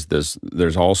talking, is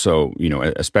there's also,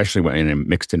 especially in a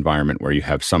mixed environment where you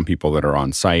have some people that are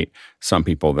on site, some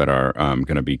people that are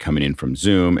going to be coming in from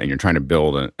Zoom, and you're trying to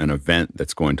build an event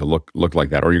that's going to look like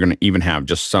that, or you're going to even have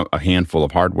just a handful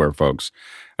of hardware folks.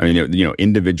 I mean,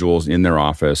 individuals in their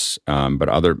office, but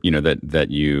other, that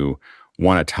you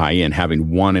want to tie in,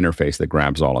 having one interface that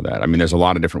grabs all of that. I mean, there's a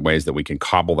lot of different ways that we can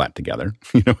cobble that together,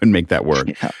 and make that work.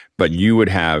 Yeah. But you would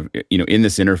have, in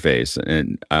this interface,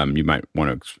 and you might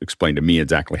want to explain to me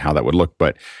exactly how that would look.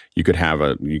 But you could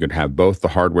have both the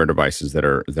hardware devices that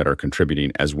are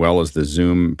contributing, as well as the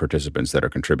Zoom participants that are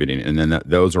contributing, and then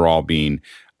those are all being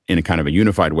in a kind of a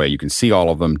unified way. You can see all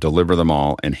of them, deliver them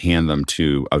all, and hand them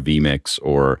to a vMix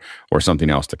or something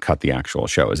else to cut the actual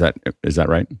show. Is that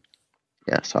right?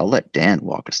 Yeah, so I'll let Dan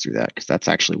walk us through that, because that's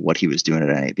actually what he was doing at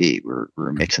NAB.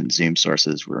 We're mixing Zoom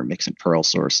sources, we're mixing Perl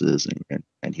sources,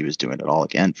 and he was doing it all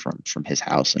again from his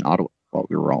house in Ottawa while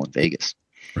we were all in Vegas.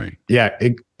 Right. Yeah,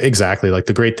 exactly. Like,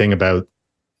 the great thing about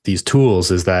these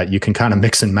tools is that you can kind of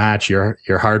mix and match your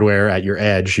hardware at your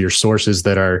edge, your sources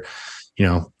that are,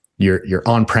 your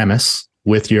on premise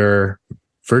with your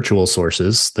virtual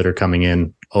sources that are coming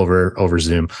in over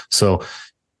Zoom. So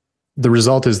the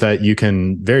result is that you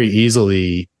can very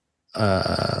easily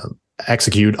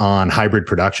execute on hybrid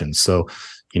productions. So,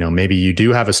 maybe you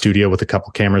do have a studio with a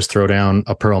couple cameras, throw down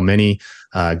a Pearl Mini,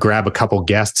 grab a couple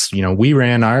guests. We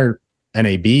ran our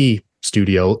NAB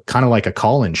studio kind of like a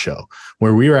call-in show,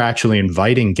 where we were actually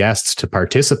inviting guests to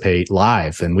participate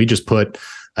live, and we just put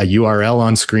a URL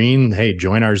on screen. Hey,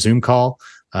 join our Zoom call.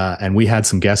 And we had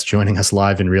some guests joining us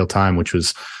live in real time, which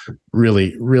was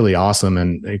really, really awesome.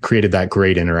 And it created that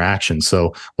great interaction.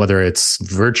 So whether it's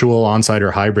virtual, on-site,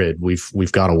 or hybrid,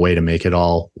 we've got a way to make it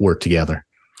all work together.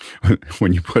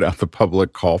 When you put out the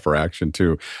public call for action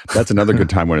too, that's another good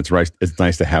time when it's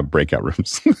nice to have breakout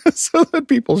rooms so that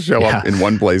people show up in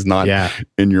one place, not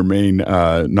in your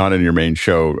main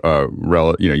show.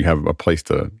 You have a place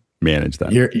to manage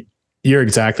that. You're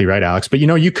exactly right, Alex. But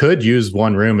you could use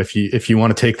one room if you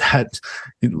want to take that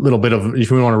little bit of, if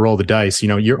you want to roll the dice.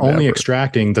 You're only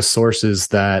extracting the sources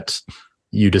that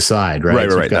you decide, right?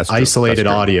 So you've got isolated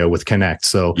audio with Connect.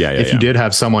 So if you did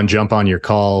have someone jump on your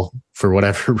call for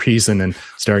whatever reason and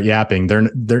start yapping,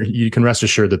 you can rest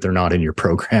assured that they're not in your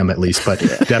program, at least. But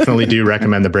definitely do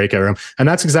recommend the breakout room. And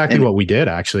that's exactly what we did,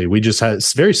 actually. We just had,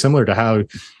 it's very similar to how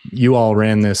you all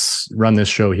run this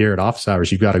show here at Office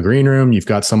Hours. You've got a green room, you've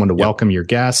got someone to welcome your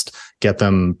guest, get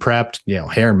them prepped,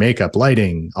 hair, makeup,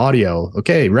 lighting, audio.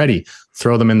 Okay, ready.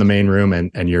 Throw them in the main room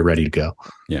and you're ready to go.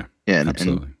 Yeah,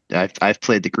 absolutely. I've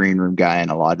played the green room guy in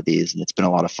a lot of these, and it's been a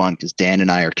lot of fun because Dan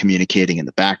and I are communicating in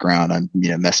the background. I'm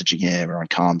messaging him or on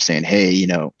comm saying, hey,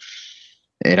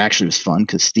 it actually was fun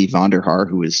because Steve Vonderhaar,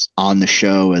 who was on the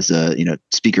show as a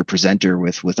speaker presenter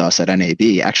with us at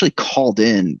NAB, actually called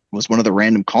in, was one of the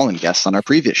random calling guests on our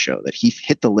previous show. That he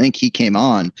hit the link, he came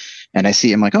on, and I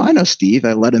see him like, oh, I know Steve.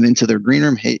 I let him into their green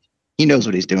room. Hey, he knows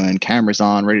what he's doing. Camera's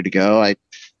on, ready to go. I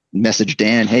message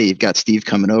Dan, hey, you've got Steve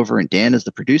coming over, and Dan is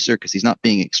the producer, because he's not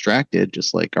being extracted,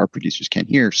 just like our producers can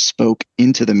here, spoke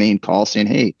into the main call saying,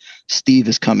 hey, Steve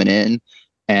is coming in.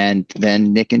 And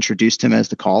then Nick introduced him as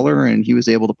the caller, and he was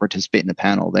able to participate in the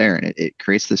panel there. And it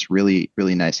creates this really,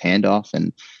 really nice handoff.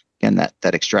 And again,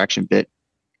 that extraction bit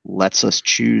lets us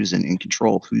choose and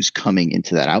control who's coming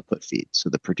into that output feed. So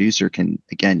the producer can,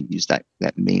 again, use that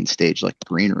main stage like the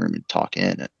green room and talk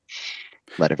in and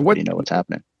let everybody know what's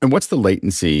happening. And what's the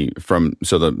latency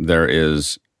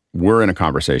we're in a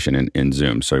conversation in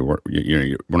Zoom, so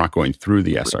we're not going through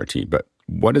the SRT, but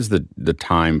what is the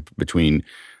time between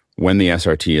when the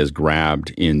SRT is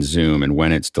grabbed in Zoom and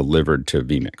when it's delivered to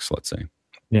vMix, let's say?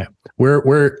 Yeah,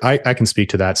 I can speak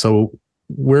to that. So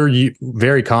we're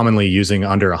very commonly using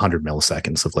under 100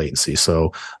 milliseconds of latency.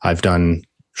 So I've done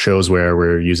shows where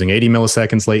we're using 80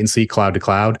 milliseconds latency cloud to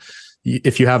cloud.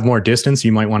 If you have more distance,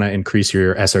 you might want to increase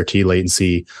your SRT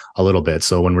latency a little bit.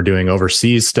 So when we're doing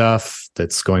overseas stuff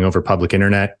that's going over public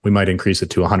internet, we might increase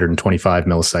it to 125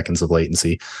 milliseconds of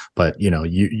latency. But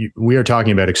we are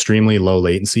talking about extremely low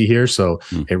latency here, so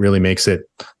it really makes it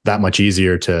that much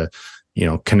easier to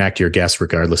connect your guests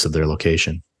regardless of their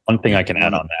location. One thing I can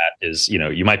add on that is,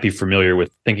 you might be familiar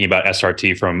with thinking about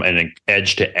SRT from an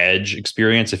edge to edge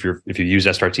experience. If you use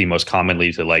SRT most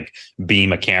commonly to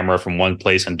beam a camera from one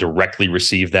place and directly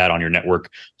receive that on your network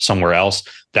somewhere else,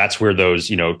 that's where those,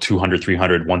 200,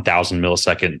 300, 1000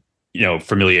 millisecond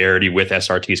familiarity with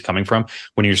SRTs coming from.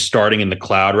 When you're starting in the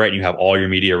cloud, right, and you have all your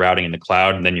media routing in the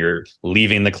cloud, and then you're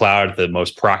leaving the cloud at the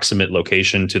most proximate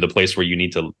location to the place where you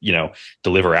need to,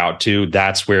 deliver out to,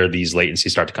 that's where these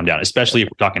latencies start to come down, especially if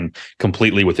we're talking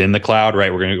completely within the cloud,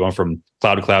 right? We're going to go from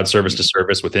cloud to cloud, service to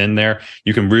service within there.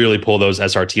 You can really pull those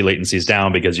SRT latencies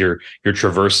down because you're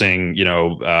traversing,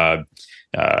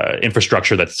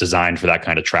 infrastructure that's designed for that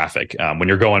kind of traffic. When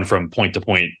you're going from point to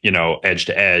point, edge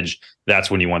to edge,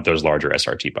 that's when you want those larger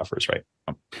SRT buffers, right?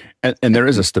 And there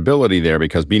is a stability there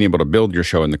because being able to build your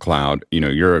show in the cloud,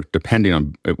 you're depending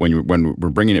on when we're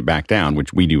bringing it back down,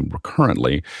 which we do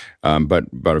currently, but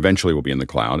eventually we'll be in the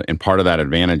cloud. And part of that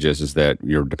advantage is that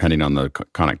you're depending on the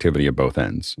connectivity of both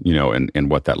ends, and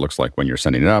what that looks like when you're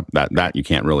sending it up. That you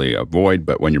can't really avoid,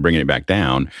 but when you're bringing it back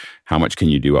down, how much can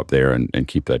you do up there and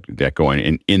keep that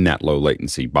going in that low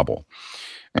latency bubble?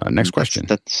 Next question.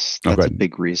 That's a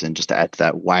big reason, just to add to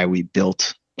that, why we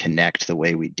built Connect the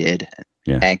way we did,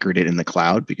 anchored it in the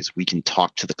cloud, because we can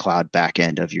talk to the cloud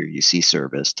backend of your UC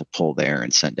service to pull there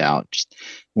and send out. Just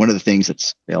one of the things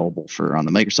that's available for on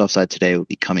the Microsoft side today, will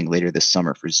be coming later this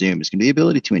summer for Zoom, is going to be the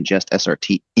ability to ingest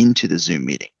SRT into the Zoom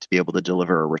meeting to be able to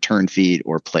deliver a return feed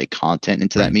or play content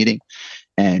into that meeting.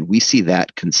 And we see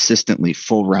that consistently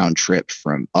full round trip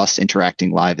from us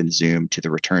interacting live in Zoom to the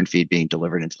return feed being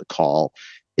delivered into the call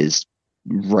is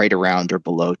right around or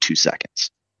below 2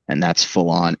 seconds. And that's full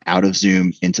on out of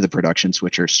Zoom into the production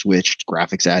switcher, switched,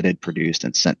 graphics added, produced,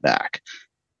 and sent back.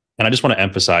 And I just want to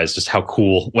emphasize just how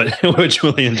cool what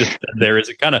Julian just said there is.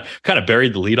 It kind of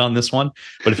buried the lead on this one.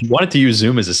 But if you wanted to use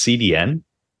Zoom as a CDN,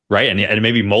 right, and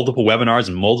maybe multiple webinars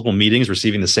and multiple meetings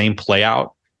receiving the same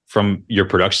playout from your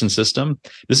production system,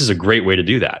 this is a great way to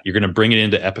do that. You're going to bring it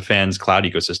into Epiphan's cloud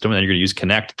ecosystem, and then you're going to use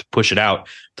Connect to push it out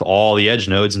to all the edge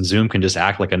nodes, and Zoom can just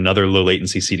act like another low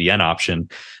latency CDN option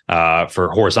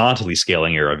for horizontally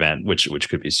scaling your event, which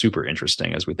could be super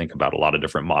interesting as we think about a lot of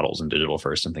different models and digital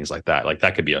first and things like that. Like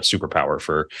that could be a superpower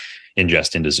for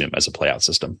ingest into Zoom as a playout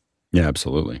system. Yeah,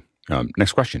 absolutely.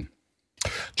 Next question.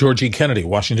 George E. Kennedy,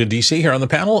 Washington, D.C., here on the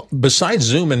panel. Besides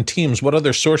Zoom and Teams, what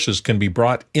other sources can be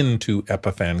brought into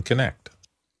Epiphan Connect?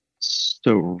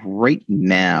 So right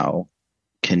now,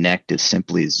 Connect is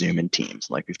simply Zoom and Teams,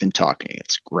 like we've been talking.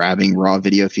 It's grabbing raw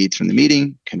video feeds from the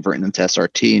meeting, converting them to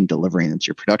SRT, and delivering them to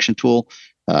your production tool.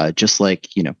 Just like,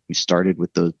 we started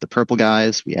with the purple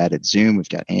guys, we added Zoom, we've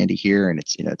got Andy here, and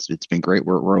it's been great.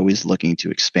 We're always looking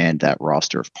to expand that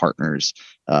roster of partners,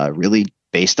 really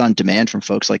based on demand from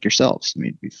folks like yourselves. I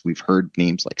mean, we've heard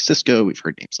names like Cisco, we've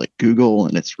heard names like Google,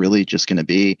 and it's really just going to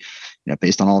be,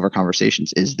 based on all of our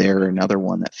conversations, is there another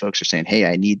one that folks are saying, hey,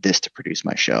 I need this to produce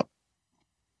my show?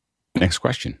 Next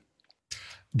question.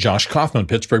 Josh Kaufman,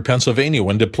 Pittsburgh, Pennsylvania.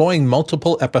 When deploying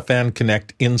multiple Epiphan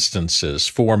Connect instances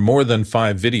for more than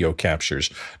 5 video captures,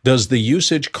 does the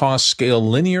usage cost scale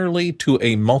linearly to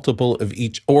a multiple of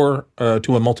each, or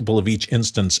to a multiple of each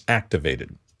instance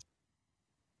activated?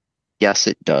 Yes,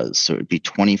 it does. So it would be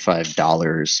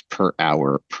 $25 per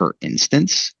hour per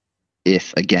instance.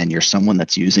 If, again, you're someone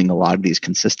that's using a lot of these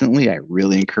consistently, I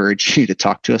really encourage you to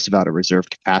talk to us about a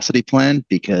reserved capacity plan,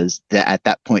 because at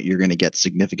that point, you're going to get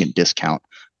significant discount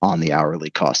on the hourly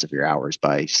cost of your hours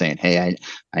by saying, hey,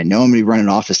 I know I'm going to be running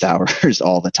office hours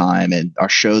all the time, and our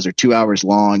shows are 2 hours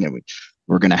long, and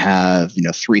we're going to have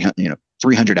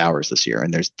 300 hours this year,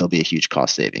 and there'll be a huge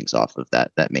cost savings off of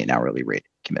that main hourly rate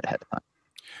commit ahead of time.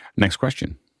 Next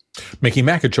question. Mickey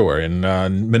McAchor in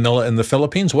Manila in the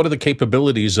Philippines. What are the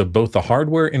capabilities of both the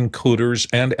hardware encoders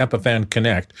and Epiphan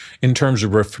Connect in terms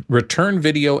of return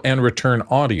video and return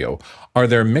audio? Are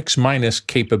there mix-minus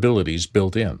capabilities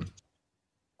built in?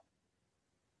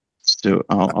 So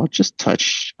I'll just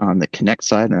touch on the Connect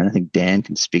side, and I think Dan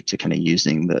can speak to kind of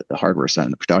using the hardware side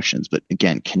and the productions. But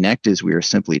again, Connect is we are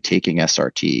simply taking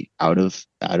SRT out of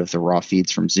the raw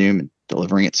feeds from Zoom and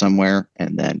delivering it somewhere.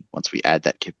 And then once we add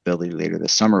that capability later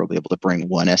this summer, we'll be able to bring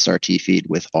one SRT feed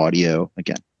with audio,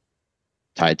 again,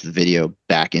 tied to the video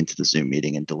back into the Zoom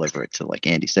meeting and deliver it to, like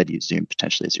Andy said, use Zoom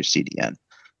potentially as your CDN.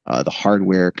 The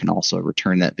hardware can also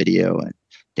return that video, and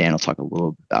Dan will talk a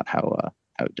little bit about how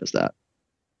it does that.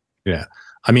 Yeah.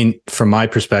 I mean, from my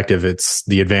perspective, it's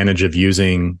the advantage of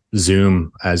using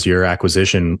Zoom as your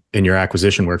acquisition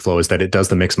workflow is that it does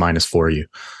the mix minus for you.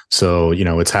 So,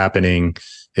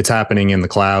 it's happening in the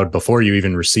cloud before you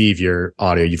even receive your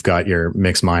audio. You've got your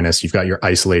mix minus, you've got your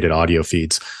isolated audio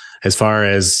feeds. As far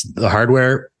as the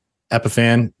hardware,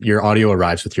 Epiphan, your audio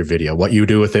arrives with your video. What you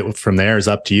do with it from there is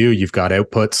up to you. You've got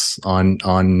outputs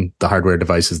on the hardware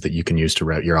devices that you can use to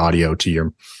route your audio to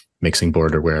your mixing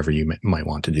board or wherever you might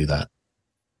want to do that.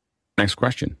 Next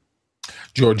question.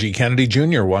 Georgie Kennedy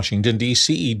Jr., Washington,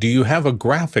 D.C., do you have a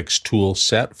graphics tool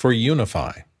set for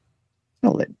Unify?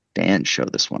 I'll let Dan show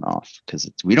this one off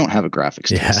because we don't have a graphics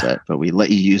tool set, but we let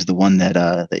you use the one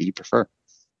that you prefer.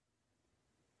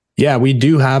 Yeah, we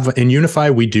do have in Unify,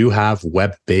 we do have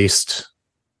web-based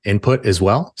input as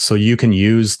well. So you can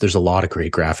use, there's a lot of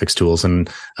great graphics tools. And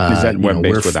is that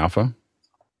web-based with Alpha?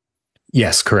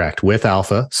 Yes, correct. With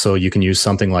Alpha. So you can use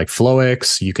something like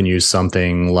Flowix. You can use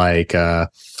something like,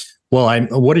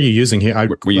 what are you using here?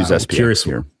 We use SPX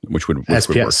here, which would work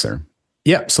there.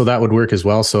 Yeah, so that would work as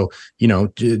well. So,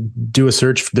 do a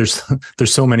search. There's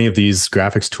so many of these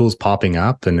graphics tools popping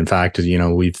up. And in fact,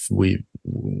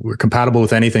 we're compatible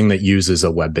with anything that uses a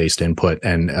web-based input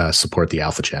and support the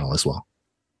Alpha channel as well.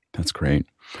 That's great.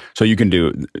 So you can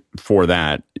do for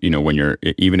that, when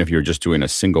even if you're just doing a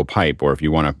single pipe, or if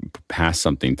you want to pass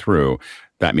something through,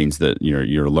 that means that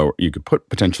you're lower. You could put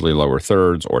potentially lower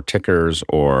thirds or tickers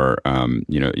or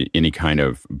any kind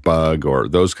of bug or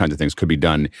those kinds of things could be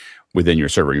done within your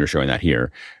server. You're showing that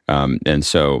here,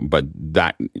 so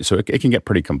it can get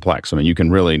pretty complex. I mean, you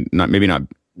can really not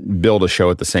build a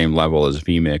show at the same level as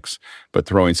vMix, but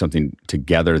throwing something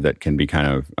together that can be kind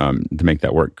of to make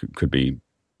that work would be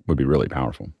really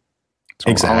powerful.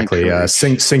 Exactly.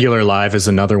 Singular Live is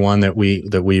another one that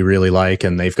we really like,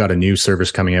 and they've got a new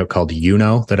service coming out called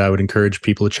Uno that I would encourage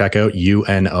people to check out.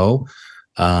 UNO.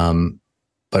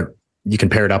 But you can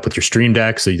pair it up with your Stream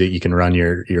Deck so that you can run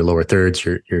your lower thirds,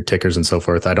 your tickers, and so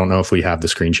forth. I don't know if we have the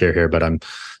screen share here, but I'm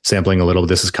sampling a little.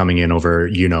 This is coming in over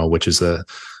Uno, which is a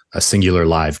Singular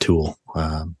Live tool.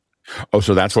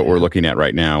 So that's what we're looking at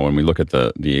right now. When we look at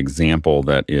the example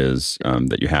that is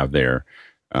that you have there,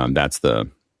 that's the.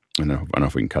 I don't know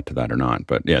if we can cut to that or not,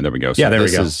 but yeah, there we go. So there we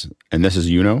go. And this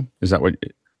is Uno. Is that what?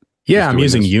 Yeah, I'm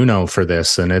using Uno for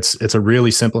this, and it's a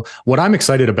really simple. What I'm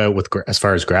excited about with as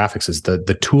far as graphics is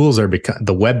the tools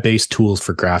the web-based tools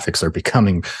for graphics are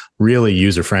becoming really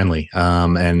user friendly.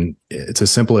 And it's as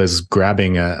simple as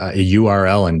grabbing a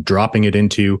URL and dropping it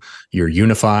into your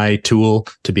Unify tool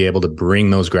to be able to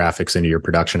bring those graphics into your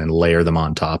production and layer them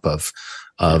on top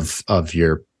of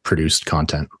your produced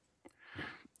content.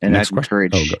 And I'd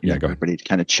encourage everybody to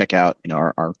kind of check out,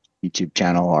 our YouTube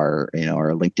channel, our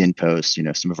LinkedIn posts,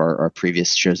 some of our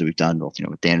previous shows that we've done, both,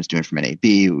 what Dan was doing from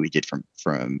NAB, what we did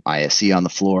from ISE on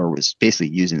the floor was basically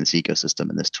using this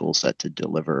ecosystem and this tool set to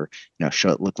deliver, show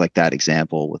it look like that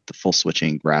example with the full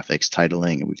switching graphics,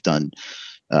 titling. And we've done,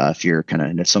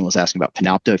 if someone was asking about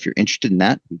Panopto, if you're interested in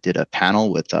that, we did a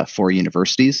panel with 4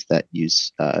 universities that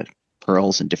use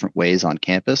Pearls in different ways on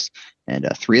campus, and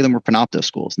 3 of them were Panopto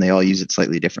schools, and they all use it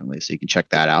slightly differently. So you can check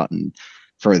that out. And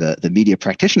for the media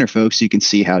practitioner folks, you can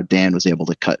see how Dan was able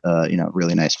to cut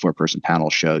really nice 4-person panel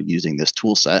show using this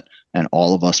tool set, and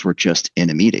all of us were just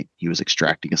in a meeting. He was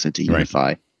extracting us into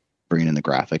Unify, bringing in the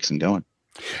graphics and going.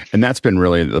 And that's been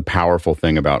really the powerful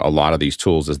thing about a lot of these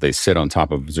tools as they sit on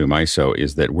top of Zoom ISO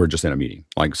is that we're just in a meeting.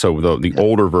 Like, so the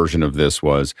older version of this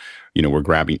was, we're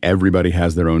grabbing, everybody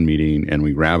has their own meeting and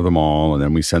we grab them all and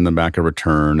then we send them back a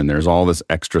return, and there's all this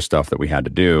extra stuff that we had to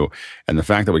do. And the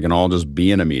fact that we can all just be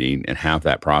in a meeting and have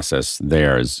that process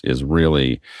there is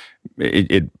really,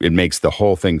 it makes the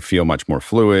whole thing feel much more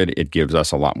fluid. It gives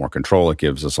us a lot more control. It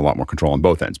gives us a lot more control on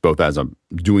both ends, both as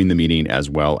doing the meeting as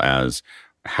well as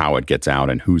how it gets out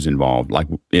and who's involved. Like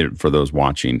for those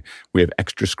watching, we have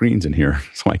extra screens in here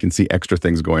so I can see extra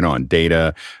things going on.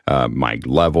 Data, mic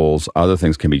levels, other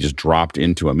things can be just dropped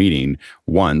into a meeting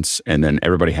once, and then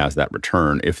everybody has that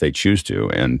return if they choose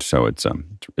to. And so it's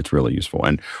really useful.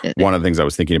 And one of the things I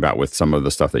was thinking about with some of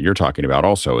the stuff that you're talking about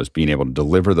also is being able to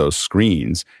deliver those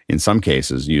screens, in some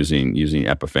cases using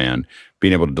Epiphan,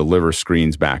 being able to deliver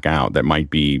screens back out that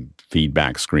might be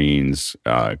feedback screens,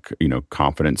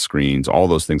 confidence screens. All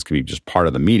those things can be just part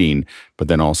of the meeting, but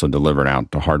then also delivered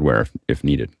out to hardware if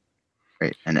needed.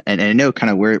 Right, and I know kind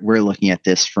of we're looking at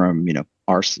this from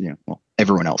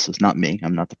everyone else's, not me.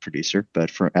 I'm not the producer,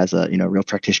 but as a real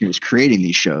practitioner who's creating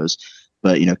these shows.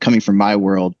 But coming from my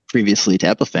world previously to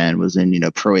Epiphan was in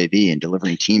Pro AV and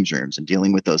delivering Teams rooms and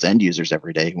dealing with those end users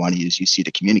every day who want to use UC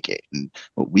to communicate. And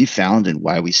what we found and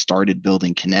why we started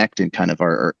building Connect and kind of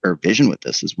our vision with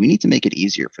this is we need to make it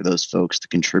easier for those folks to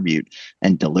contribute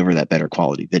and deliver that better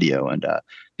quality video. And I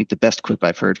think the best quip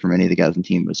I've heard from any of the guys on the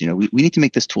team was we need to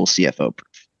make this tool CFO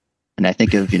proof. And I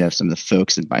think of some of the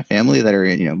folks in my family that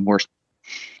are more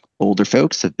older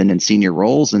folks, have been in senior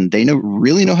roles, and they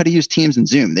really know how to use Teams and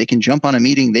Zoom. They can jump on a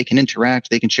meeting, they can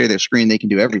interact, they can share their screen, they can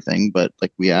do everything. But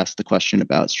like we asked the question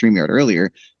about StreamYard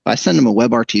earlier, if I send them a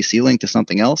WebRTC link to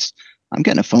something else, I'm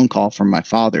getting a phone call from my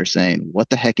father saying, what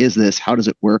the heck is this? How does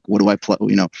it work? What do I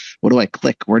what do I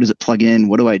click? Where does it plug in?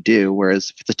 What do I do? Whereas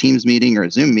if it's a Teams meeting or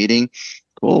a Zoom meeting,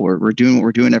 cool, we're doing what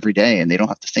we're doing every day, and they don't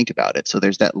have to think about it. So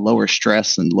there's that lower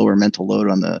stress and lower mental load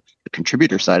on the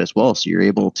contributor side as well. So you're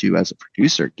able to, as a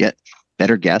producer, get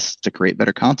better guests to create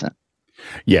better content.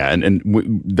 Yeah, and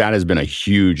that has been a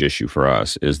huge issue for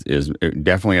us. Is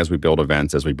definitely as we build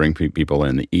events, as we bring people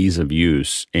in, the ease of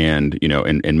use and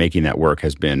and making that work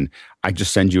has been. I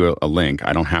just send you a link.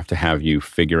 I don't have to have you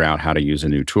figure out how to use a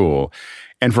new tool.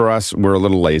 And for us, we're a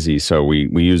little lazy, so we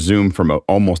use Zoom for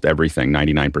almost everything,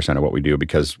 99% of what we do,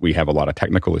 because we have a lot of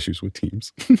technical issues with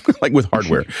Teams, like with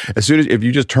hardware. If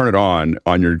you just turn it on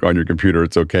your computer,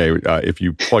 it's okay. If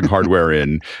you plug hardware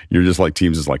in, you're just like,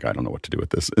 Teams is like, I don't know what to do with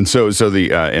this. And so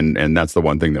the and that's the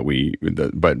one thing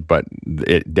that but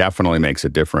it definitely makes a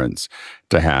difference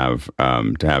to have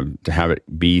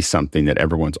it be something that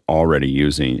everyone's already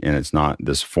using, and it's not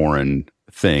this foreign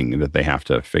thing that they have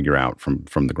to figure out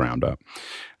from the ground up.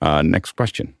 Next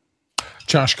question.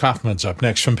 Josh Kaufman's up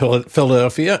next from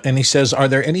Philadelphia, and he says, are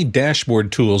there any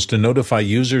dashboard tools to notify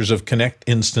users of Connect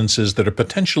instances that are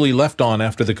potentially left on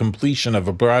after the completion of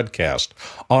a broadcast?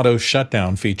 Auto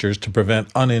shutdown features to prevent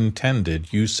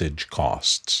unintended usage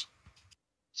costs.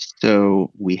 So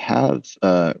we have,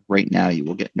 right now, you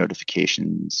will get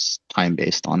notifications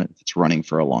time-based on it if it's running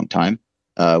for a long time.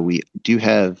 We do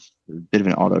have a bit of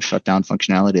an auto shutdown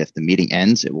functionality. If the meeting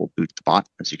ends, it will boot the bot,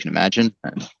 as you can imagine,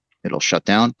 and it'll shut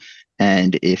down.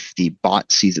 And if the bot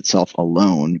sees itself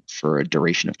alone for a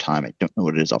duration of time, I don't know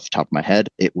what it is off the top of my head,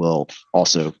 it will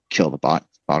also kill the bot.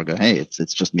 The bot will go, hey,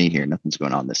 it's just me here. Nothing's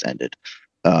going on. This ended.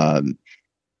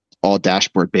 All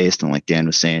dashboard based, and like Dan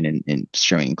was saying, in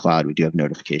showing in cloud, we do have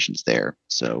notifications there.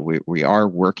 So we are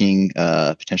working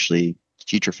potentially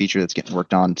future feature that's getting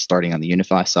worked on, starting on the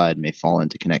Unify side, may fall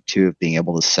into Connect 2 of being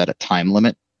able to set a time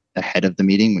limit ahead of the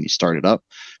meeting when you start it up.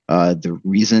 The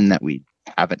reason that we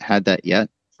haven't had that yet,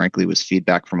 frankly, was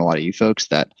feedback from a lot of you folks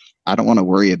that I don't want to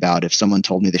worry about if someone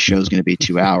told me the show is going to be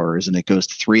 2 hours and it goes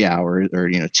to 3 hours or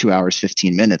 2 hours,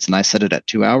 15 minutes, and I set it at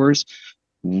 2 hours.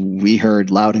 We heard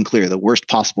loud and clear the worst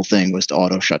possible thing was to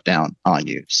auto shut down on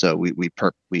you. So we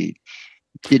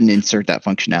didn't insert that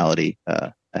functionality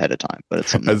ahead of time, but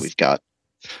it's something that we've got.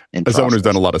 As someone who's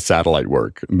done a lot of satellite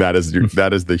work, that is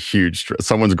the huge stress.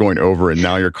 Someone's going over, and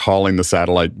now you're calling the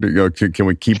satellite. Can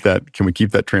we keep that? Can we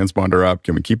keep that transponder up?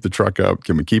 Can we keep the truck up?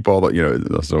 Can we keep all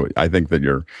the? So I think that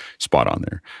you're spot on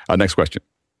there. Next question.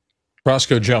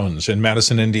 Roscoe Jones in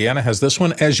Madison, Indiana has this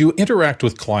one. As you interact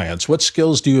with clients, what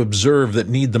skills do you observe that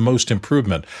need the most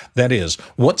improvement? That is,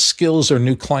 what skills are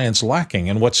new clients lacking,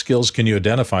 and what skills can you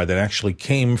identify that actually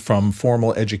came from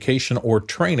formal education or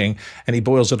training? And he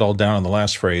boils it all down in the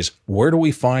last phrase, where do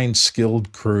we find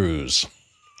skilled crews?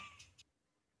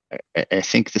 I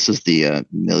think this is the $1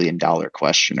 million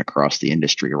question across the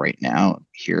industry right now.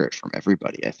 Hear it from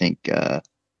everybody. I think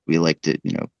we like to,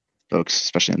 folks,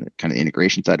 especially on the kind of the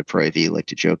integration side of Pro AV, like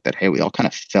to joke that, hey, we all kind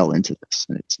of fell into this.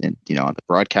 And it's, on the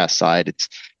broadcast side,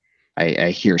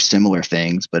 I hear similar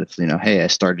things, but if, hey, I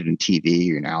started in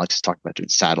TV, Alex has talked about doing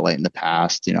satellite in the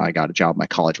past. I got a job at my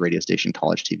college radio station,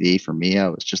 College TV. For me, I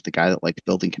was just the guy that liked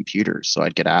building computers. So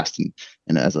I'd get asked and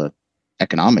as a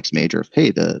economics major, of,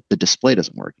 hey, the display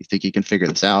doesn't work. You think you can figure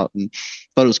this out? And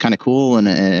thought it was kind of cool, and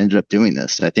ended up doing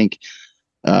this. I think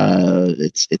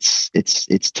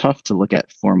it's tough to look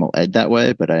at formal ed that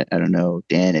way, but I don't know,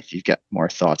 Dan, if you've got more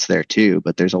thoughts there too.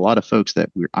 But there's a lot of folks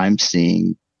that I'm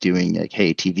seeing doing like,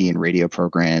 hey, TV and radio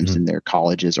programs in their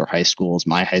colleges or high schools.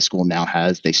 My high school now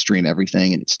they stream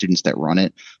everything, and it's students that run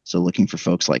it. So looking for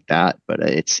folks like that, but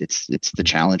it's the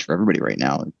challenge for everybody right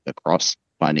now across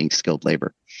finding skilled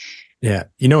labor. Yeah.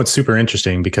 It's super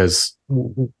interesting because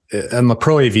on the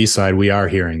Pro AV side, we are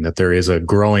hearing that there is a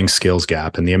growing skills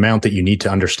gap, and the amount that you need to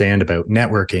understand about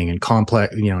networking and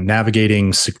complex,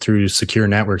 navigating through secure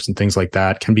networks and things like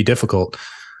that can be difficult.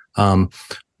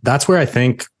 That's where I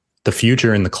think the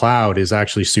future in the cloud is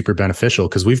actually super beneficial,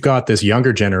 because we've got this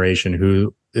younger generation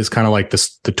who is kind of like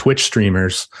the Twitch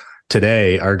streamers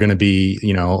today are going to be,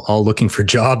 all looking for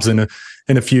jobs in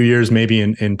a few years, maybe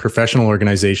in professional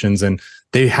organizations, and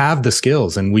they have the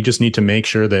skills, and we just need to make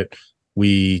sure that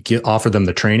we offer them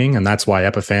the training. And that's why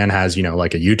Epiphan has,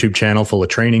 like a YouTube channel full of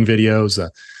training videos.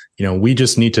 We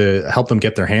just need to help them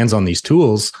get their hands on these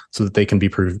tools so that they can be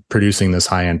producing this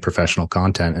high-end professional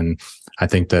content. And I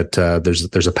think that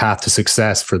there's a path to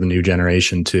success for the new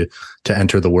generation to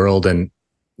enter the world, and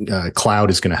cloud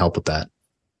is going to help with that.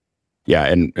 Yeah,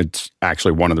 and it's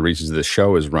actually one of the reasons this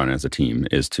show is run as a team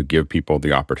is to give people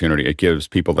the opportunity. It gives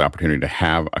people the opportunity to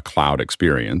have a cloud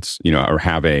experience, or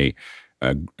have a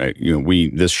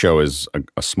this show is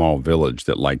a small village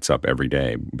that lights up every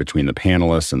day between the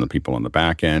panelists and the people on the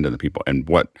back end and the people. And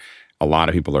what a lot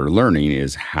of people are learning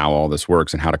is how all this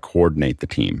works and how to coordinate the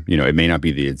team. It may not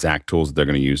be the exact tools that they're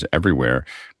going to use everywhere,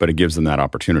 but it gives them that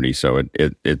opportunity. So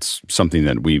it's something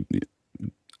that we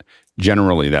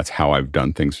generally, that's how I've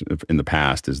done things in the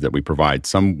past, is that we provide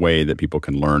some way that people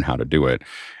can learn how to do it,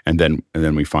 and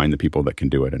then we find the people that can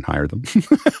do it and hire them.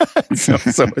 so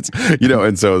it's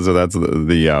and so that's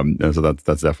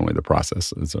that's definitely the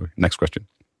process. And so next question.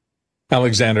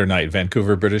 Alexander Knight,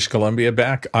 Vancouver, British Columbia,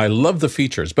 back. I love the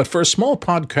features, but for a small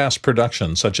podcast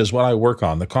production, such as what I work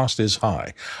on, the cost is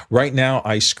high. Right now,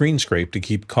 I screen scrape to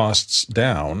keep costs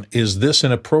down. Is this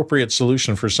an appropriate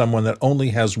solution for someone that only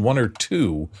has 1 or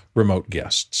 2 remote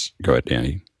guests? Go ahead,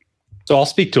 Danny. So I'll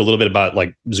speak to a little bit about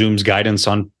like Zoom's guidance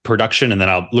on production, and then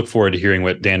I'll look forward to hearing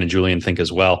what Dan and Julian think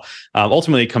as well.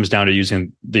 Ultimately, it comes down to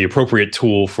using the appropriate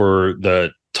tool for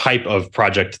the type of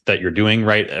project that you're doing,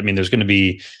 right? I mean, there's going to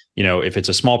be, if it's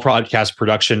a small podcast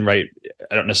production, right?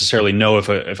 I don't necessarily know if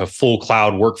a full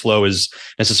cloud workflow is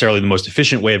necessarily the most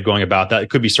efficient way of going about that.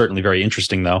 It could be certainly very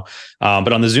interesting though.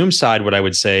 But on the Zoom side, what I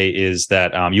would say is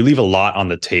that you leave a lot on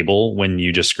the table when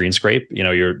you just screen scrape.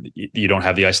 You don't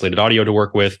have the isolated audio to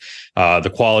work with.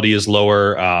 The quality is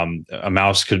lower. A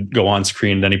mouse could go on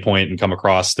screen at any point and come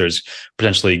across. There's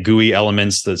potentially GUI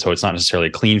elements, so it's not necessarily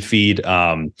a clean feed.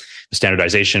 The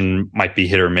standardization might be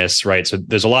hit or miss, right? So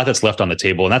there's a lot that's left on the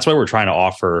table, and that's why we're trying to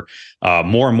offer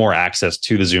more and more access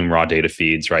to the Zoom raw data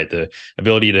feeds, right? The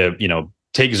ability to,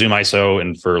 take Zoom ISO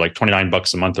and for like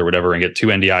 $29 a month or whatever, and get 2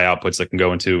 NDI outputs that can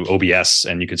go into OBS,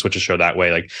 and you can switch a show that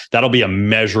way. Like that'll be a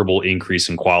measurable increase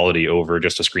in quality over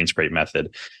just a screen scrape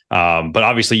method. But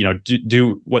obviously,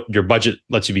 do what your budget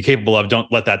lets you be capable of.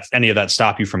 Don't let any of that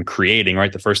stop you from creating,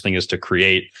 right? The first thing is to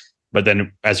create. But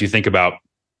then as you think about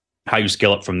how you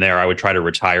scale up from there, I would try to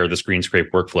retire the screen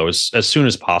scrape workflow as soon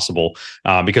as possible,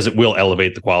 because it will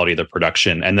elevate the quality of the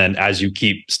production. And then as you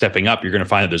keep stepping up, you're going to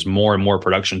find that there's more and more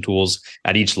production tools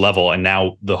at each level. And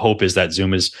now the hope is that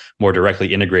Zoom is more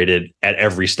directly integrated at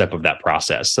every step of that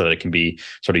process, so that it can be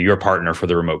sort of your partner for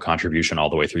the remote contribution all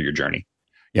the way through your journey.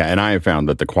 Yeah, and I have found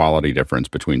that the quality difference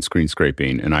between screen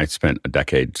scraping, and I spent a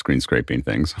decade screen scraping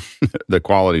things, the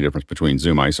quality difference between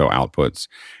Zoom ISO outputs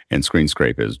and screen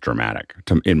scrape is dramatic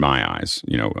in my eyes,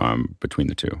 between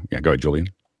the two. Yeah, go ahead, Julian.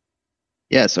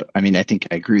 Yeah, so I mean, I think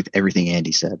I agree with everything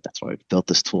Andy said. That's why we've built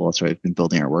this tool. That's why we've been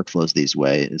building our workflows these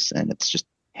ways. And it's just,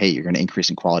 hey, you're going to increase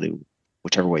in quality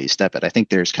whichever way you step it. I think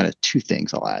there's kind of 2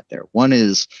 things I'll add there. One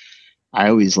is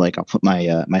I'll put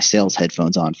my my sales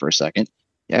headphones on for a second.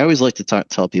 I always like to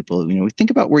tell people, think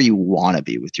about where you want to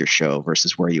be with your show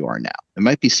versus where you are now. It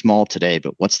might be small today,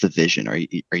 but what's the vision? Are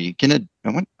you gonna?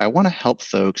 I want to help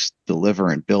folks deliver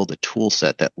and build a tool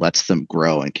set that lets them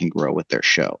grow and can grow with their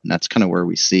show. And that's kind of where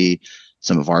we see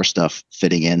some of our stuff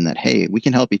fitting in. That hey, we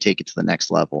can help you take it to the next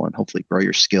level and hopefully grow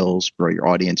your skills, grow your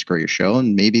audience, grow your show,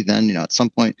 and maybe then at some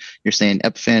point you're saying,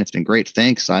 Epiphan, it's been great,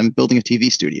 thanks. I'm building a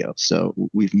TV studio, so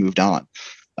we've moved on.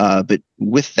 But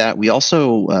with that, we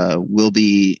also will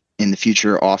be in the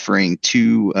future offering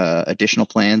 2 additional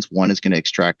plans. One is going to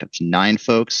extract up to 9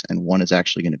 folks, and one is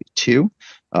actually going to be 2.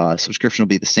 Subscription will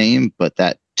be the same, but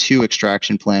that 2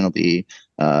 extraction plan will be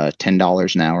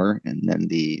 $10 an hour, and then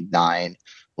the 9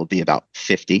 will be about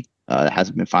 $50. It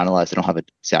hasn't been finalized. I don't have an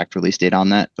exact release date on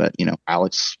that, but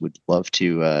Alex would love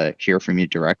to hear from you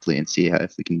directly and see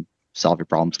if we can solve your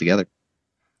problems together.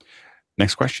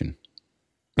 Next question.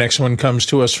 Next one comes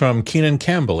to us from Keenan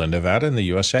Campbell in Nevada in the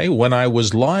USA. When I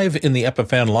was live in the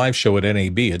Epiphan live show at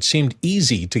NAB, it seemed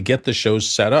easy to get the shows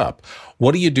set up.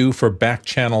 What do you do for back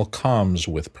channel comms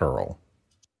with Pearl?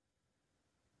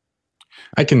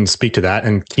 I can speak to that.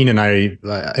 And Keenan, I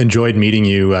enjoyed meeting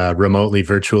you remotely,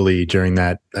 virtually during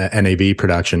that NAB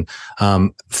production.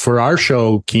 For our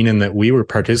show, Keenan, that we were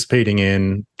participating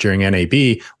in during NAB,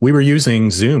 we were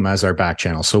using Zoom as our back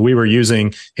channel. So we were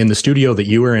using, in the studio that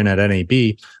you were in at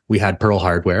NAB, we had Pearl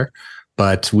hardware,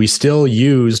 but we still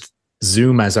used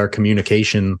Zoom as our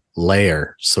communication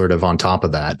layer sort of on top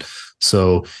of that.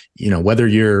 So, whether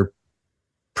you're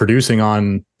producing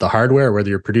on the hardware or whether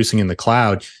you're producing in the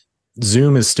cloud,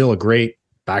 Zoom is still a great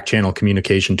back channel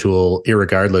communication tool,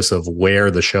 irregardless of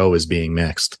where the show is being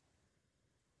mixed.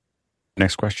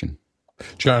 Next question.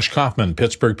 Josh Kaufman,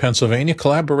 Pittsburgh, Pennsylvania.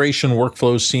 Collaboration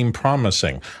workflows seem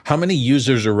promising. How many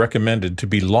users are recommended to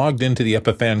be logged into the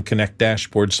Epiphan Connect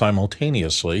dashboard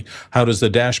simultaneously? How does the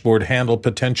dashboard handle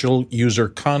potential user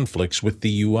conflicts with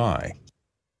the UI?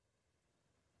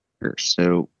 Sure.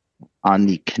 So on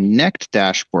the Connect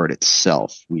dashboard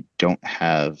itself, we don't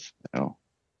have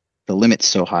the limit's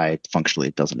so high, functionally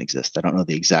it doesn't exist. I don't know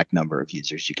the exact number of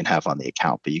users you can have on the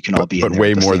account, but you can all be in there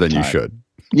way at the more same than time. you should.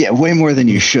 Yeah, way more than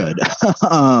you should.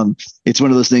 It's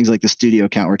one of those things like the studio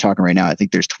account we're talking right now. I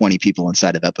think there's 20 people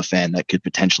inside of Epiphan that could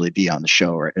potentially be on the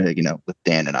show, or with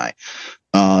Dan and I.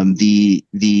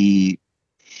 The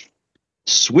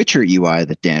switcher UI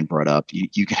that Dan brought up,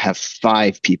 you can have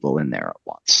 5 people in there at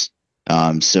once.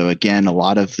 So again, a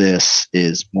lot of this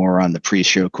is more on the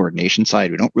pre-show coordination side.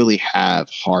 We don't really have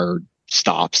hard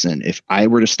stops. And if I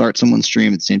were to start someone's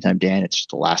stream at the same time, Dan, it's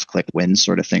just a last click wins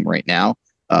sort of thing right now.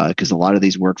 Because a lot of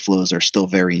these workflows are still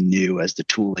very new as the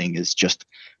tooling is just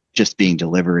being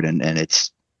delivered, and it's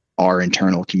our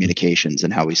internal communications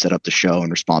and how we set up the show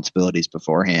and responsibilities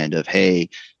beforehand of, hey,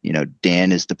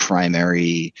 Dan is the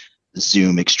primary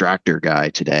Zoom extractor guy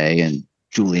today, and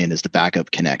Julian is the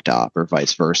backup connect op, or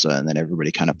vice versa. And then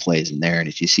everybody kind of plays in there. And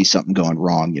if you see something going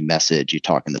wrong, you message, you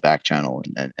talk in the back channel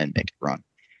and make it run.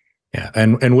 Yeah,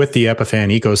 and with the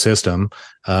Epiphan ecosystem,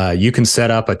 you can set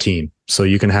up a team, so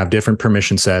you can have different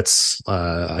permission sets.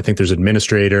 I think there's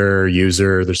administrator,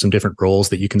 user. There's some different roles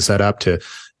that you can set up to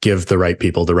give the right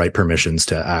people the right permissions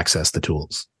to access the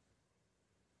tools.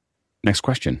 Next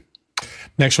question.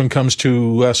 Next one comes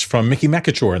to us from Mickey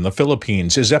Mekachor in the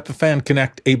Philippines. Is Epiphan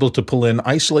Connect able to pull in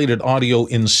isolated audio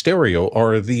in stereo,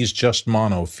 or are these just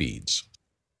mono feeds?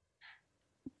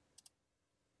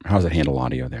 How does it handle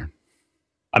audio there?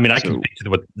 I mean, I can speak to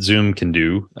what Zoom can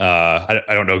do. I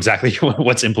don't know exactly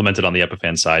what's implemented on the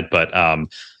Epiphan side, but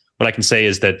what I can say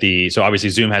is that so obviously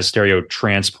Zoom has stereo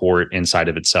transport inside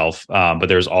of itself, but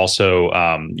there's also,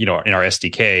 in our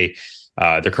SDK,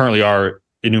 there currently are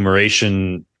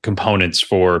enumeration components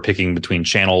for picking between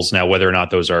channels. Now, whether or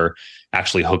not those are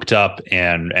actually hooked up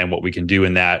and what we can do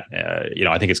in that,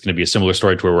 I think it's going to be a similar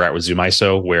story to where we're at with Zoom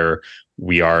ISO, where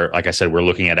we are, like I said, we're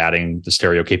looking at adding the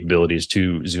stereo capabilities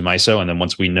to Zoom ISO. And then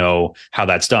once we know how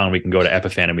that's done, we can go to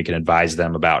Epiphan and we can advise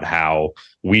them about how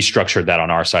we structured that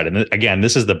on our side. And again,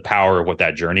 this is the power of what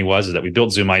that journey was, is that we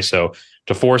built Zoom ISO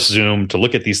to force Zoom to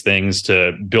look at these things,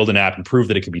 to build an app and prove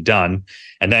that it can be done.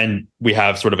 And then we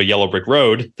have sort of a yellow brick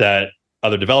road that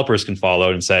other developers can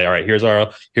follow and say, all right, here's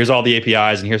all the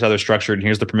APIs, and here's how they're structured, and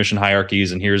here's the permission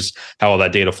hierarchies, and here's how all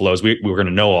that data flows. We're going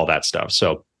to know all that stuff.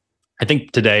 So I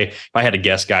think today, if I had to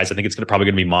guess, guys, I think it's probably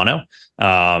going to be mono.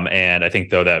 And I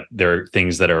think, though, that there are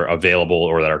things that are available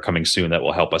or that are coming soon that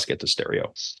will help us get to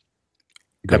stereo.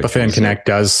 Epiphan Connect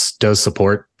does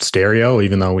support stereo,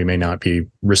 even though we may not be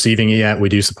receiving it yet. We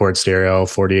do support stereo,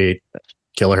 48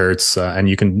 kilohertz, and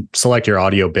you can select your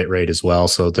audio bit rate as well.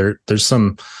 So there's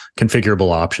some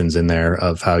configurable options in there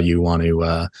of how you want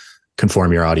to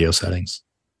conform your audio settings.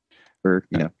 We're,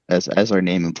 as our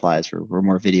name implies, we're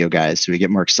more video guys, so we get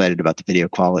more excited about the video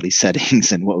quality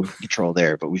settings and what we can control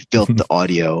there. But we've built the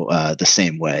audio the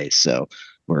same way, so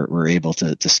we're able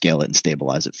to scale it and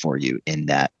stabilize it for you in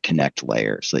that Connect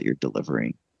layer, so that you're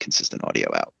delivering consistent audio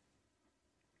out.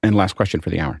 And last question for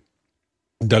the hour.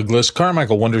 Douglas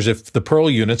Carmichael wonders if the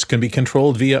Perl units can be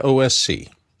controlled via OSC.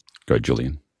 Go ahead,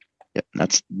 Julian. Yep,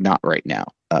 that's not right now.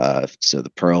 So the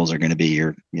Pearls are going to be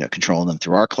controlling them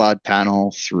through our cloud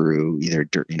panel, through either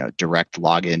direct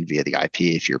login via the IP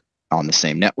if you're on the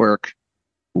same network,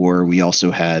 or we also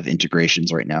have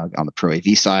integrations right now on the Pro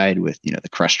AV side with the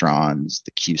Crestrons,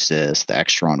 the QSys, the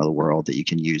Extron of the world, that you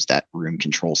can use that room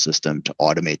control system to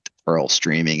automate the Pearl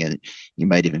streaming, and you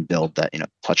might even build that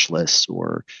touchless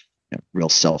or real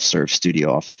self-serve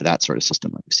studio off of that sort of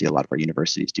system, like we see a lot of our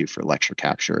universities do for lecture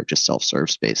capture, or just self-serve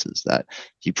spaces that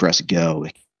if you press go,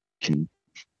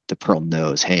 the Pearl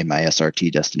knows, hey, my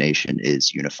SRT destination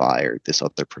is Unify or this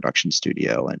other production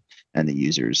studio, and the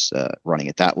user's running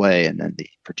it that way, and then the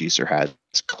producer has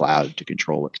cloud to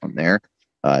control it from there.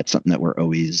 It's something that we're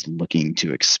always looking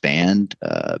to expand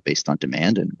based on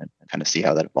demand, and kind of see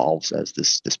how that evolves as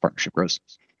this partnership grows.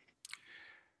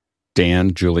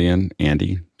 Dan, Julian,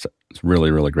 Andy, it's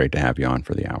really, really great to have you on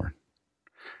for the hour.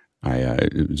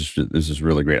 This is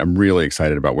really great. I'm really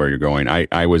excited about where you're going.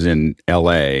 I was in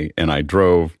LA and I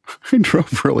drove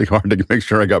really hard to make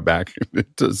sure I got back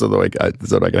so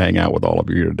that I could hang out with all of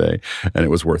you here today. And it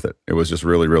was worth it. It was just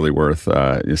really, really worth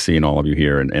seeing all of you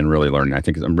here and really learning. I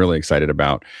think I'm really excited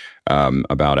about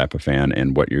Epiphan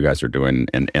and what you guys are doing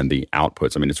and the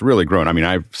outputs. I mean, it's really grown. I mean,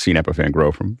 I've seen Epiphan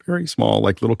grow from very small,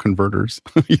 like little converters,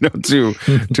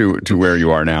 to where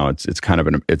you are now. It's kind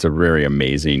of it's a very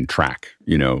amazing track,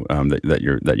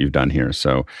 that you've done here.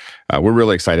 So we're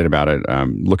really excited about it.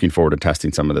 Looking forward to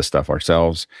testing some of this stuff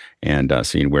ourselves and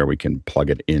seeing where we can plug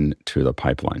it into the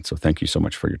pipeline. So thank you so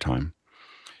much for your time.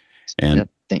 And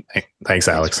thanks,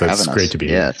 Alex. That's great to be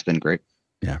here. Yeah, it's been great.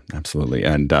 Yeah, absolutely.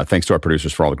 And thanks to our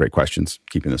producers for all the great questions,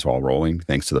 keeping this all rolling.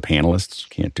 Thanks to the panelists.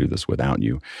 Can't do this without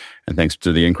you. And thanks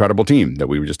to the incredible team that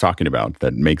we were just talking about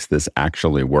that makes this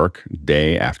actually work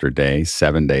day after day,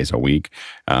 7 days a week.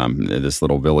 This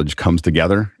little village comes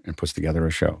together and puts together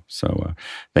a show. So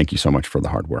thank you so much for the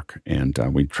hard work. And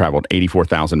we traveled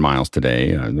 84,000 miles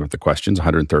today with the questions,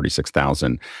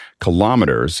 136,000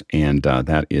 kilometers. And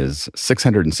that is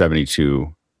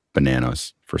 672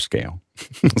 bananas for scale.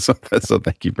 so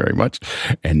thank you very much.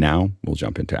 And now we'll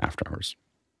jump into After Hours.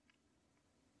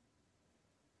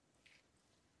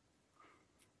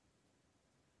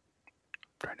 I'm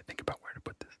trying to think about where to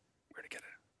put this, where to get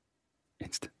an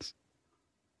instance,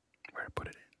 where to put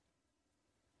it in.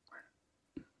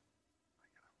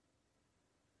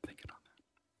 Thinking on that.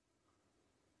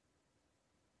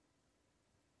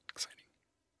 Exciting.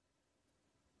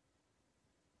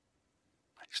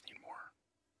 I just need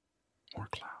more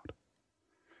cloud.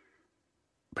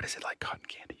 But is it like cotton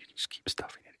candy? You can just keep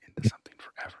stuffing it into something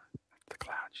forever. The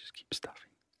cloud, you just keep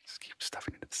stuffing. Just keep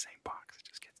stuffing it into the same box. It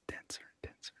just gets denser and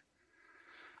denser.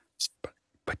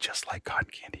 But just like cotton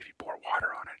candy, if you pour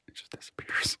water on it, it just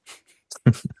disappears.